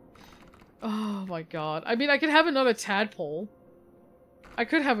 Oh my god. I mean, I could have another tadpole. I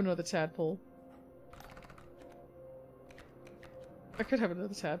could have another tadpole. I could have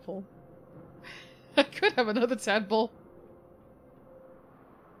another tadpole. I could have another tadpole.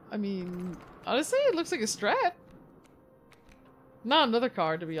 I mean, honestly, it looks like a strat. Not another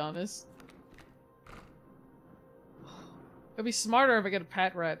card, to be honest. It'd be smarter if I get a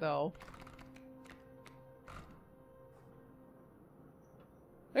pet rat, though.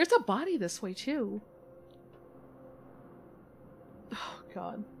 There's a body this way, too. Oh,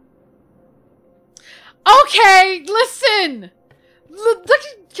 God. Okay, listen!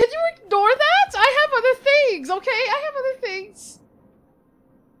 Can you ignore that? I have other things, okay? I have other things.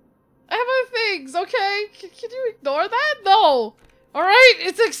 I have other things, okay? Can you ignore that? No! Alright?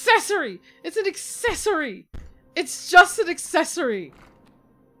 It's an accessory! It's an accessory! It's just an accessory!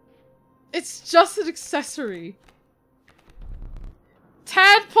 It's just an accessory!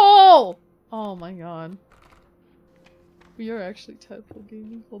 Tadpole! Oh my god. We are actually tadpole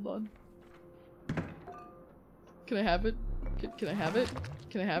gaming. Hold on. Can I have it? Can I have it?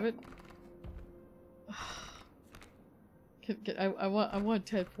 Can I have it? I want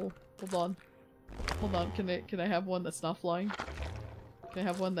tadpole. Hold on. Hold on. Can I have one that's not flying? Can I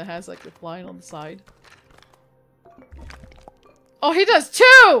have one that has like the flying on the side? Oh, he does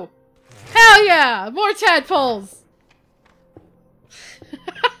too! Hell yeah! More tadpoles!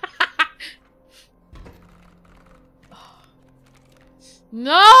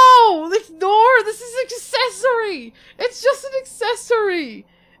 No! Ignore! This is an accessory! It's just an accessory!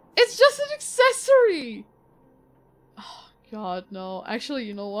 It's just an accessory! Oh, God, no. Actually,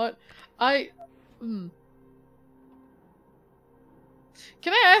 you know what?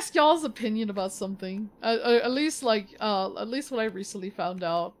 Can I ask y'all's opinion about something? At least, like, at least what I recently found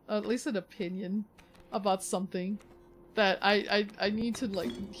out. At least an opinion about something that I need to,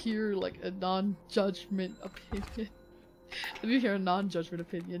 like, hear, like, a non-judgment opinion. I need to hear a non-judgment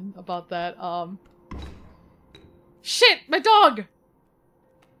opinion about that. Shit! My dog!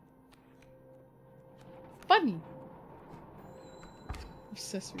 Bunny.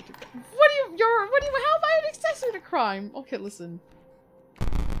 Accessory to crime. How am I an accessory to crime? Okay, listen.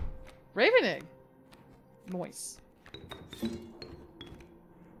 Raven egg. Noise.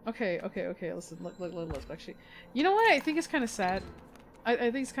 Okay, listen, look, actually. You know what I think is kind of sad? I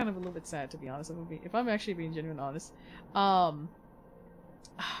think it's kind of a little bit sad, to be honest. If I'm actually being genuine honest. Oh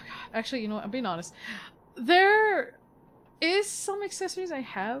god. Actually, you know what? I'm being honest. There is some accessories I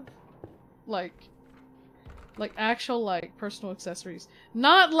have. Like actual, like, personal accessories.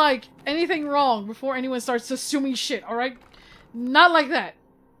 Not like anything wrong before anyone starts assuming shit, alright? Not like that.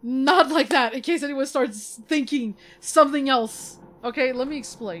 Not like that, in case anyone starts thinking something else. Okay, let me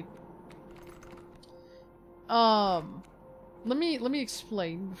explain. Let me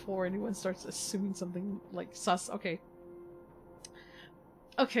explain before anyone starts assuming something like sus. Okay.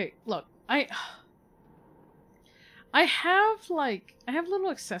 Okay, look. I have little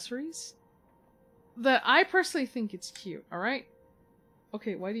accessories that I personally think it's cute, alright?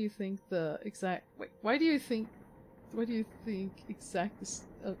 Okay, why do you think the exact why do you think exact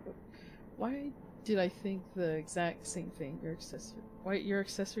why did I think the exact same thing? Your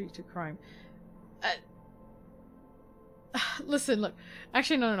accessory to crime. Listen, look.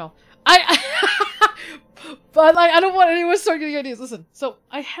 Actually, no. But like, I don't want anyone to start getting ideas. Listen. So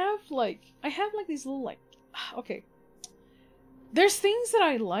I have these little like, okay. There's things that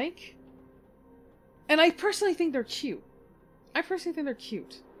I like, and I personally think they're cute.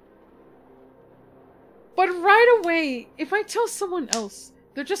 But right away, if I tell someone else,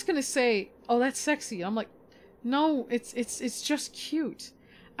 they're just gonna say, "Oh, that's sexy." And I'm like, "No, it's just cute."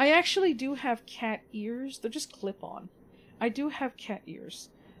 I actually do have cat ears. They're just clip-on. I do have cat ears.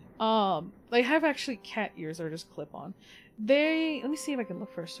 They have actually cat ears that are just clip-on. Let me see if I can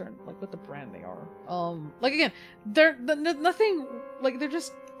look for a certain, like, what the brand they are. Like, again, they're nothing, like, they're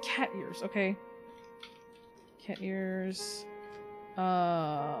just cat ears, okay? Cat ears.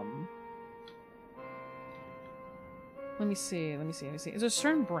 Let me see. There's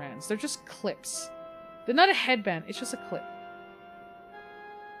certain brands. They're just clips. They're not a headband. It's just a clip.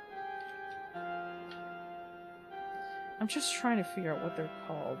 I'm just trying to figure out what they're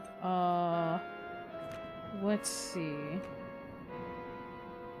called. Let's see.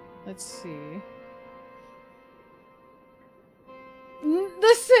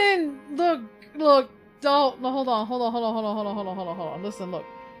 Listen! Look. Don't. No, hold on. Listen, look.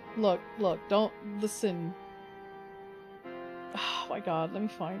 Don't listen. Oh my god, let me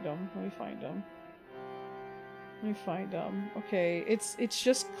find them. Okay, it's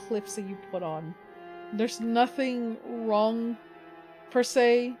just clips that you put on. There's nothing wrong, per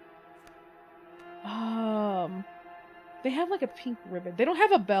se. They have like a pink ribbon. They don't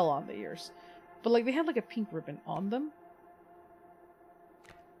have a bell on the ears, but like they have like a pink ribbon on them.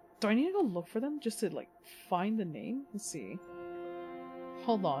 Do I need to go look for them just to like find the name? Let's see.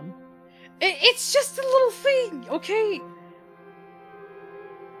 Hold on. It's just a little thing, okay?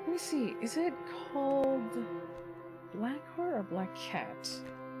 Let me see. Is it called Black Heart or Black Cat?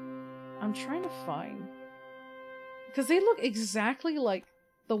 I'm trying to find. Because they look exactly like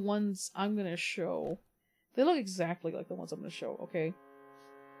the ones I'm gonna show. They look exactly like the ones I'm gonna show, okay?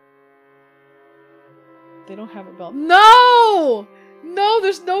 They don't have a bell. No! No,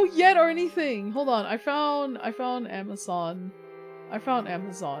 there's no yet or anything. Hold on. I found Amazon. Hold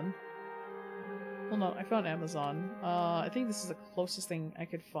on, I found Amazon. I think this is the closest thing I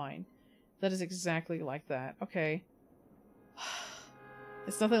could find. That is exactly like that. Okay.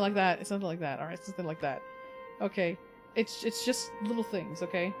 It's nothing like that. Alright, it's nothing like that. Okay. It's just little things,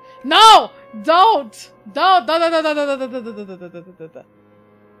 okay? No! Don't! Don't!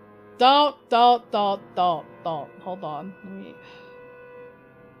 Hold on.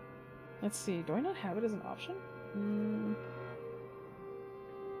 Let's see. Do I not have it as an option?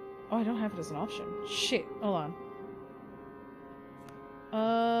 Oh, I don't have it as an option. Shit. Hold on.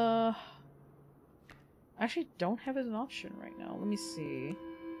 I actually don't have it as an option right now. Let me see.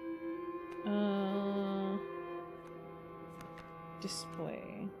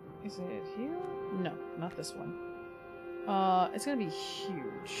 Display. Is it here? No, not this one. It's gonna be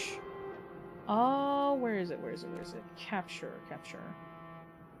huge. Where is it? Capture.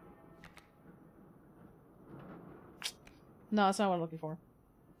 No, that's not what I'm looking for.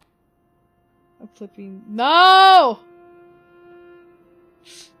 I'm flipping. No!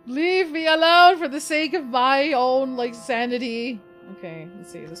 Leave me alone for the sake of my own, like, sanity. Okay,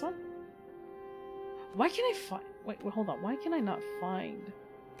 let's see. Is this one? Why can't I find... Wait, hold on. Why can I not find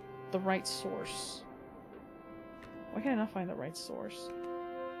the right source? Why can I not find the right source?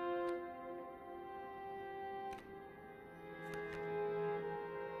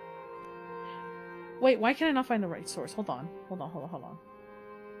 Wait, why can I not find the right source? Hold on.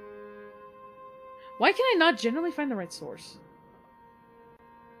 Why can I not generally find the right source?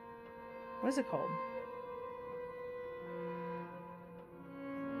 What is it called?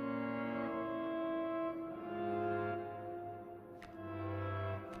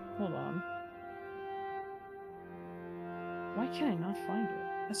 Hold on. Why can I not find it?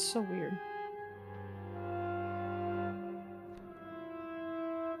 That's so weird.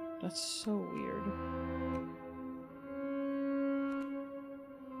 That's so weird.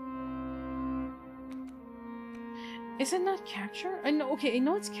 Is it not capture? I know. Okay, I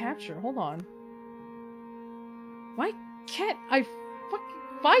know it's capture. Hold on. Why can't I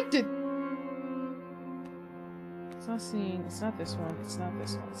fucking find it? It's not seeing. It's not this one. It's not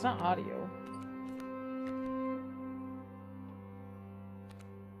this one. It's not audio.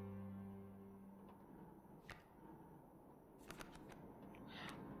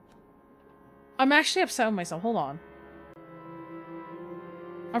 I'm actually upset with myself. Hold on.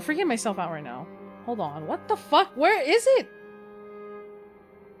 I'm freaking myself out right now. Hold on. What the fuck? Where is it?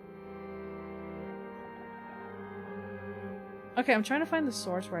 Okay, I'm trying to find the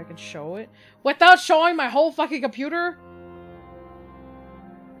source where I can show it without showing my whole fucking computer.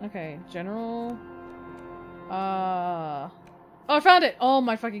 Okay, general. Oh, I found it! Oh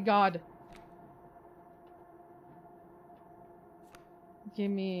my fucking god. Give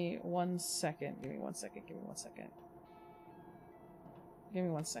me 1 second. Give me 1 second. Give me 1 second. Give me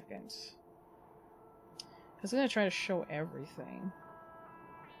 1 second. Because I'm gonna try to show everything.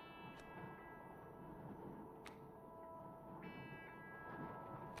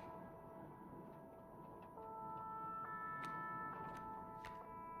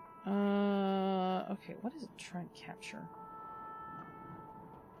 Okay, what is it trying to capture?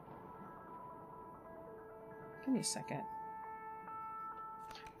 Give me a second.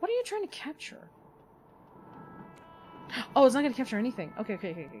 What are you trying to capture? Oh, it's not gonna capture anything. Okay.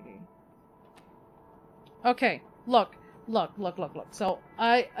 Okay, look. So,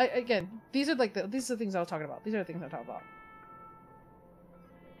 again, these are the things I was talking about.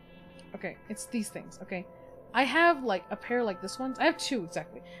 Okay, it's these things, okay? I have, like, a pair like this one. I have two,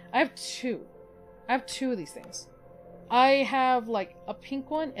 exactly. I have two of these things. I have, like, a pink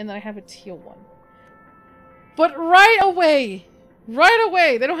one, and then I have a teal one. But right away, Right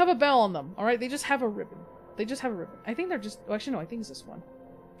away! They don't have a bell on them, alright? They just have a ribbon. They just have a ribbon. I think they're just... Well, actually, no, I think it's this one.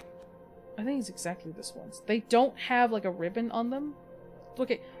 I think it's exactly this one. They don't have, like, a ribbon on them.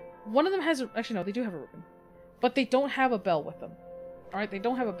 Okay, one of them has a... Actually, no, they do have a ribbon. But they don't have a bell with them. Alright, they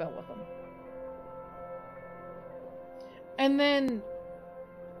don't have a bell with them. And then...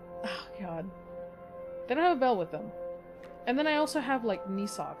 Oh, God. They don't have a bell with them. And then I also have, like, knee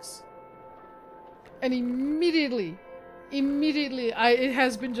socks. And immediately, it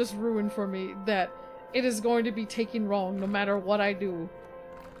has been just ruined for me that it is going to be taken wrong no matter what I do.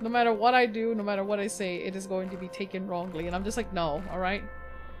 No matter what I do, no matter what I say, it is going to be taken wrongly. And I'm just like, no, alright?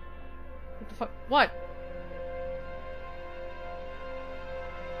 What the fuck? What?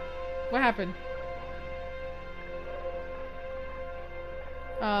 What happened?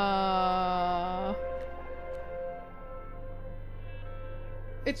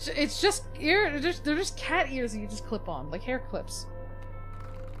 It's just they're just cat ears that you just clip on, like hair clips.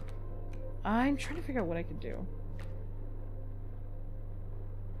 I'm trying to figure out what I can do.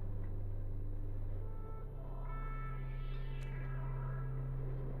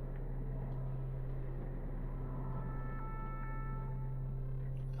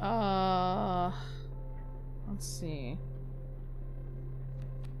 Let's see.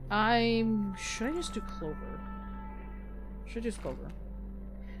 Should I just do clover? Should I just clover?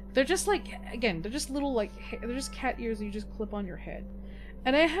 They're just like, again, they're just little like, they're just cat ears that you just clip on your head.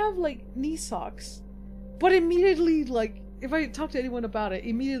 And I have like knee socks. But immediately, like, if I talk to anyone about it,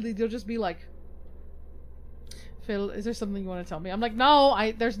 immediately they'll just be like, Phil, is there something you want to tell me? I'm like,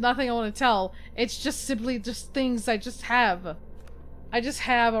 no, there's nothing I want to tell. It's just simply just things I just have. I just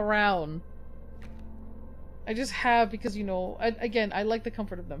have around. I just have because, you know, again, I like the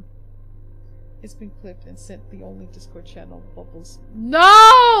comfort of them. It's been clipped and sent the only Discord channel bubbles.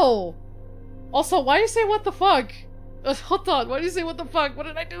 No! Also, why do you say what the fuck? Hold on, why do you say what the fuck? What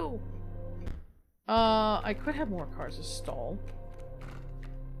did I do? I could have more cars to stall.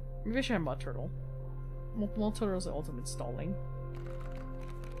 Maybe I should have Mud Turtle. Mud Turtle is the ultimate stalling.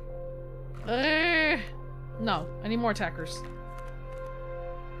 No, I need more attackers.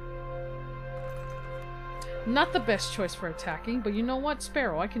 Not the best choice for attacking, but you know what?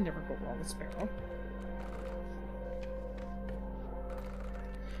 Sparrow. I can never go wrong with Sparrow.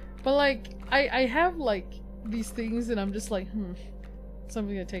 But, like, I have, like, these things, and I'm just like,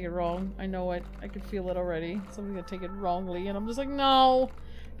 somebody's gonna take it wrong. I know it. I can feel it already. Somebody's gonna take it wrongly, and I'm just like, no!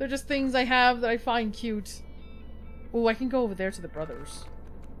 They're just things I have that I find cute. Oh, I can go over there to the brothers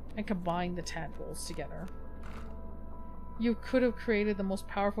and combine the tadpoles together. You could have created the most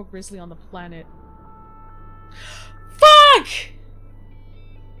powerful grizzly on the planet. Fuck!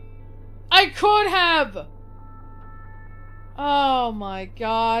 I could have! Oh my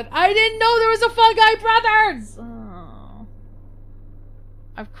god. I didn't know there was a Fungi Brothers! Oh.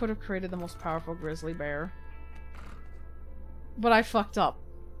 I could have created the most powerful grizzly bear. But I fucked up.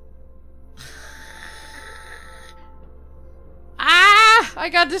 Ah! I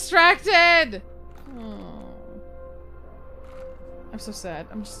got distracted! Oh. I'm so sad.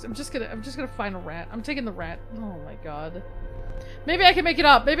 I'm just gonna find a rat. I'm taking the rat. Oh my god. Maybe I can make it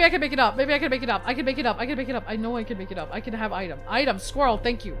up. Maybe I can make it up. Maybe I can make it up. I can make it up. I can make it up. I know I can make it up. I can have item. Item. Squirrel.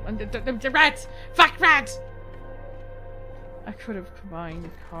 Thank you. The rat. Fuck rat. I could have combined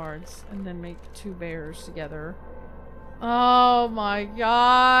cards and then make two bears together. Oh my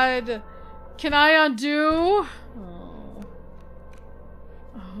god. Can I undo? Oh.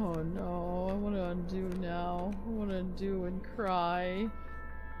 Oh no, I want to undo now. I want to undo and cry.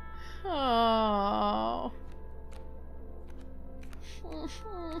 Oh.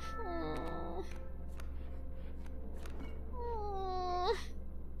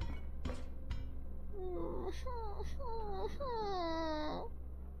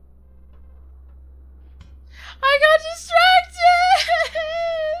 I got distracted!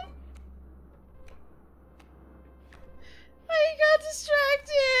 I got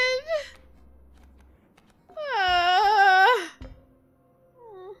distracted! I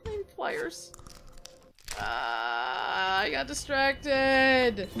need pliers. I got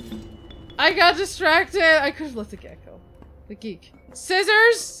distracted! I got distracted! I could have left the gecko. The geek.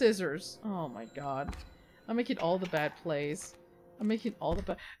 Scissors! Scissors. Oh my god. I'm making all the bad plays. I'm making all the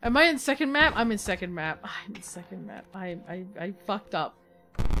bad- Am I in second map? I'm in second map. I'm in second map. I fucked up.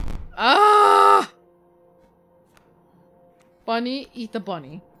 Ah! Bunny, eat the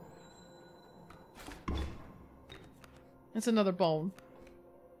bunny. That's another bone.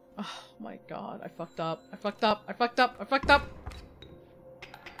 Oh my god, I fucked up. I fucked up. I fucked up. I fucked up.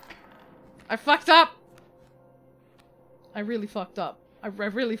 I fucked up! I really fucked up. I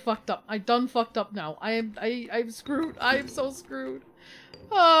really fucked up. I done fucked up now. I'm screwed. I am so screwed.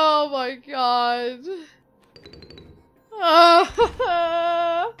 Oh my god.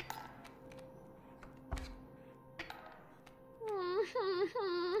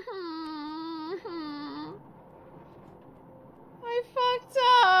 I fucked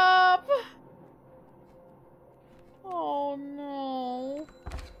up. Oh no.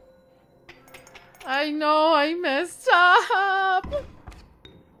 I know I messed up.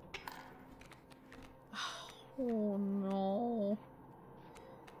 Oh no.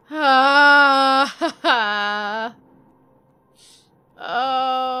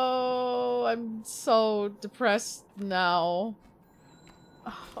 Oh, I'm so depressed now.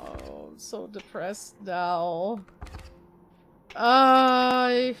 Oh, I'm so depressed now.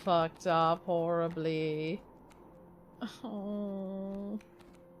 I fucked up horribly. Oh.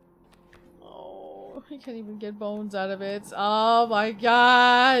 Oh, I can't even get bones out of it. Oh my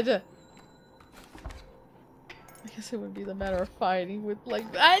god! I guess it would be the matter of fighting with, like,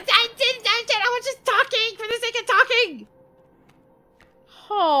 I was just talking for the sake of talking!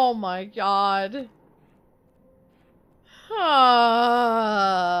 Oh my god.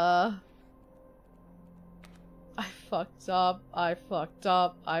 I fucked up. I fucked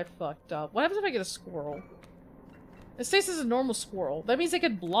up. I fucked up. What happens if I get a squirrel? It stays as a normal squirrel. That means they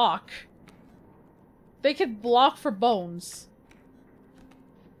could block. They could block for bones.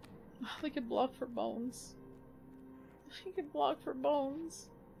 They could block for bones. They could block for bones.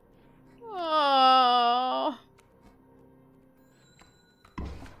 Oh.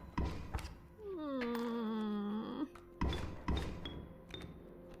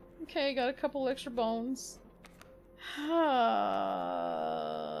 Okay, got a couple extra bones.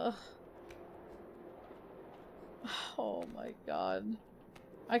 Oh my god.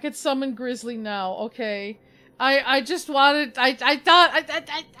 I could summon Grizzly now, okay. I just wanted, I thought,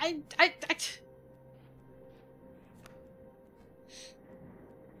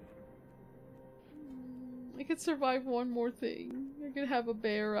 I could survive one more thing. I could have a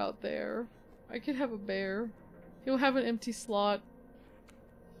bear out there. I could have a bear. He'll have an empty slot.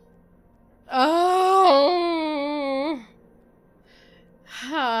 Oh!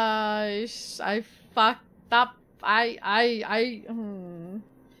 I fucked up.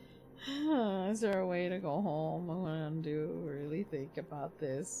 Is there a way to go home? I want to really think about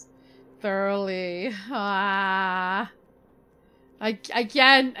this thoroughly. I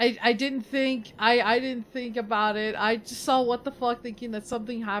didn't think about it. I just saw what the fuck thinking that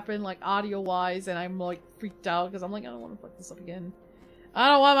something happened like audio wise, and I'm like freaked out because I'm like, I don't want to fuck this up again. I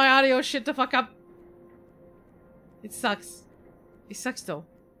don't want my audio shit to fuck up. It sucks. It sucks though.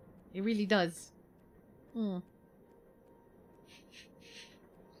 It really does.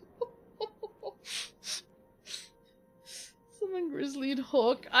 Summon Grizzly and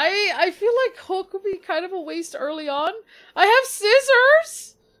Hook. I feel like Hook would be kind of a waste early on. I have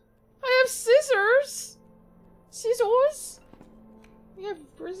scissors! I have scissors! Scissors? We have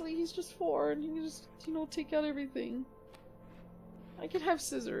Grizzly, he's just 4, and he can just, you know, take out everything. I could have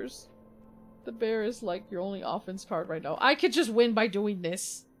scissors. The bear is like your only offense card right now. I could just win by doing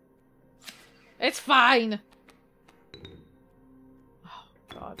this. It's fine! Oh,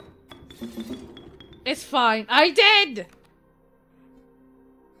 God. It's fine. I did!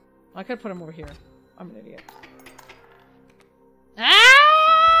 I could put him over here. I'm an idiot.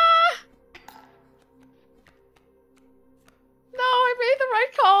 Ah! No, I made the right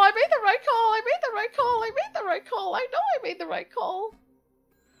call. I made the right call. I made the right call. I made the right call. I know I made the right call.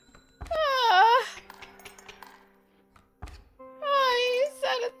 Ah. I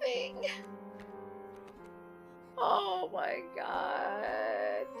said a thing. Oh my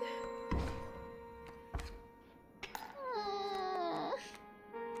god.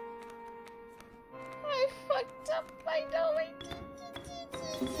 I fucked up. I know I did.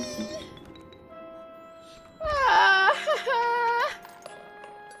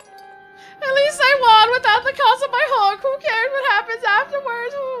 At least I won without the cost of my hook. Who cares what happens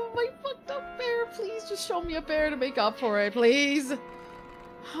afterwards? Oh, my fucked up bear. Please just show me a bear to make up for it, please.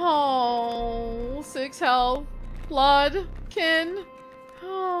 Oh, 6 health. Blood. Kin.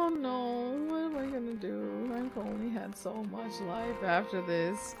 Oh no. What am I gonna do? I've only had so much life after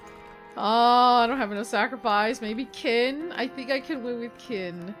this. Oh, I don't have enough sacrifice. Maybe Kin? I think I can win with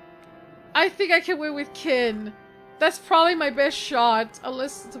Kin. I think I can win with Kin. That's probably my best shot.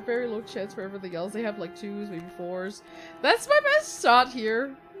 Unless it's a very low chance for everything else. They have like 2s, maybe 4s. That's my best shot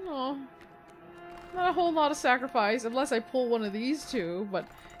here. Oh. Not a whole lot of sacrifice. Unless I pull one of these 2. But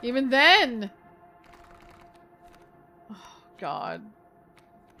even then. Oh, God.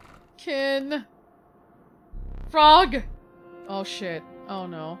 Kin. Frog. Oh, shit. Oh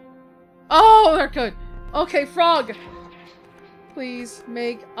no. Oh, they're good. Okay, frog. Please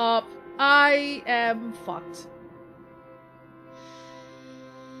make up. I am fucked.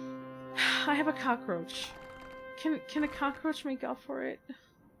 I have a cockroach. Can a cockroach make up for it? If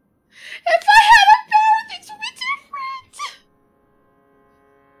I had a bear, things would be different.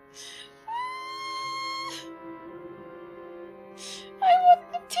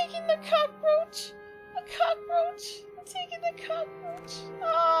 I'm taking the cockroach. A cockroach. I'm taking the cockroach.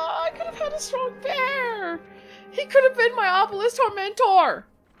 Ah, I could have had a strong bear. He could have been my obelisk tormentor.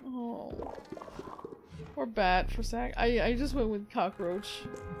 Oh. Or bat for sack. I just went with cockroach.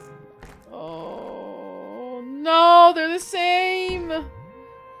 Oh no, they're the same.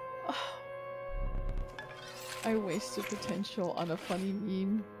 I wasted potential on a funny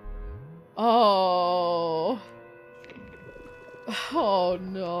meme. Oh. Oh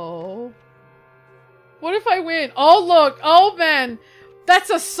no. What if I win? Oh look! Oh man! That's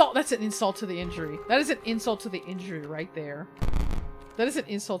an insult to the injury. That is an insult to the injury right there. That is an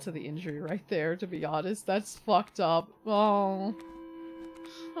insult to the injury right there, to be honest. That's fucked up. Oh.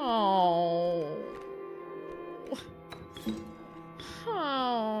 Oh.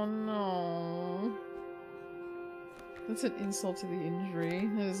 Oh no. That's an insult to the injury.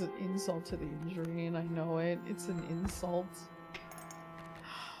 That is an insult to the injury, and I know it. It's an insult.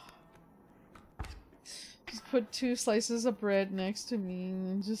 Just put 2 slices of bread next to me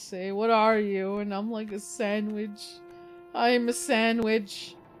and just say, "What are you?" And I'm like, a sandwich. I'm a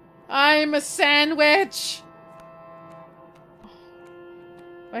sandwich. I'm a sandwich!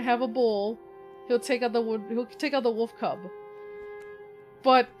 If I have a bull, he'll take out the wolf cub.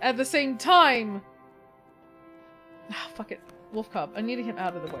 But at the same time, fuck it. Wolf cub. I need him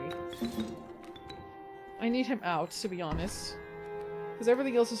out of the way. I need him out, to be honest. Because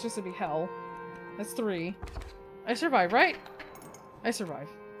everything else is supposed to be hell. That's 3. I survive, right? I survive.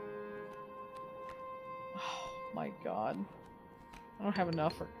 Oh my god. I don't have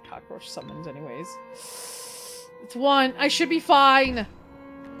enough for cockroach summons anyways. It's 1. I should be fine!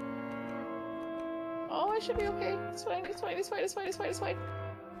 Oh, I should be okay. It's fine, it's fine, it's fine, it's fine, it's fine, it's fine.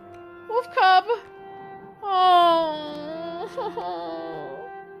 Wolf cub! Oh.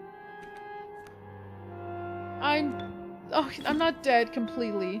 I'm not dead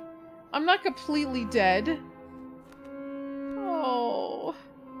completely. I'm not completely dead. Oh.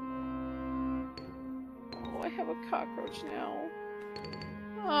 Oh, I have a cockroach now.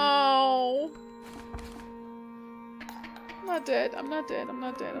 Oh. I'm not dead. I'm not dead. I'm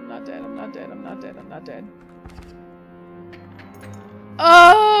not dead. I'm not dead. I'm not dead. I'm not dead. I'm not dead.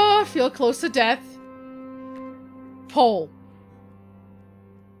 Oh, I feel close to death. Pole.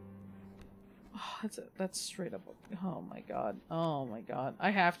 Oh, that's straight up. Oh my god. Oh my god.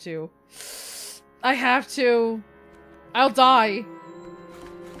 I have to. I have to. I'll die.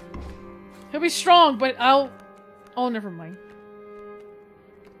 He'll be strong, but I'll... Oh, never mind.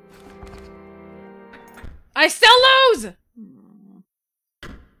 I still lose!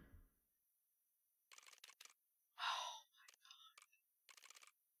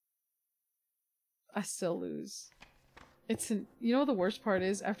 I still lose. You know the worst part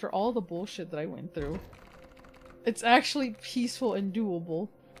is, after all the bullshit that I went through, it's actually peaceful and doable.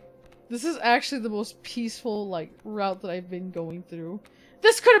 This is actually the most peaceful, like, route that I've been going through.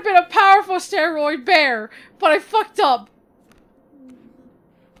 This could have been a powerful steroid bear, but I fucked up.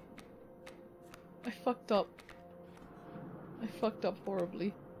 I fucked up. I fucked up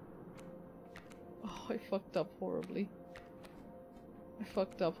horribly. Oh, I fucked up horribly. I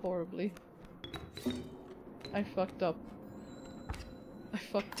fucked up horribly. I fucked up. I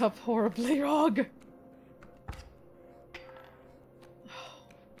fucked up horribly, Rog!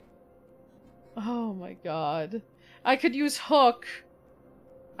 Oh my god. I could use hook.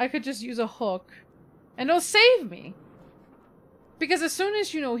 I could just use a hook. And it'll save me. Because as soon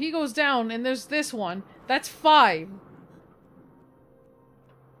as, you know, he goes down and there's this one, that's 5.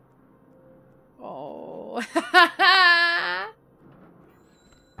 Oh.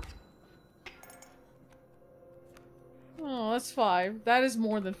 Oh, that's 5. That is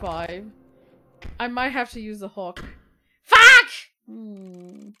more than 5. I might have to use the hook. Fuck!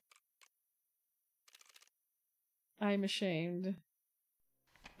 I'm ashamed.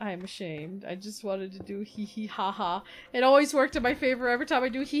 I'm ashamed. I just wanted to do hee hee ha ha. It always worked in my favor every time I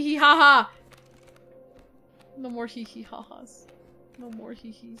do hee hee ha ha. No more hee hee ha ha's. No more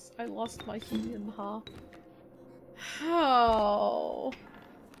hee hees. I lost my hee and ha. Oh.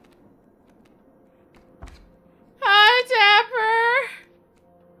 Hi, Dapper!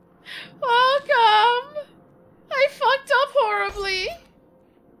 Welcome! I fucked up horribly!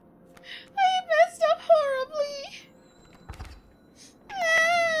 I messed up horribly!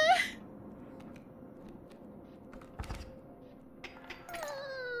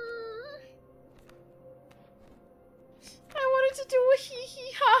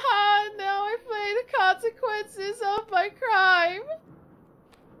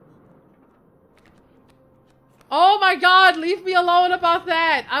 Oh my god, leave me alone about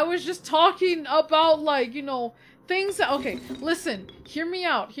that. I was just talking about, like, you know, things that, okay, listen, hear me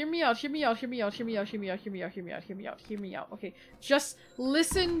out, hear me out, hear me out, hear me out, hear me out, hear me out, hear me out, hear me out, hear me out, hear me out, okay? Just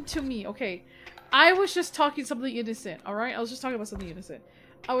listen to me, okay? I was just talking something innocent, alright? I was just talking about something innocent.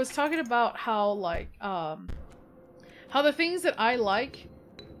 I was talking about how, like, how the things that I like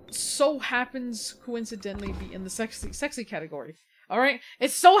so happens coincidentally be in the sexy category. Alright?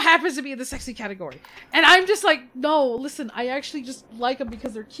 It so happens to be in the sexy category. And I'm just like, no, listen, I actually just like them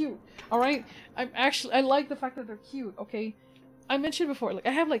because they're cute. Alright? I like the fact that they're cute, okay? I mentioned before, like,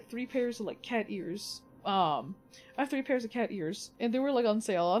 I have like 3 pairs of like cat ears. I have 3 pairs of cat ears, and they were like on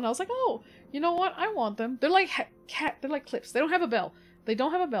sale, and I was like, oh, you know what? I want them. They're like they're like clips. They don't have a bell. They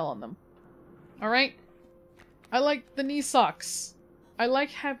don't have a bell on them. Alright? I like the knee socks.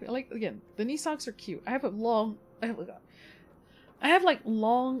 Again, the knee socks are cute. I have like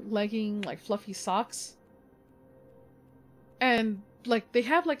long legging, like fluffy socks. And like they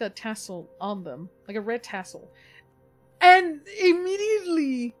have like a tassel on them, like a red tassel. And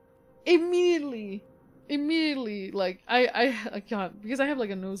immediately, like I can't, because I have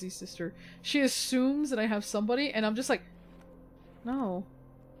like a nosy sister. She assumes that I have somebody, and I'm just like, no,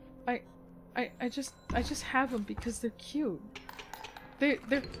 I just have them because they're cute.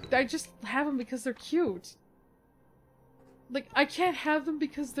 I just have them because they're cute. Like, I can't have them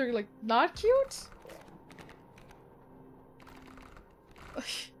because they're, like, not cute?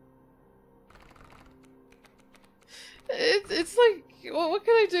 It's like, what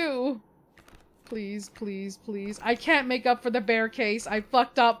can I do? Please, please, please. I can't make up for the bear case. I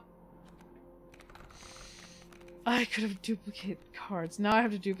fucked up. I could have duplicated cards. Now I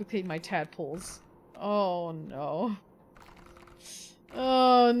have to duplicate my tadpoles. Oh, no.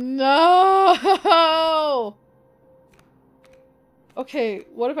 Oh, no! Okay,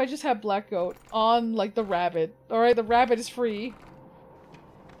 what if I just have Black Goat on, like, the rabbit? Alright, the rabbit is free.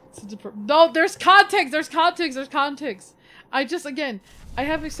 No, there's context! There's context! There's context! I just, again, I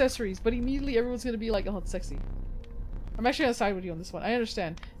have accessories, but immediately everyone's gonna be like, oh, it's sexy. I'm actually gonna side with you on this one. I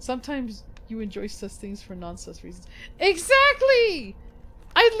understand. Sometimes you enjoy such things for non-sus reasons. Exactly!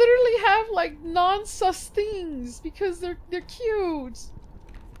 I literally have, like, non-sus things because they're cute.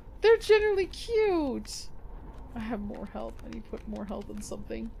 They're generally cute. I have more health. I need to put more health on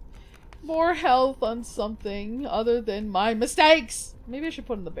something. More health on something other than my mistakes! Maybe I should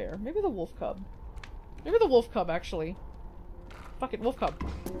put in the bear. Maybe the wolf cub. Maybe the wolf cub, actually. Fuck it, wolf cub.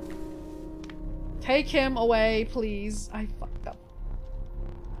 Take him away, please. I fucked up.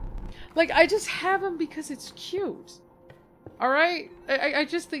 Like, I just have him because it's cute. Alright? I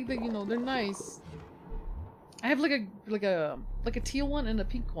just think that, you know, they're nice. I have like a teal one and a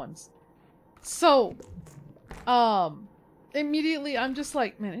pink one. So, immediately I'm just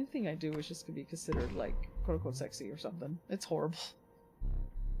like, man, anything I do is just gonna be considered like quote unquote sexy or something. It's horrible.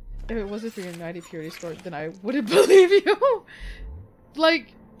 If it wasn't for your 90 purity score, then I wouldn't believe you.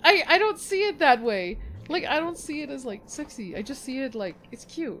 Like, I don't see it that way. Like, I don't see it as like sexy. I just see it like, it's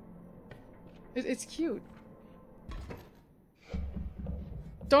cute. It's cute.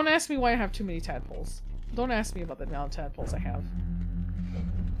 Don't ask me why I have too many tadpoles. Don't ask me about the amount of tadpoles I have.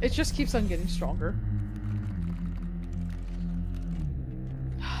 It just keeps on getting stronger.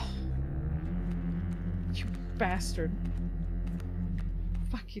 You bastard.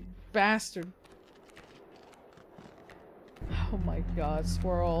 Fucking bastard. Oh my god,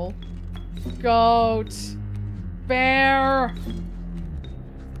 squirrel. Goat. Bear.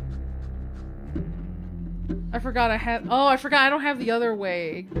 I forgot I had- oh, I forgot I don't have the other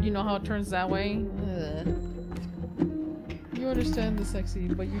way. You know how it turns that way? Ugh. You understand the sexy,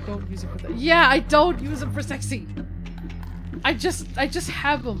 but you don't use it for that. Yeah, I don't use them for sexy! I just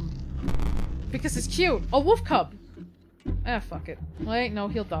have them. Because it's cute. A wolf cub! Ah, fuck it. Wait, no,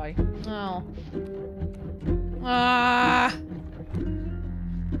 he'll die. Oh. Ah!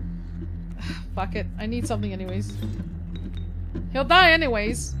 Fuck it. I need something anyways. He'll die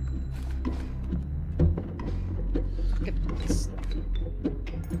anyways. Fuck it.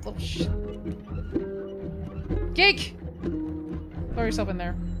 Little shit. Geek! Throw yourself in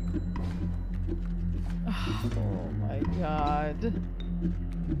there. Oh my god.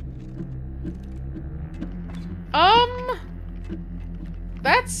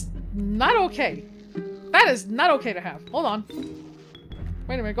 That's not okay. That is not okay to have. Hold on.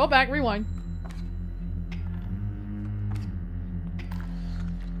 Wait a minute. Go back. Rewind.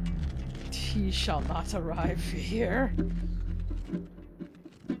 He shall not arrive here.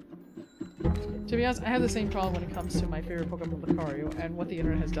 To be honest, I have the same problem when it comes to my favorite Pokemon, Lucario, and what the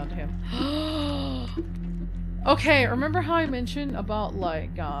internet has done to him. Okay, remember how I mentioned about,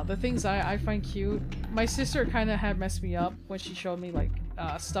 like, the things I find cute? My sister kind of had messed me up when she showed me, like,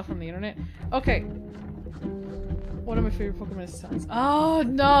 stuff from the internet. Okay. One of my favorite Pokemon is Suns. Oh,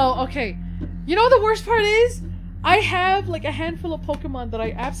 no. Okay. You know what the worst part is? I have, like, a handful of Pokemon that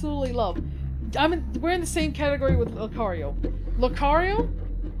I absolutely love. We're in the same category with Lucario. Lucario?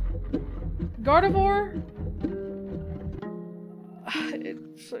 Gardevoir?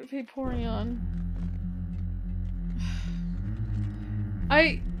 Vaporeon.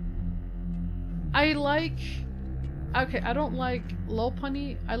 I like... Okay, I don't like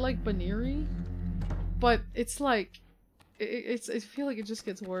Lopunny. I like Baneri. But it's like... I feel like it just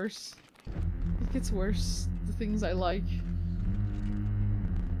gets worse. It gets worse. The things I like.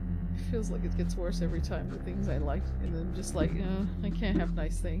 It feels like it gets worse every time. The things I like. And then just like, I can't have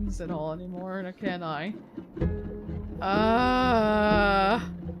nice things at all anymore. Now can I?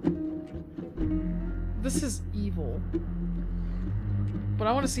 This is evil. But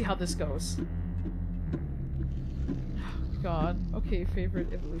I want to see how this goes. God. Okay,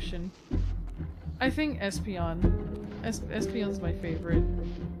 favorite evolution. I think Espeon. Espeon's my favorite.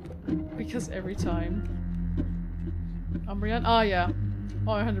 Because every time. Umbreon? Oh, yeah.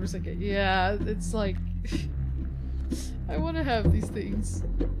 Oh, I 100% get. Yeah, it's like. I want to have these things.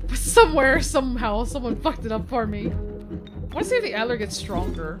 But somewhere, somehow, someone fucked it up for me. I want to see if the Adler gets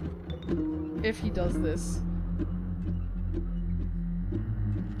stronger. If he does this.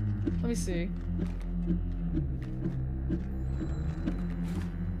 Let me see.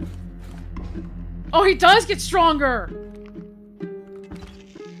 Oh, he does get stronger!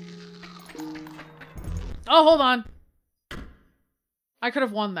 Oh, hold on. I could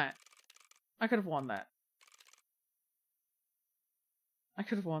have won that. I could have won that. I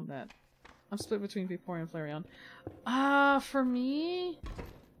could have won that. I'm split between Vaporeon and Flareon. For me...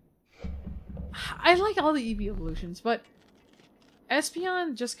 I like all the Eevee evolutions, but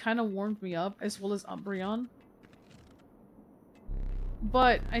Espeon just kind of warmed me up, as well as Umbreon.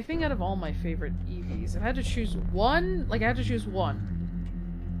 But I think out of all my favorite Eevees, if I had to choose one, like I had to choose one.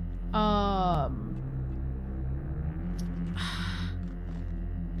 I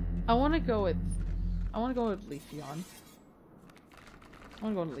want to go with Leafeon. I want to go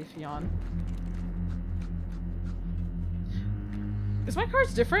with Leafeon. Is my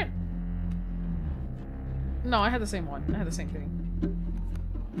cards different? No, I had the same one. I had the same thing.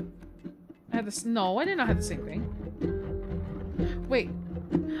 I had this. No, I did not have the same thing. Wait.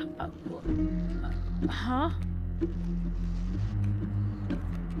 Huh?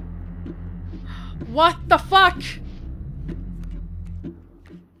 What the fuck?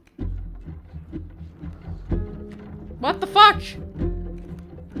 What the fuck?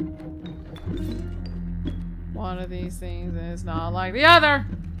 One of these things is not like the other.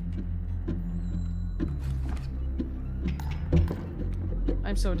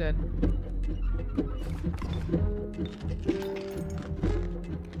 I'm so dead.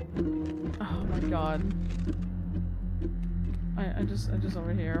 Oh my god. I just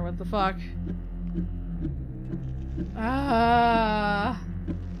over here. What the fuck?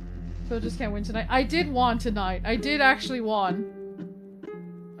 So just can't win tonight. I did won tonight. I did actually won.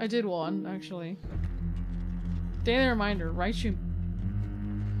 I did won, actually. Daily reminder, Raichu.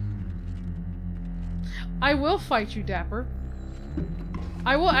 I will fight you, Dapper.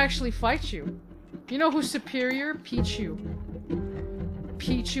 I will actually fight you. You know who's superior? Pichu.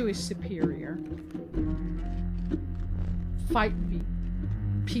 Pichu is superior. Fight me.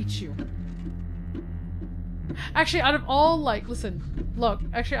 Pichu. Actually, out of all, like, listen, look,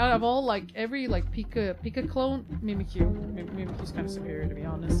 actually, out of all, like, every, like, Pika clone, Mimikyu. Mimikyu's kind of superior, to be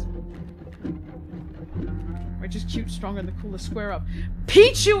honest. Or just cute, stronger, and the coolest square up.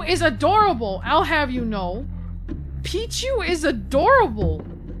 Pichu is adorable! I'll have you know. Pichu is adorable!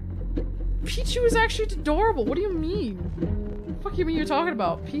 Pichu is actually adorable! What do you mean? What the fuck you mean you're talking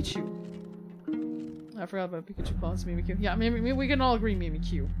about? Pichu. I forgot about Pikachu clones, Mimikyu. Yeah, we can all agree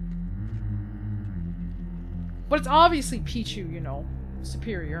Mimikyu. But it's obviously Pichu, you know.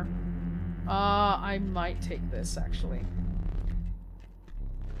 Superior. I might take this, actually.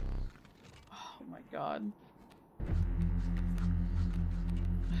 Oh my god.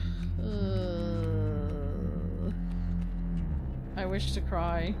 I wish to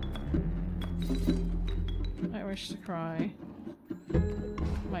cry. I wish to cry.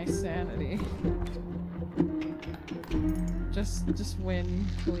 My sanity. Just win,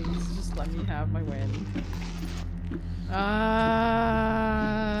 please. Just let me have my win.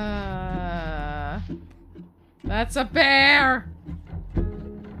 That's a bear!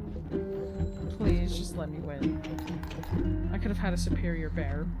 Please, just let me win. I could have had a superior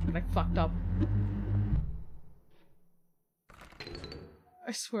bear, but I fucked up.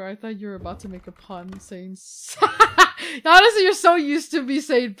 I swear, I thought you were about to make a pun saying honestly, you're so used to me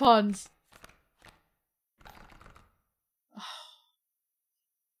saying puns.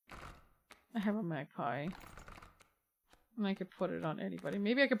 I have a magpie. And I could put it on anybody.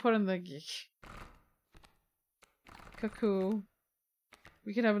 Maybe I could put on the cuckoo.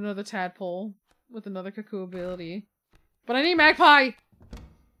 We could have another tadpole with another cuckoo ability. But I need magpie!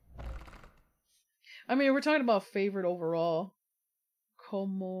 I mean, we're talking about favorite overall.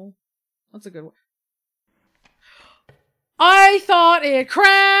 Como. That's a good one. I thought it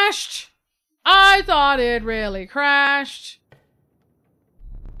crashed! I thought it really crashed!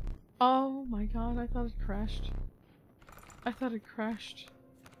 Oh my god, I thought it crashed. I thought it crashed.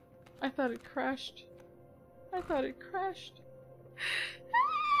 I thought it crashed. I thought it crashed.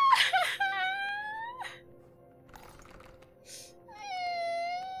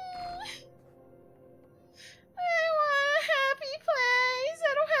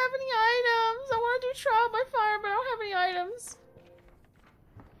 Trial by fire, but I don't have any items.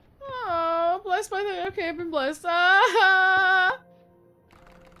 Oh, blessed by the. Okay, I've been blessed. I'm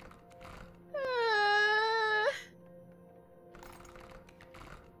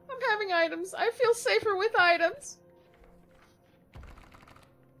having items. I feel safer with items.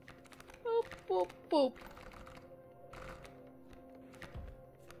 Boop, boop, boop.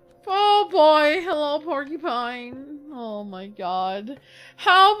 Oh boy, hello porcupine. Oh my god.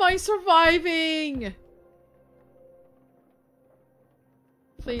 How am I surviving?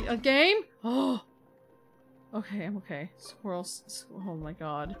 Play a game? Oh. Okay, I'm okay. Squirrels. Oh my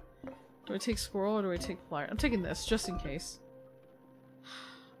god. Do I take squirrel or do I take flyer? I'm taking this, just in case.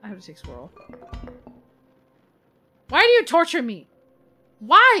 I have to take squirrel. Why do you torture me?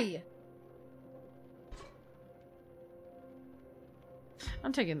 Why?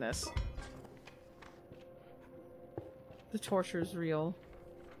 I'm taking this. The torture's real.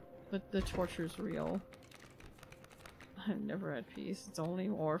 The torture's real. I'm never at peace. It's only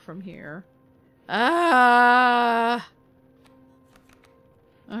more from here. Ah!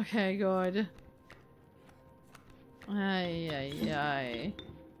 Okay, good. Ay, ay, ay.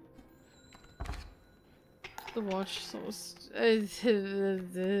 The watch so...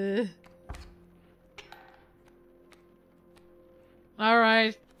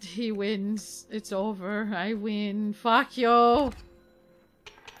 Alright, he wins. It's over. I win. Fuck you!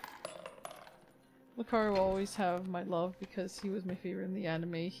 Lucario will always have my love because he was my favorite in the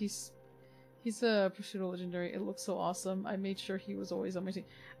anime. He's a Pursuit of Legendary. It looks so awesome. I made sure he was always on my team.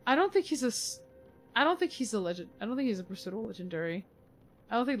 I don't think he's a legend. I don't think he's a Pursuit of Legendary.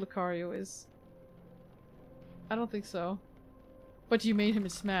 I don't think Lucario is. I don't think so. But you made him in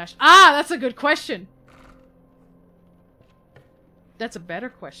Smash. Ah, that's a good question! That's a better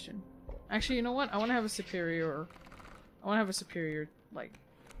question. Actually, you know what? I want to have a superior... like,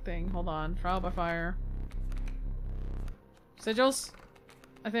 thing. Hold on. Trial by fire. Sigils?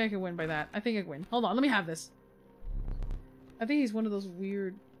 I think I can win by that. I think I can win. Hold on, let me have this. I think he's one of those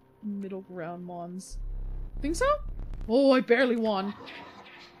weird middle ground mons. Think so? Oh, I barely won.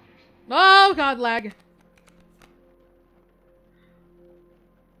 Oh god, lag.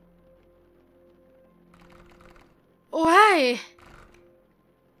 Oh, hey!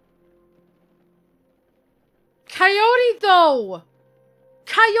 Coyote, though!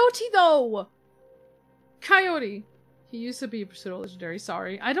 Coyote, though! Coyote. He used to be a pseudo-legendary,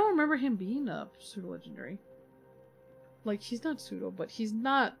 sorry. I don't remember him being a pseudo-legendary. Like, he's not pseudo, but he's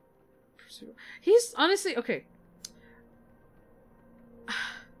not pseudo. He's, honestly, okay.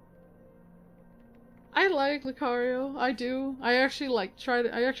 I like Lucario. I do. I actually, like,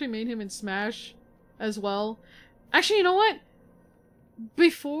 I actually made him in Smash as well. Actually, you know what?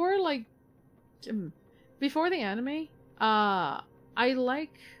 Before, like, before the anime, I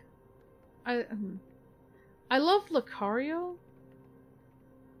love Lucario.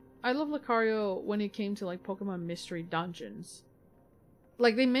 I love Lucario when it came to, like, Pokemon Mystery Dungeons.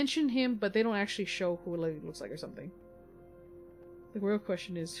 Like, they mention him, but they don't actually show who he looks like or something. The real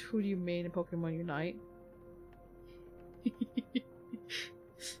question is, who do you main in Pokemon Unite?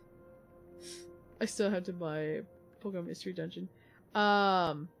 I still had to buy Pokemon Mystery Dungeon.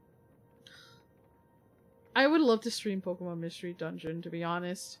 I would love to stream Pokemon Mystery Dungeon, to be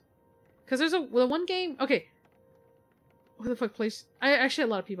honest. Because there's the one game... Okay. Who the fuck plays... Actually, a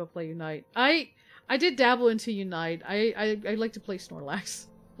lot of people play Unite. I did dabble into Unite. I like to play Snorlax.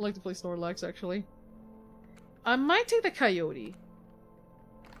 I like to play Snorlax, actually. I might take the Coyote.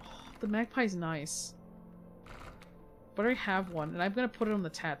 Oh, the Magpie's nice. But I have one, and I'm gonna put it on the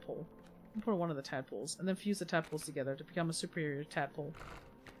Tadpole. I'm gonna put one of the Tadpoles, and then fuse the Tadpoles together to become a superior Tadpole.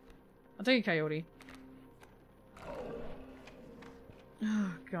 I'm taking Coyote.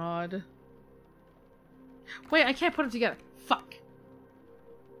 Oh, God. Wait, I can't put them together. Fuck.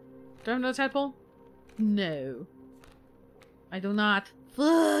 Do I have another tadpole? No. I do not.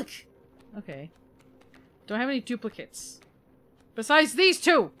 Fuck. Okay. Do I have any duplicates? Besides these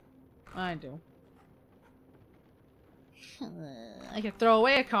two! I do. I could throw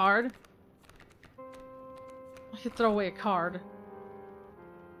away a card. I could throw away a card.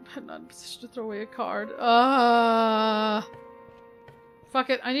 I'm not in a position to throw away a card. Fuck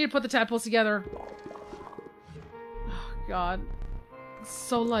it. I need to put the tadpoles together. Oh, God. It's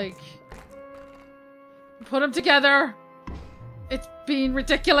so, like... Put them together! It's being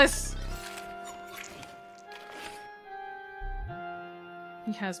ridiculous!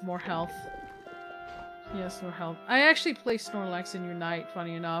 He has more health. He has more health. I actually play Snorlax in Unite,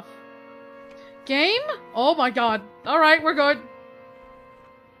 funny enough. Game? Oh my god. Alright, we're good.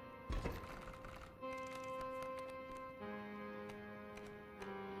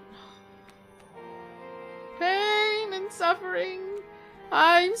 Pain and suffering.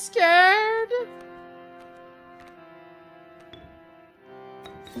 I'm scared.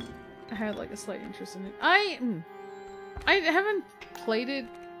 I had like a slight interest in it. I haven't played it.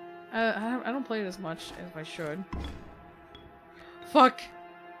 I don't play it as much as I should. Fuck.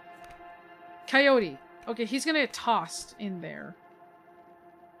 Coyote. Okay, he's gonna get tossed in there.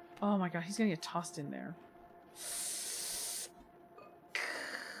 Oh my god, he's gonna get tossed in there.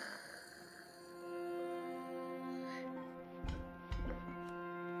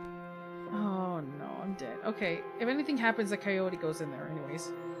 Oh no, I'm dead. Okay, if anything happens, the coyote goes in there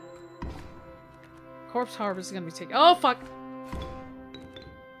anyways. Corpse Harvest is gonna be taken. Oh fuck!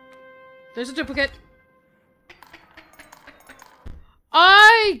 There's a duplicate.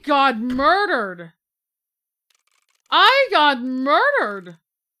 I got murdered. I got murdered.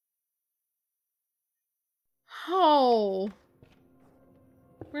 Oh.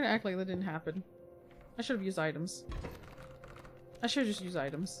 We're gonna act like that didn't happen. I should have used items. I should have just used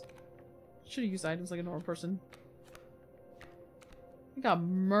items. Should have used items like a normal person. I got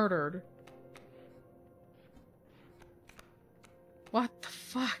murdered. What the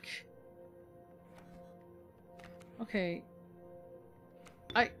fuck? Okay.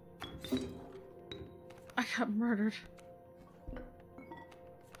 I got murdered.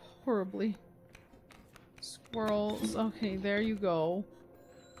 Horribly. Squirrels. Okay, there you go.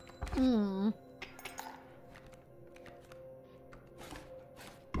 Hmm.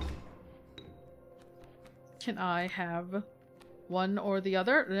 Can I have one or the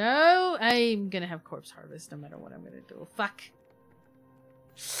other? No! I'm gonna have Corpse Harvest no matter what I'm gonna do. Fuck.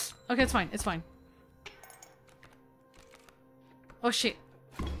 Okay, it's fine. It's fine. Oh shit.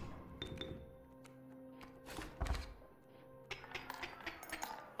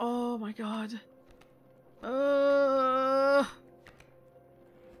 Oh my god. Oh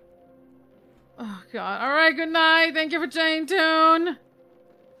god. Alright, good night. Thank you for Jane Tune.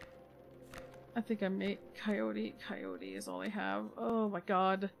 I think I made Coyote. Coyote is all I have. Oh my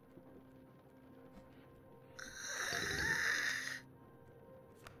god.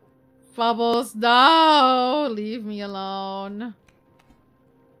 Bubbles, no! Leave me alone.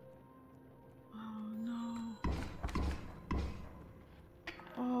 Oh no.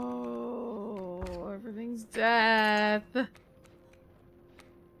 Oh, everything's death.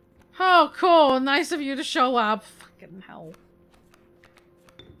 Oh, cool. Nice of you to show up. Fucking hell.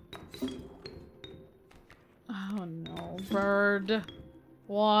 Oh no. Bird.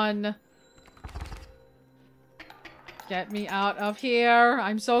 One. Get me out of here.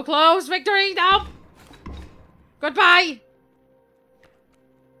 I'm so close. Victory! No! Goodbye!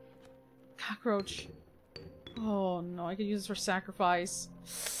 Cockroach. Oh no, I could use this for sacrifice.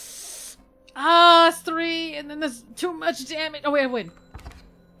 Ah, it's 3, and then there's too much damage. Oh wait, I win.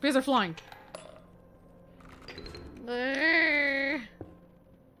 Because they're flying.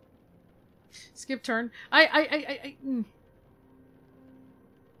 Skip turn.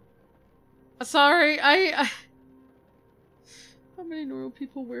 Sorry, How many normal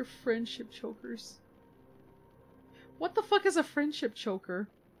people wear friendship chokers? What the fuck is a friendship choker?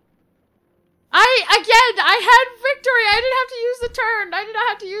 I had victory! I didn't have to use the turn! I did not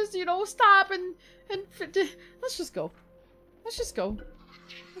have to use, you know, stop and let's just go. Let's just go.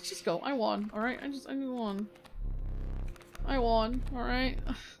 Let's just go. I won, alright? I won. I won, alright?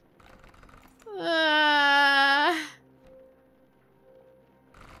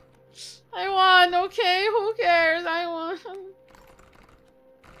 I won, okay? Who cares? I won.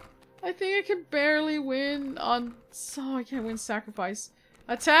 I think I can barely win on... So I can't win sacrifice.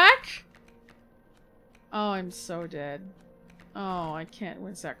 Attack? Oh, I'm so dead. Oh, I can't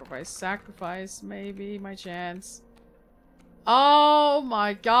win sacrifice. Sacrifice, maybe, my chance. Oh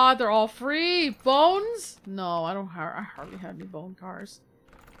my god, they're all free! Bones? No, I hardly have any bone cars.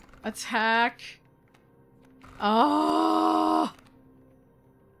 Attack. Oh!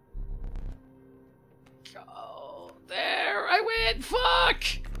 Go. There, I win! Fuck!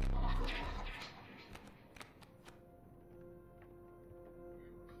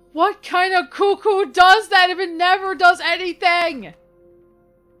 What kind of cuckoo does that if it never does anything?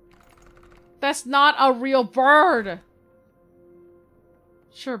 That's not a real bird.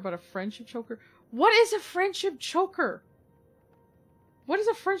 Sure, but a friendship choker? What is a friendship choker? What is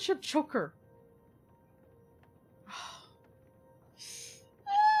a friendship choker? I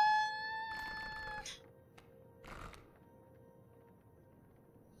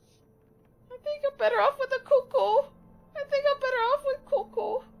think I'm better off with a cuckoo. I think I'm better off with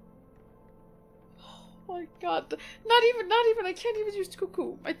cuckoo. Oh my god. Not even, I can't even use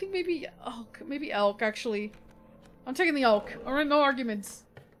cuckoo. I think maybe elk, actually. I'm taking the elk. Alright, no arguments.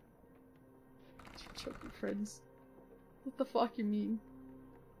 Choking friends. What the fuck you mean?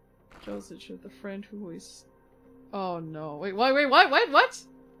 Joseph, the friend who is... Oh no. Wait, what?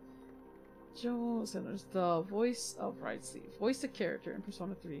 Joe Centers, the voice of Right Sleeve. Voice the character in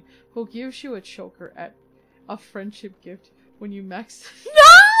Persona 3 who gives you a choker at a friendship gift when you max... No!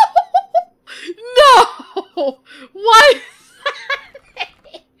 No! What?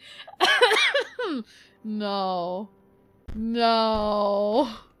 No. No.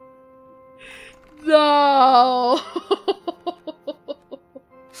 No.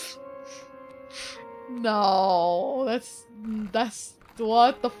 No. That's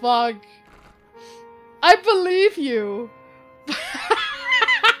what the fuck? I believe you.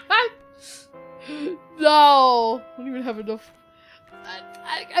 No. I don't even have enough.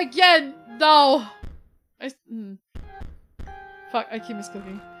 Again, no. Fuck, I keep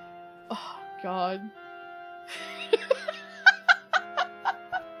misclicking. Oh, God.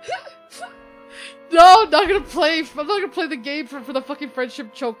 No, I'm not gonna play the game for the fucking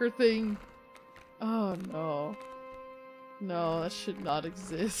friendship choker thing. Oh, no. No, that should not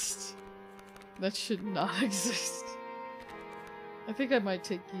exist. That should not exist. I think I might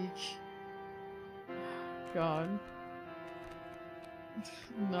take Geek. God.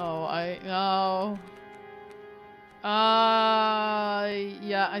 No, no.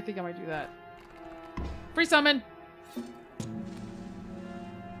 Yeah, I think I might do that. Free summon!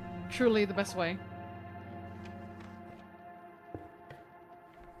 Truly the best way.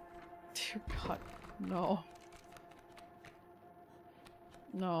 Dear God, no.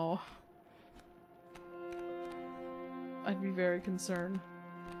 No. I'd be very concerned.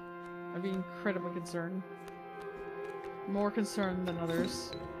 I'd be incredibly concerned. More concerned than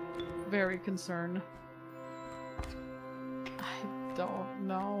others. Very concerned. I don't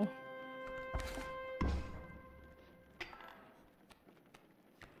know.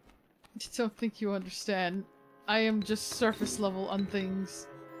 I don't think you understand. I am just surface level on things.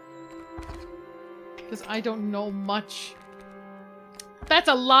 Because I don't know much. That's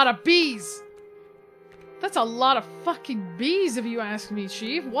a lot of bees! That's a lot of fucking bees if you ask me,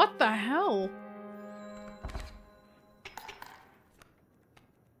 Chief. What the hell?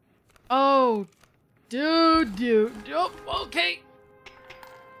 Oh, dude. Oh, okay.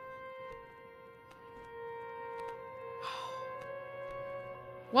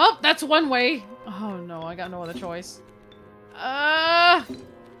 Well, that's one way. Oh no, I got no other choice.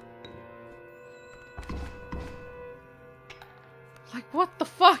 Like, what the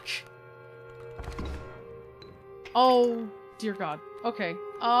fuck? Oh, dear God. Okay.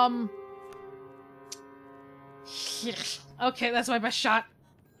 Okay, that's my best shot.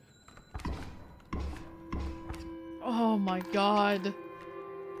 Oh my God.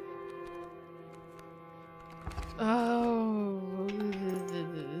 Oh.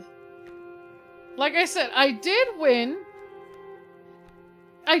 Like I said, I did win.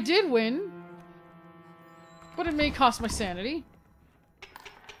 But it may cost my sanity.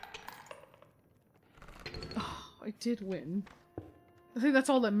 I did win. I think that's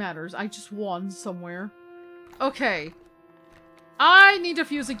all that matters. I just won somewhere. Okay. I need to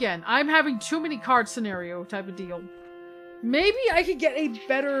fuse again. I'm having too many card scenario type of deal. Maybe I could get a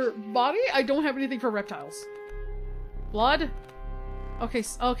better body? I don't have anything for reptiles. Blood? Okay,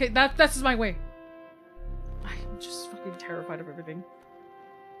 okay, that's my way. I'm just fucking terrified of everything.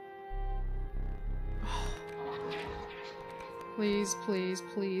 Please, please,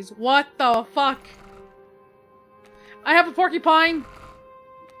 please. What the fuck? I have a porcupine.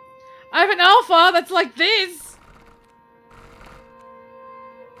 I have an alpha that's like this.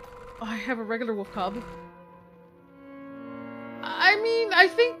 I have a regular wolf cub. I mean, I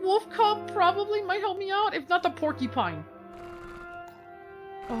think wolf cub probably might help me out, if not the porcupine.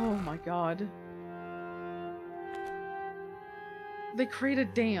 Oh my god. They create a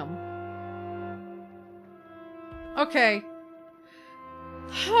dam. Okay.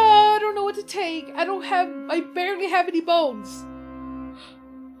 I don't know what to take. I barely have any bones.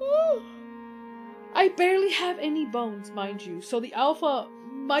 I barely have any bones, mind you. So the alpha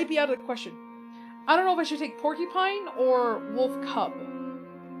might be out of the question. I don't know if I should take porcupine or wolf cub.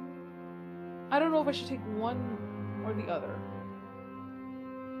 I don't know if I should take one or the other.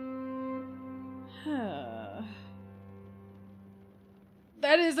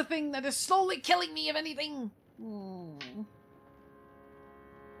 That is the thing that is slowly killing me, if anything. Oh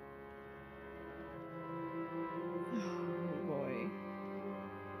boy.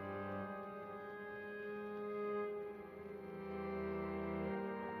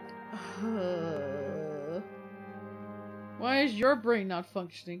 Why is your brain not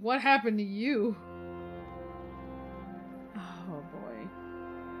functioning? What happened to you? Oh boy.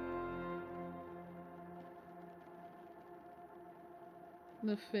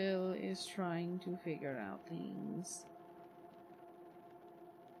 The Phil is trying to figure out things.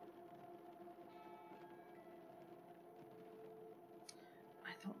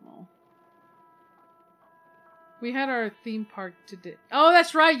 I don't know. We had our theme park today. Oh,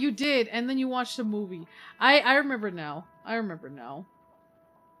 that's right, you did! And then you watched a movie. I remember now. I remember now.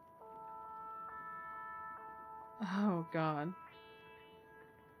 Oh, God.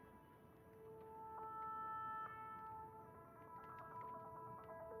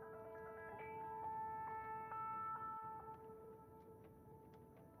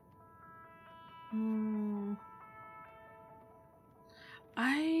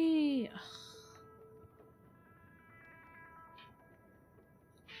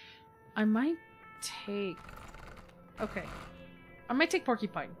 I might take... Okay. I might take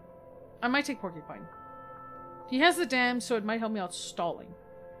porcupine. I might take porcupine. He has the dam, so it might help me out stalling.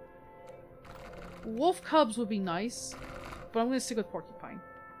 Wolf cubs would be nice, but I'm gonna stick with porcupine.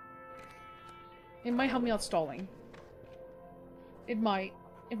 It might help me out stalling. It might.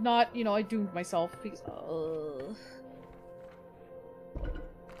 If not, you know, I doomed myself because...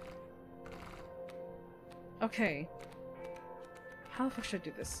 Okay. How the fuck should I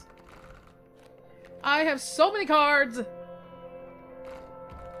do this? I have so many cards!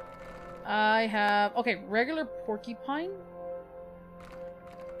 I have... Okay, regular porcupine.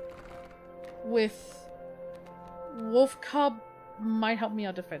 With... wolf cub might help me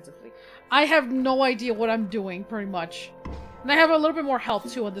out defensively. I have no idea what I'm doing, pretty much. And I have a little bit more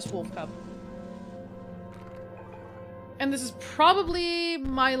health, too, on this wolf cub. And this is probably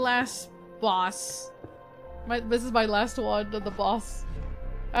my last boss. This is my last one of the boss.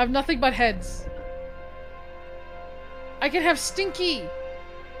 I have nothing but heads. I can have Stinky!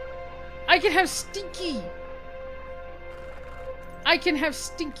 I can have Stinky! I can have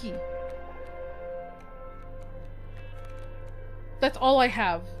Stinky! That's all I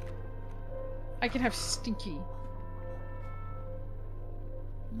have. I can have Stinky.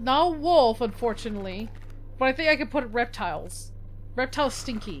 Not wolf, unfortunately. But I think I can put reptiles. Reptile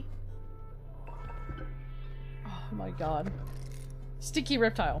Stinky. Oh my god. Stinky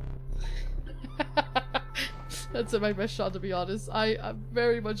reptile. That's my best shot, to be honest. I'm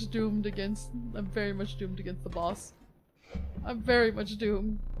very much doomed against... I'm very much doomed against the boss. I'm very much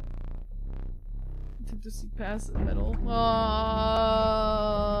doomed. To see past the middle.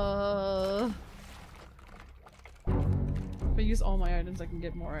 If I use all my items, I can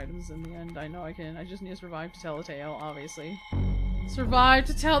get more items in the end. I know I can. I just need to survive to tell the tale, obviously. Survive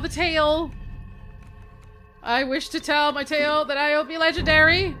to tell the tale! I wish to tell my tale that I will be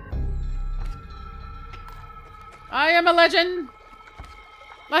legendary! I am a legend!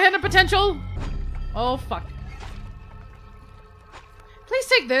 I had a potential! Oh, fuck. Please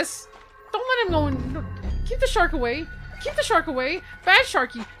take this! Don't let him go in. No, keep the shark away! Keep the shark away! Bad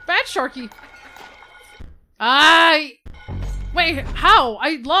Sharky! Bad Sharky! Wait, how?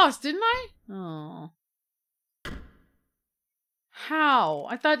 I lost, didn't I? Oh. How?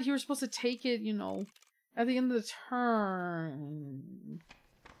 I thought you were supposed to take it, you know, at the end of the turn.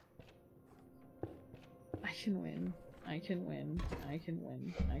 I can win. I can win. I can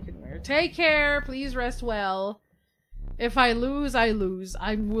win. I can win. Take care! Please rest well. If I lose, I lose.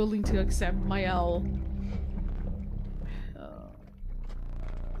 I'm willing to accept my L.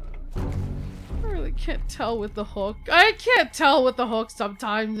 I really can't tell with the hook. I can't tell with the hook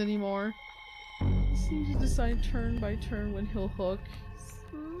sometimes anymore. I seem to decide turn by turn when he'll hook.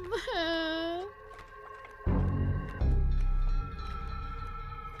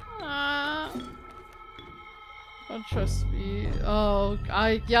 Don't trust me. Oh,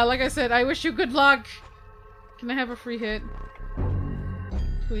 yeah, like I said, I wish you good luck. Can I have a free hit?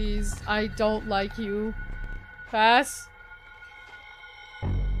 Please, I don't like you. Pass.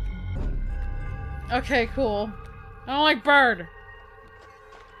 Okay, cool. I don't like bird.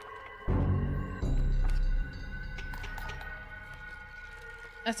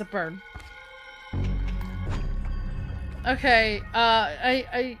 That's a bird. Okay,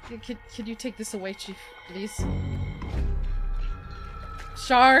 could you take this away, Chief, please?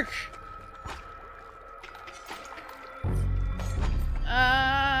 Shark!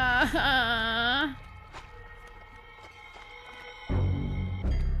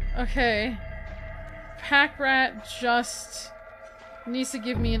 Okay. Pack rat just needs to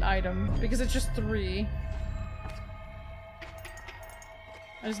give me an item because it's just 3.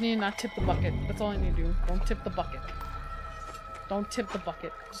 I just need to not tip the bucket. That's all I need to do. Don't tip the bucket. Don't tip the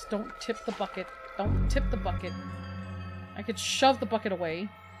bucket. Just don't tip the bucket. Don't tip the bucket. I could shove the bucket away.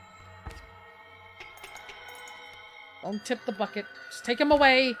 Don't tip the bucket. Just take him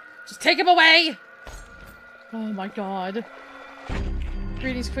away. Just take him away! Oh my god.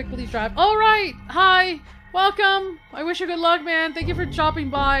 Greetings, quickly drive. Alright! Hi! Welcome! I wish you good luck, man. Thank you for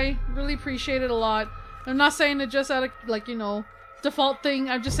dropping by. Really appreciate it a lot. I'm not saying it just out of, like, you know, default thing.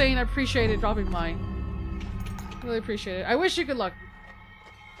 I'm just saying I appreciate it dropping by. Really appreciate it. I wish you good luck.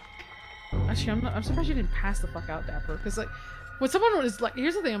 Actually, I'm surprised you didn't pass the fuck out, Dapper. Because, like, when someone is, like,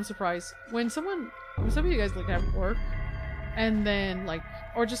 here's the thing I'm surprised. When some of you guys, like, have work, and then, like,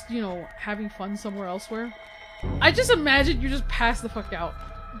 or just, you know, having fun somewhere elsewhere, I just imagine you just pass the fuck out.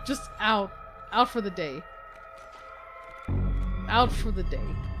 Just out. Out for the day. Out for the day.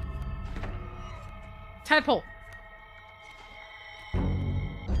 Tadpole!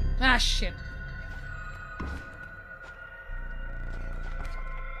 Ah, shit.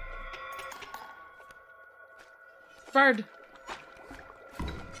 Bird!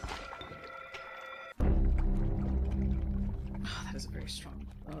 Oh, that is a very strong...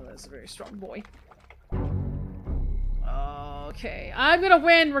 Oh, that is a very strong boy. Okay, I'm gonna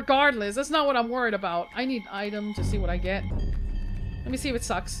win regardless. That's not what I'm worried about. I need item to see what I get. Let me see if it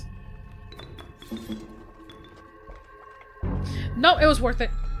sucks. No, it was worth it.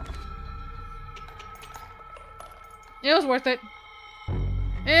 It was worth it.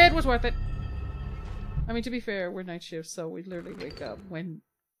 It was worth it. I mean, to be fair, we're night shifts, so we literally wake up when...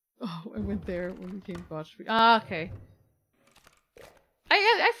 Oh, I went there when we came to watch... Ah, okay.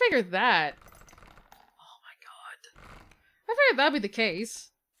 I figured that. Oh my god. I figured that'd be the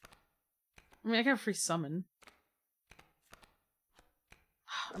case. I mean, I got a free summon.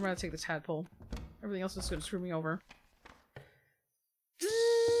 I'm gonna take the tadpole. Everything else is gonna screw me over.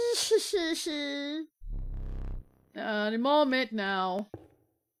 The moment now.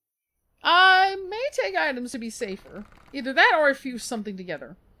 I may take items to be safer. Either that or I fuse something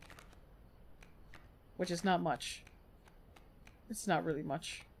together. Which is not much. It's not really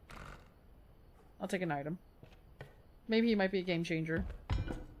much. I'll take an item. Maybe he might be a game changer.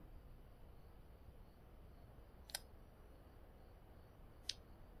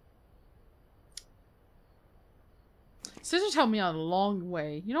 Scissors helped me out a long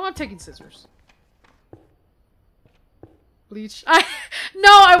way. You know, I'm taking scissors. Bleach.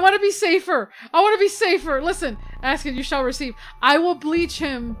 No, I want to be safer. I want to be safer. Listen, ask and you shall receive. I will bleach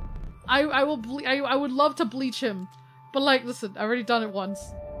him. I would love to bleach him. But like, listen, I already done it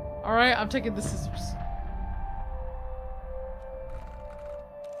once. Alright, I'm taking the scissors.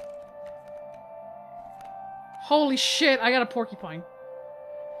 Holy shit, I got a porcupine.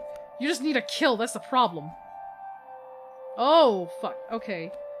 You just need a kill, that's the problem. Oh, fuck.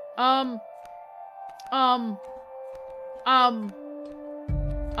 Okay.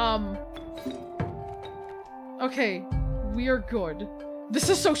 Okay. We are good. This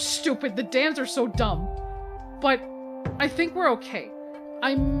is so stupid. The dams are so dumb. But I think we're okay.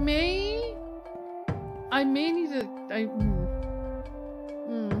 I may need to...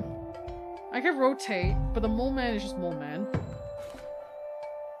 I can rotate, but the mole man is just mole man.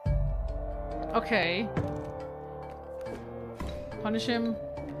 Okay. Punish him.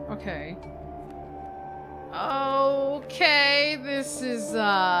 Okay. Okay, this is,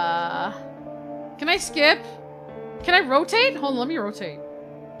 Can I skip? Can I rotate? Hold on, let me rotate.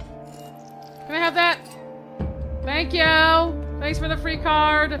 Can I have that? Thank you! Thanks for the free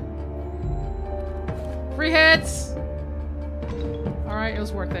card! Free hits! Alright, it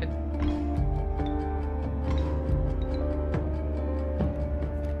was worth it.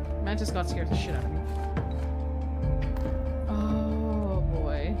 Mantis got scared the shit out of me. Oh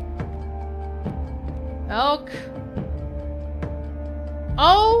boy. Elk.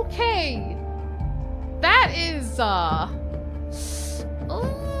 Okay! That is,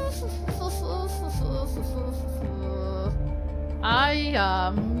 I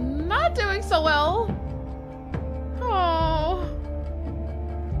am not doing so well. Oh.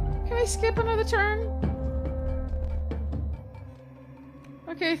 Can I skip another turn?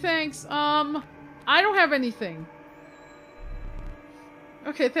 Okay, thanks. I don't have anything.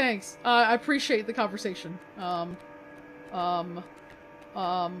 Okay, thanks. I appreciate the conversation. I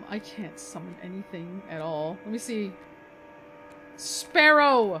can't summon anything at all. Let me see.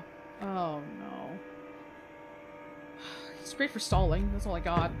 Sparrow! Oh, no. It's great for stalling. That's all I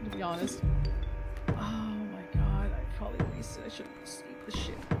got, to be honest. Oh my god, I probably wasted. I should have saved the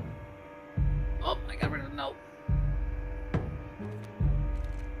shit. Oh, I got rid of the note.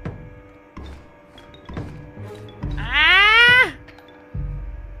 Ah!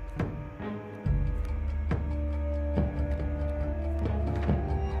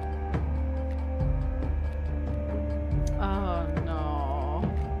 Oh no.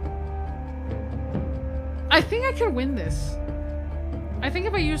 I think I can win this. I think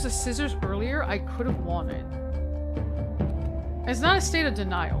if I used the scissors earlier, I could have won it. It's not a state of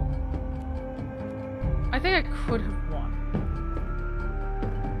denial. I think I could have won.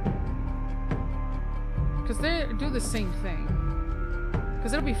 Because they do the same thing.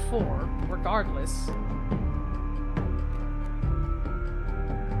 Because it'll be 4, regardless.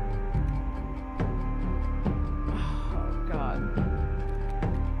 Oh, God.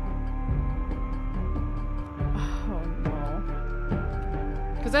 Oh, no.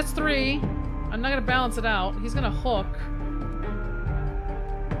 Because that's 3. I'm not going to balance it out. He's going to hook.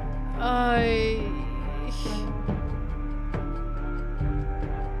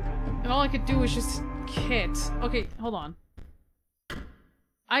 And all I could do was just hit. Okay, hold on.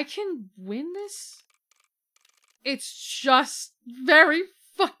 I can win this? It's just very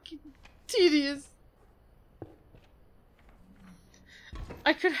fucking tedious.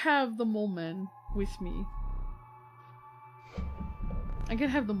 I could have the moment with me. I can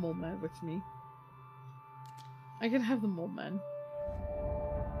have the moment with me. I can have the moment.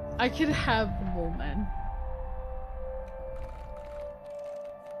 I can have the moment.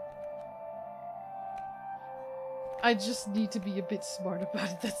 I just need to be a bit smart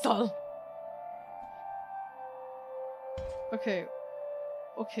about it, that's all. Okay.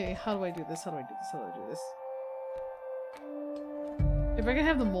 Okay, how do I do this? How do I do this? How do I do this? If I can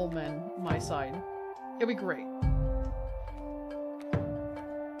have the mole man on my side, it'd be great.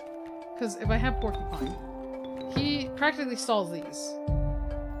 Because if I have Porcupine, he practically stalls these.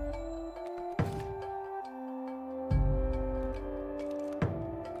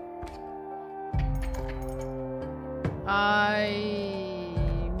 I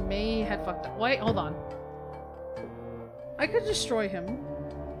may have fucked up. Wait, hold on. I could destroy him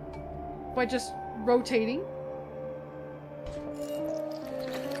by just rotating.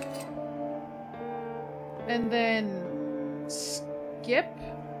 And then skip.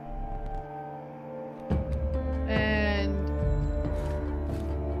 And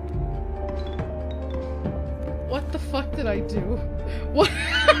what the fuck did I do? What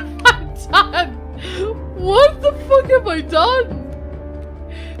have I done? What the fuck have I done?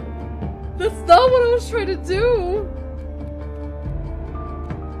 That's not what I was trying to do.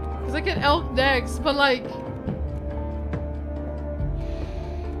 Cause I get elk next, but like,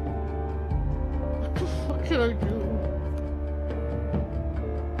 what the fuck can I do?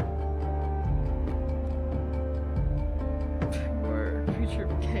 We're a creature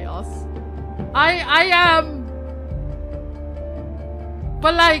of chaos. I am,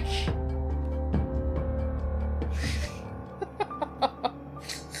 but like.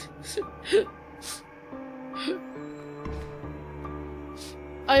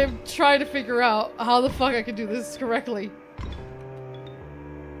 I am trying to figure out how the fuck I can do this correctly.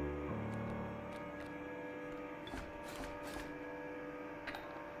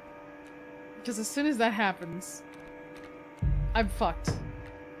 Because as soon as that happens, I'm fucked.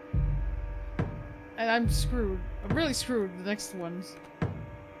 And I'm screwed. I'm really screwed the next ones.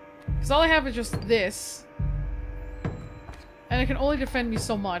 Because all I have is just this. And it can only defend me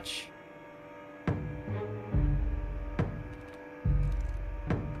so much.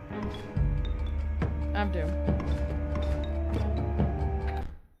 I'm doomed.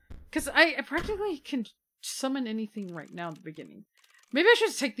 Because I practically can summon anything right now at the beginning. Maybe I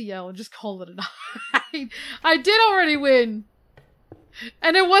should take the L and just call it a night. I did already win!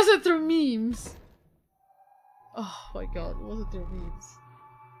 And it wasn't through memes. Oh my god, it wasn't through memes.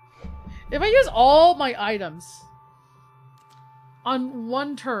 If I use all my items on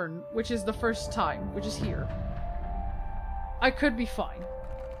one turn, which is the first time, which is here, I could be fine.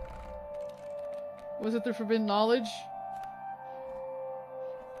 Was it the forbidden knowledge?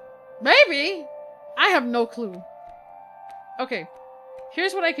 Maybe! I have no clue. Okay.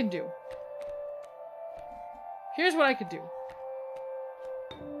 Here's what I can do. Here's what I could do.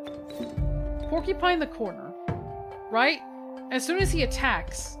 Porcupine the corner. Right? As soon as he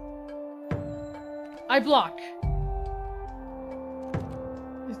attacks, I block.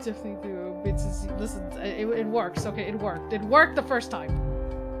 It's definitely do. Listen, it works. Okay, it worked. It worked the first time.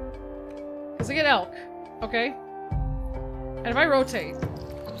 Because I get elk. Okay? And if I rotate,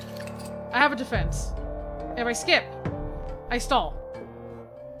 I have a defense. If I skip, I stall.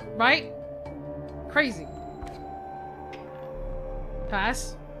 Right? Crazy.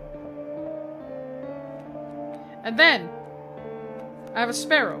 Pass. And then, I have a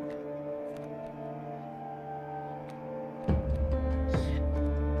sparrow.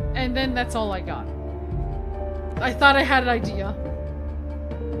 And then that's all I got. I thought I had an idea.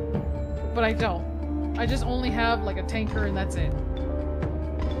 But I don't. I just only have like a tanker and that's it.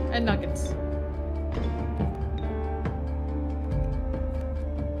 And nuggets.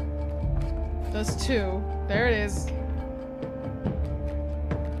 Does 2. There it is.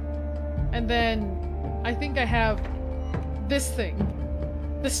 And then I think I have this thing.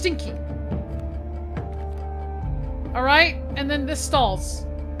 The stinky. Alright? And then this stalls.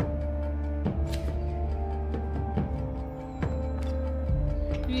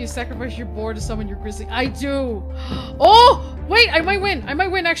 You need to sacrifice your boar to summon your grizzly. I do! Oh! Wait! I might win! I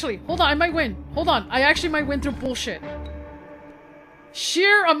might win, actually. Hold on, I might win. Hold on. I actually might win through bullshit.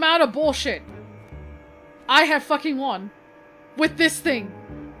 Sheer amount of bullshit. I have fucking won. With this thing.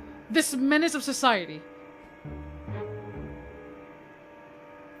 This menace of society.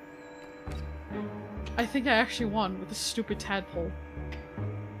 I think I actually won with this stupid tadpole.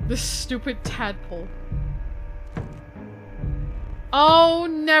 This stupid tadpole. Oh,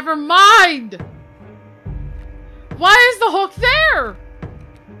 never mind! Why is the hook there?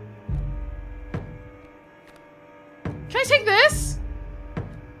 Can I take this?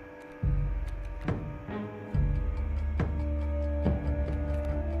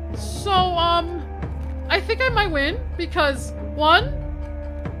 So, I think I might win because 1,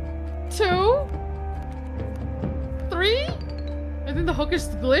 2, 3. I think the hook is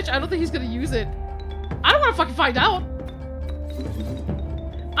glitch. I don't think he's gonna use it. I don't want to fucking find out.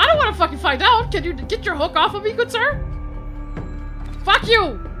 I don't want to fucking find out. Can you get your hook off of me, good sir? Fuck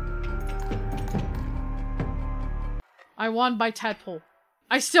you! I won by tadpole.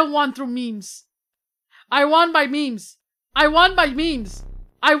 I still won through memes. I won by memes. I won by memes.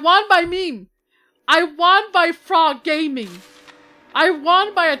 I won by meme. I won by frog gaming. I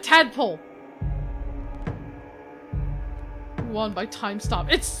won by a tadpole. I won by time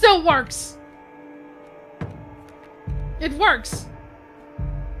stop. It still works. It works.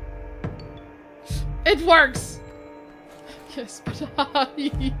 It works. Yes, but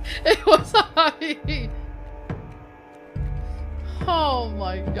it was I. Oh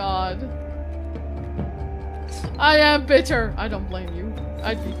my god. I am bitter. I don't blame you.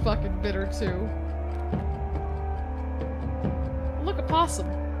 I'd be fucking bitter too. Look, a possum.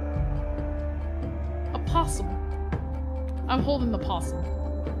 A possum. I'm holding the possum.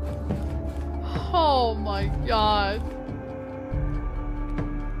 Oh my god.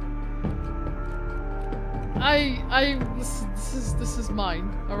 This is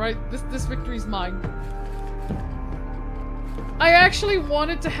mine. Alright? This victory's mine. I actually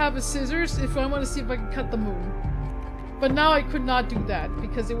wanted to have a scissors if I want to see if I can cut the moon. But now I could not do that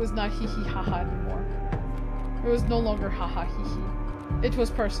because it was not hee hee haha anymore. It was no longer haha hee hee. It was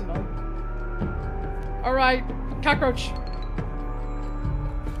personal. Alright, cockroach.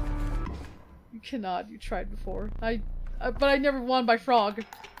 You cannot, you tried before. But I never won by frog.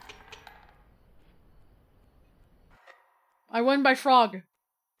 I won by frog.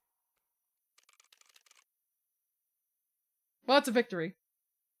 Well, that's a victory.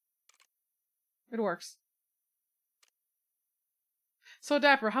 It works. So,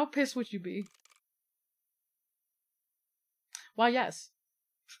 Dapper, how pissed would you be? Why, yes.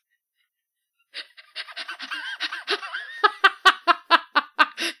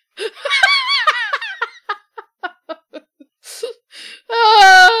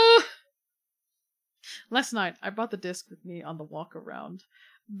 Last night, I brought the disc with me on the walk around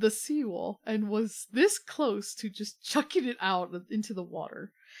the seawall and was this close to just chucking it out into the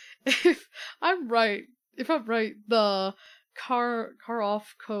water. If I'm right, the car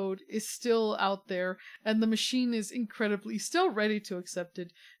off code is still out there and the machine is incredibly still ready to accept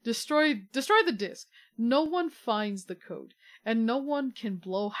it. Destroy the disc. No one finds the code and no one can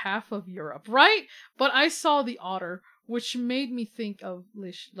blow half of Europe, right? But I saw the otter, which made me think of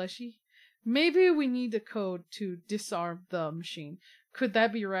Leshy. Maybe we need the code to disarm the machine. Could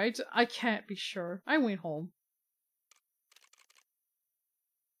that be right? I can't be sure. I went home.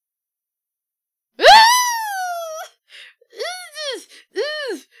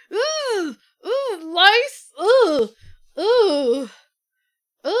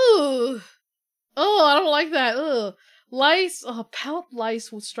 Lice, pelt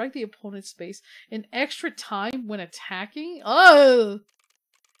lice will strike the opponent's space in extra time when attacking. Oh,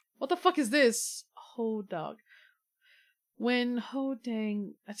 what the fuck is this? Hodog. When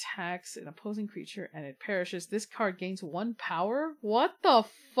Hodang attacks an opposing creature and it perishes, this card gains 1 power? What the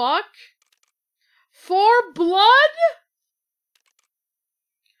fuck? 4 blood?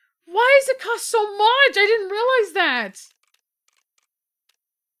 Why does it cost so much? I didn't realize that.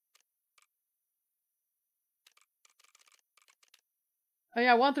 Oh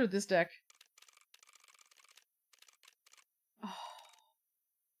yeah, I went through this deck. Oh.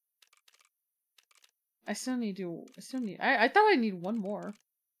 I thought I need 1 more.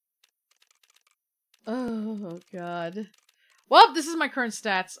 Oh god. Well, this is my current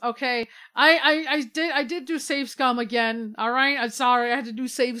stats. Okay. I did do save scum again. Alright? I'm sorry, I had to do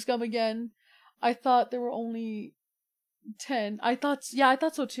save scum again. I thought there were only 10. I thought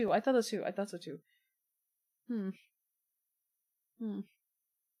so too. I thought so too.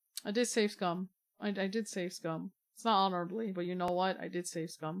 I did save scum. I did save scum. It's not honorably, but you know what? I did save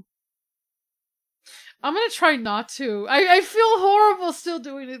scum. I'm gonna try not to. I feel horrible still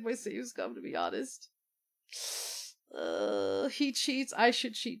doing it by save scum, to be honest. He cheats. I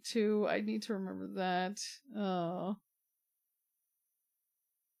should cheat too. I need to remember that. Oh.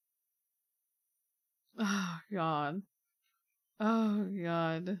 Oh god. Oh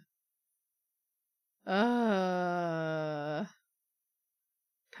god.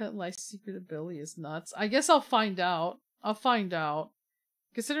 Pet Life's secret ability is nuts. I guess I'll find out.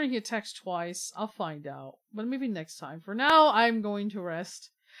 Considering he attacks twice, I'll find out. But maybe next time. For now, I'm going to rest.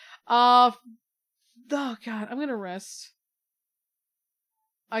 Oh god, I'm gonna rest.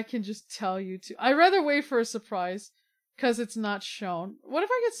 I can just tell you to. I'd rather wait for a surprise, because it's not shown. What if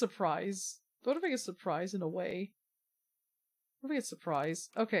I get surprised? What if I get surprised in a way? What if I get surprised?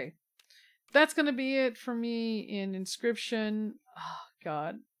 Okay. That's gonna be it for me in Inscryption. Oh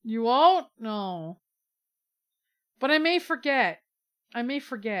god. You won't? No. But I may forget. I may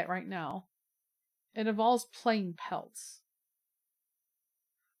forget right now. It involves plain pelts.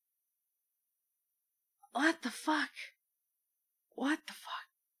 What the fuck? What the fuck?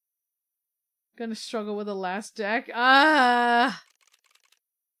 Gonna struggle with the last deck. I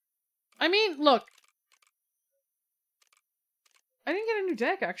mean, look. I didn't get a new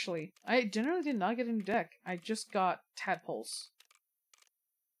deck, actually. I generally did not get a new deck. I just got tadpoles.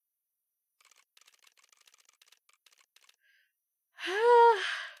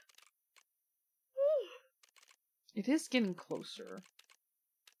 It is getting closer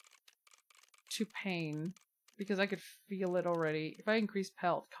to pain because I could feel it already. If I increase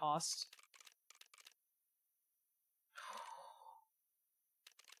pelt cost.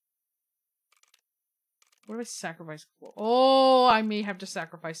 What do I sacrifice for? Oh, I may have to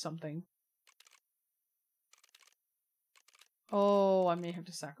sacrifice something. Oh, I may have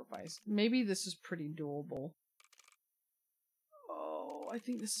to sacrifice. Maybe this is pretty doable. Oh, I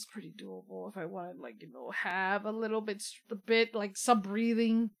think this is pretty doable if I want to, like, you know, have a little bit, like, some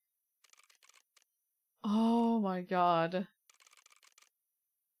breathing. Oh my god.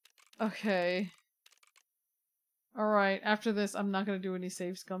 Okay. Alright, after this, I'm not gonna do any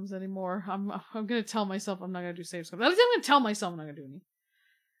save scums anymore. I'm gonna tell myself I'm not gonna do save scums. At least I'm gonna tell myself I'm not gonna do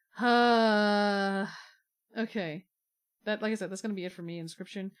any. Okay. That, like I said, that's gonna be it for me,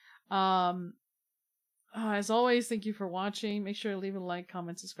 Inscryption. As always, thank you for watching. Make sure to leave a like,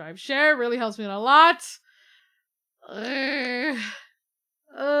 comment, subscribe, share. It really helps me out a lot.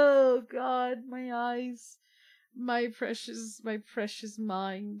 Oh god, my eyes. My precious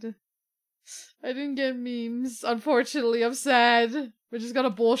mind. I didn't get memes, unfortunately. I'm sad. We just got a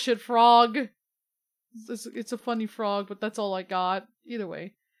bullshit frog. It's a funny frog, but that's all I got. Either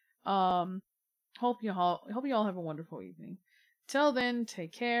way. Hope you all have a wonderful evening. Till then,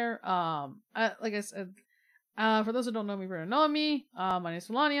 take care. Like I said, for those who don't know me, very know me. My name is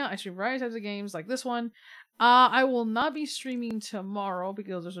Fylannia. I stream various types of games like this one. I will not be streaming tomorrow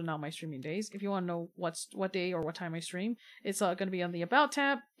because those are not my streaming days. If you want to know what day or what time I stream, it's going to be on the About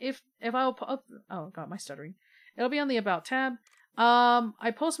tab. If I'll oh god, my stuttering. It'll be on the About tab.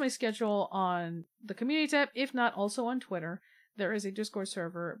 I post my schedule on the Community tab, if not also on Twitter. There is a Discord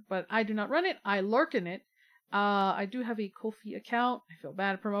server, but I do not run it. I lurk in it. I do have a Ko-fi account. I feel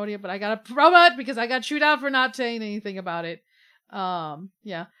bad promoting it, but I gotta promote it because I got chewed out for not saying anything about it.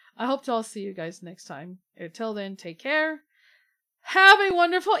 Yeah. I hope to all see you guys next time. Until then, take care. Have a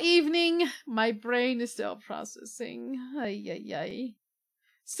wonderful evening. My brain is still processing. Ay.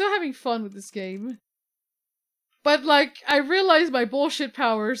 Still having fun with this game. But, like, I realize my bullshit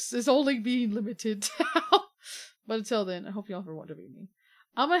powers is only being limited. But until then, I hope you all have a wonderful evening.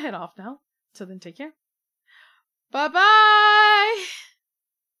 I'm gonna head off now. Till then, take care. Bye-bye!